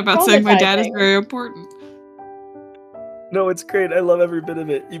feel bad about saying my dad is very important. No, it's great. I love every bit of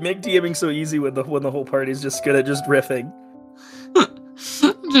it. You make DMing so easy when the whole party's just good at just riffing.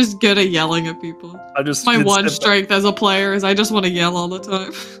 I'm just good at yelling at people. My one strength as a player is I just want to yell all the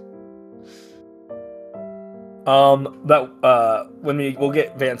time. We'll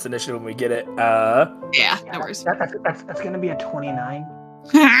get Vance initiative when we get it. Yeah, no worries. That's gonna be a 29.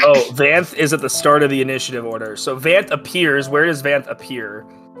 Oh, Vanth is at the start of the initiative order. So Vanth appears. Where does Vanth appear?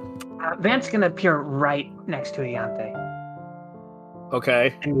 Vanth's gonna appear right next to Ianthe.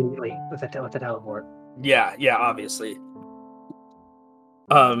 Okay. Immediately with a teleport. Yeah, obviously.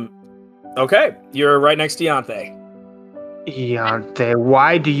 Okay, you're right next to Ianthe. Ianthe,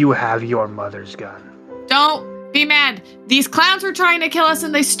 why do you have your mother's gun? Don't be mad. These clowns were trying to kill us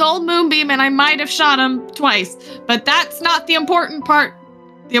and they stole Moonbeam and I might have shot them twice. But that's not the important part.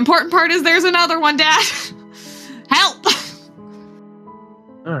 The important part is there's another one, Dad. Help!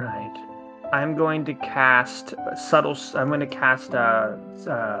 Alright. I'm going to cast double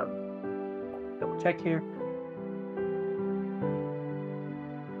check here.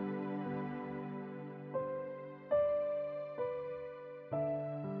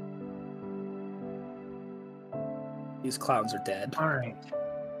 These clowns are dead. Alright.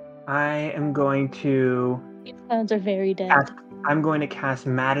 I am going to... These clowns are very dead. I'm going to cast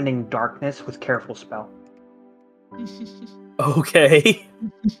Maddening Darkness with Careful Spell. Okay.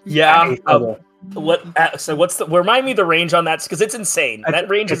 Yeah. Remind me the range on that, because it's insane. That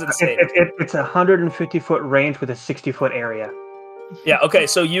range is insane. It's a 150-foot range with a 60-foot area. Yeah, okay,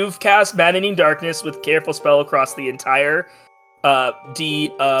 so you've cast Maddening Darkness with Careful Spell across the entire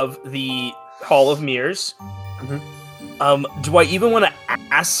D of the Hall of Mirrors. Mm-hmm. Do I even want to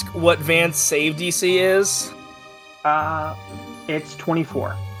ask what Vance's save DC is? It's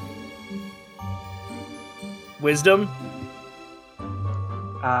 24. Wisdom?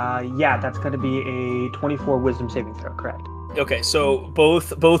 Yeah, that's going to be a 24 Wisdom saving throw, correct? Okay, so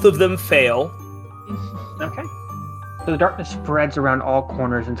both of them fail. Okay. So the darkness spreads around all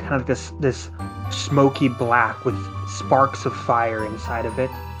corners, and it's kind of this smoky black with sparks of fire inside of it.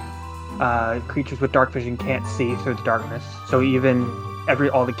 Creatures with dark vision can't see through the darkness, so even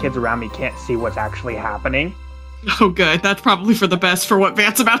all the kids around me can't see what's actually happening. Oh, good. That's probably for the best for what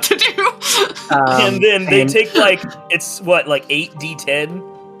Vance's about to do. And then they take 8d10? It's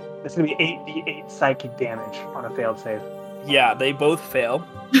going to be 8d8 psychic damage on a failed save. Yeah, they both fail.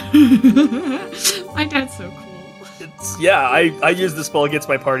 My dad's so cool. I used the spell against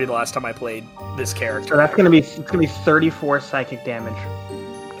my party the last time I played this character. So that's going to be 34 psychic damage.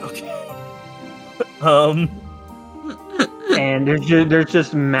 Okay. And there's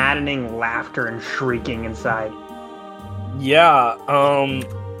just maddening laughter and shrieking inside. Yeah,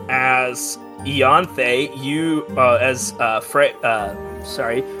 as Ianthe, you,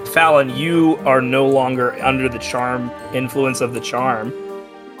 Fallon, you are no longer under the influence of the charm,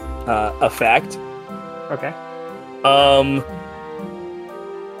 effect. Okay.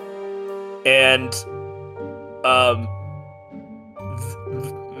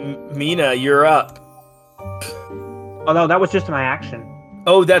 Mina, you're up. Oh no, that was just my action.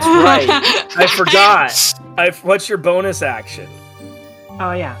 Oh, that's right. I forgot. What's your bonus action?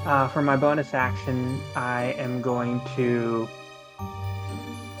 Oh yeah, for my bonus action, I am going to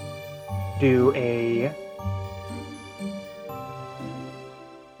do a...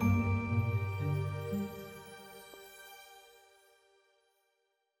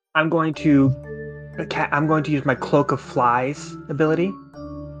 I'm going to use my Cloak of Flies ability.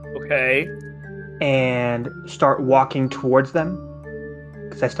 Okay. And start walking towards them,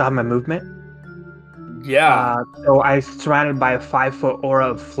 because I still have my movement. Yeah. So I'm surrounded by a 5-foot aura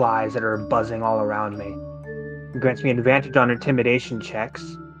of flies that are buzzing all around me. It grants me advantage on intimidation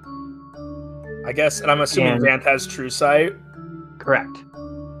checks. I guess, and I'm assuming Vanth has true sight. Correct.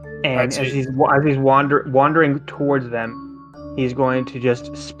 And as he's wandering towards them, he's going to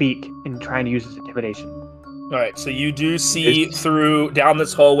just speak and try to use his intimidation. All right, so you do see down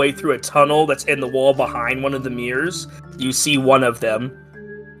this hallway through a tunnel that's in the wall behind one of the mirrors. You see one of them.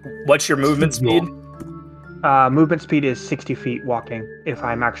 What's your movement speed? Movement speed is 60 feet walking. If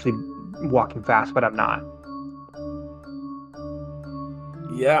I'm actually walking fast, but I'm not.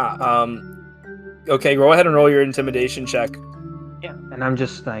 Yeah. Okay, go ahead and roll your intimidation check. Yeah. And I'm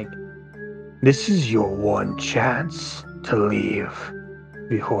just like, this is your one chance to leave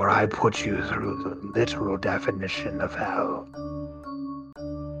before I put you through the literal definition of hell.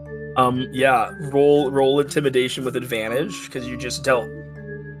 Yeah. Roll intimidation with advantage because you just dealt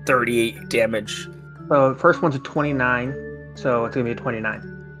 38 damage. So the first one's a 29, so it's gonna be a 29.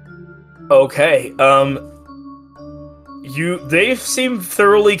 Okay. They seem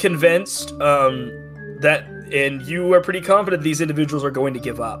thoroughly convinced that, and you are pretty confident these individuals are going to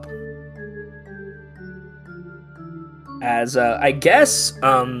give up. As I guess,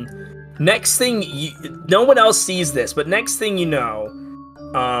 next thing no one else sees this, but next thing you know,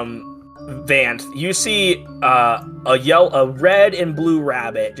 Vanth, you see a red and blue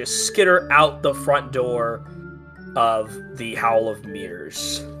rabbit just skitter out the front door of the Howl of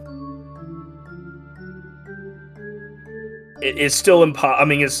Mirrors. It is still I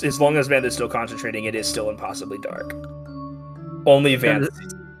mean, as long as Vanth is still concentrating, it is still impossibly dark. Only Vanth.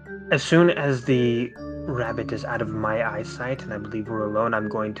 As soon as the rabbit is out of my eyesight, and I believe we're alone, I'm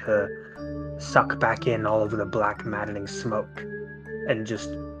going to suck back in all of the black maddening smoke and just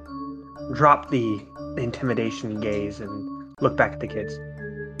drop the intimidation gaze and look back at the kids.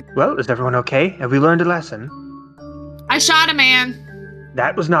 Well, is everyone okay? Have we learned a lesson? I shot a man.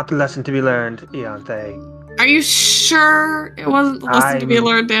 That was not the lesson to be learned, Ianthe. Are you sure it wasn't the lesson to be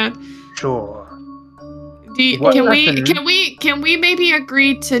learned, Dad? Sure. Can we maybe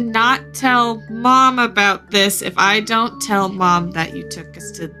agree to not tell Mom about this if I don't tell Mom that you took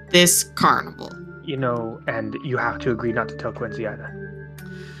us to this carnival? And you have to agree not to tell Quincey either.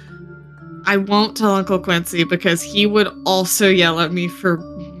 I won't tell Uncle Quincey because he would also yell at me for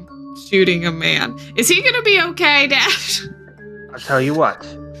shooting a man. Is he gonna be okay, Dad? I'll tell you what.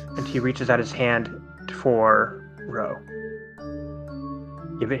 And he reaches out his hand for Ro.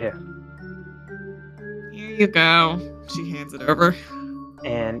 Give it here. Here you go. She hands it over.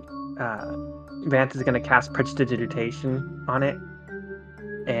 And Vanth is going to cast Prestidigitation on it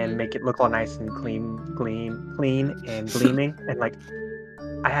and make it look all nice and clean and gleaming. And like,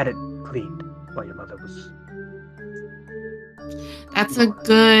 I had it cleaned while your mother was... That's a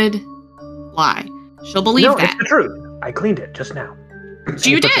good lie. She'll believe that. No, it's the truth. I cleaned it just now.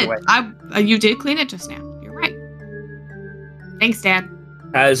 You did. You did clean it just now. You're right. Thanks, Dad.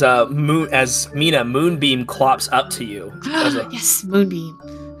 As Mina, Moonbeam clops up to you. Yes, Moonbeam.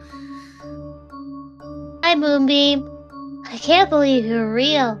 Hi, Moonbeam. I can't believe you're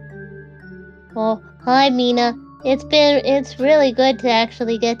real. Well, hi, Mina. It's really good to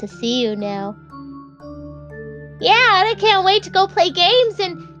actually get to see you now. Yeah, and I can't wait to go play games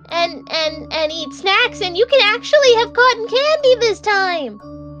and eat snacks, and you can actually have cotton candy this time.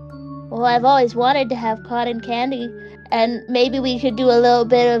 Well, I've always wanted to have cotton candy, and maybe we could do a little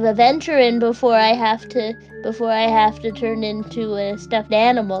bit of adventuring before I have to turn into a stuffed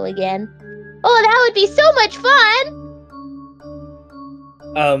animal again. Oh, that would be so much fun!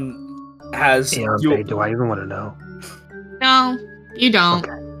 Do I even want to know? No, you don't.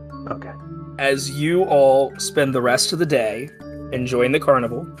 Okay. As you all spend the rest of the day enjoying the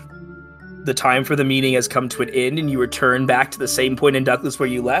carnival, the time for the meeting has come to an end, and you return back to the same point in Douglas where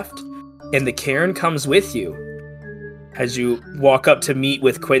you left, and the Cairn comes with you as you walk up to meet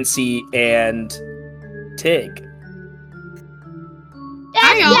with Quincey and Tig.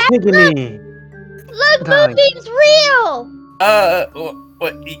 Antigone! Look, Moonbeam's real!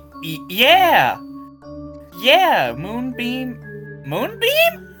 Yeah, Moonbeam?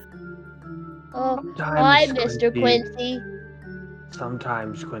 Oh, hi, Mr. Quincey.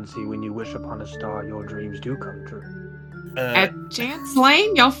 Sometimes, Quincey, when you wish upon a star, your dreams do come true. At Chance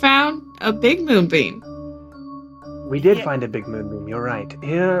Lane, y'all found a big moonbeam. We did find a big moonbeam, you're right.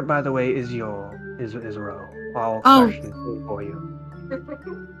 Here, by the way, is Ro. All fresh and food for you.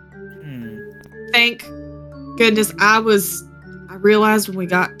 Thank goodness. I realized when we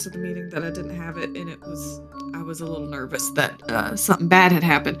got to the meeting that I didn't have it, and I was a little nervous that something bad had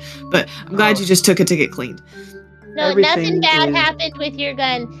happened. But I'm glad you just took it to get cleaned. No, nothing bad happened with your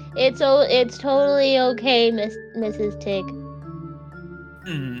gun. It's totally okay, Mrs. Tig.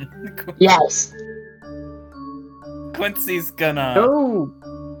 Yes. Quincy's gonna... No!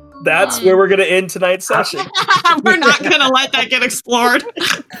 That's where we're going to end tonight's session. We're not going to let that get explored.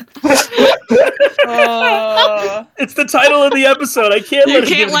 It's the title of the episode. I can't let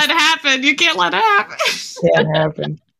it happen. You can't let it happen. Can't happen.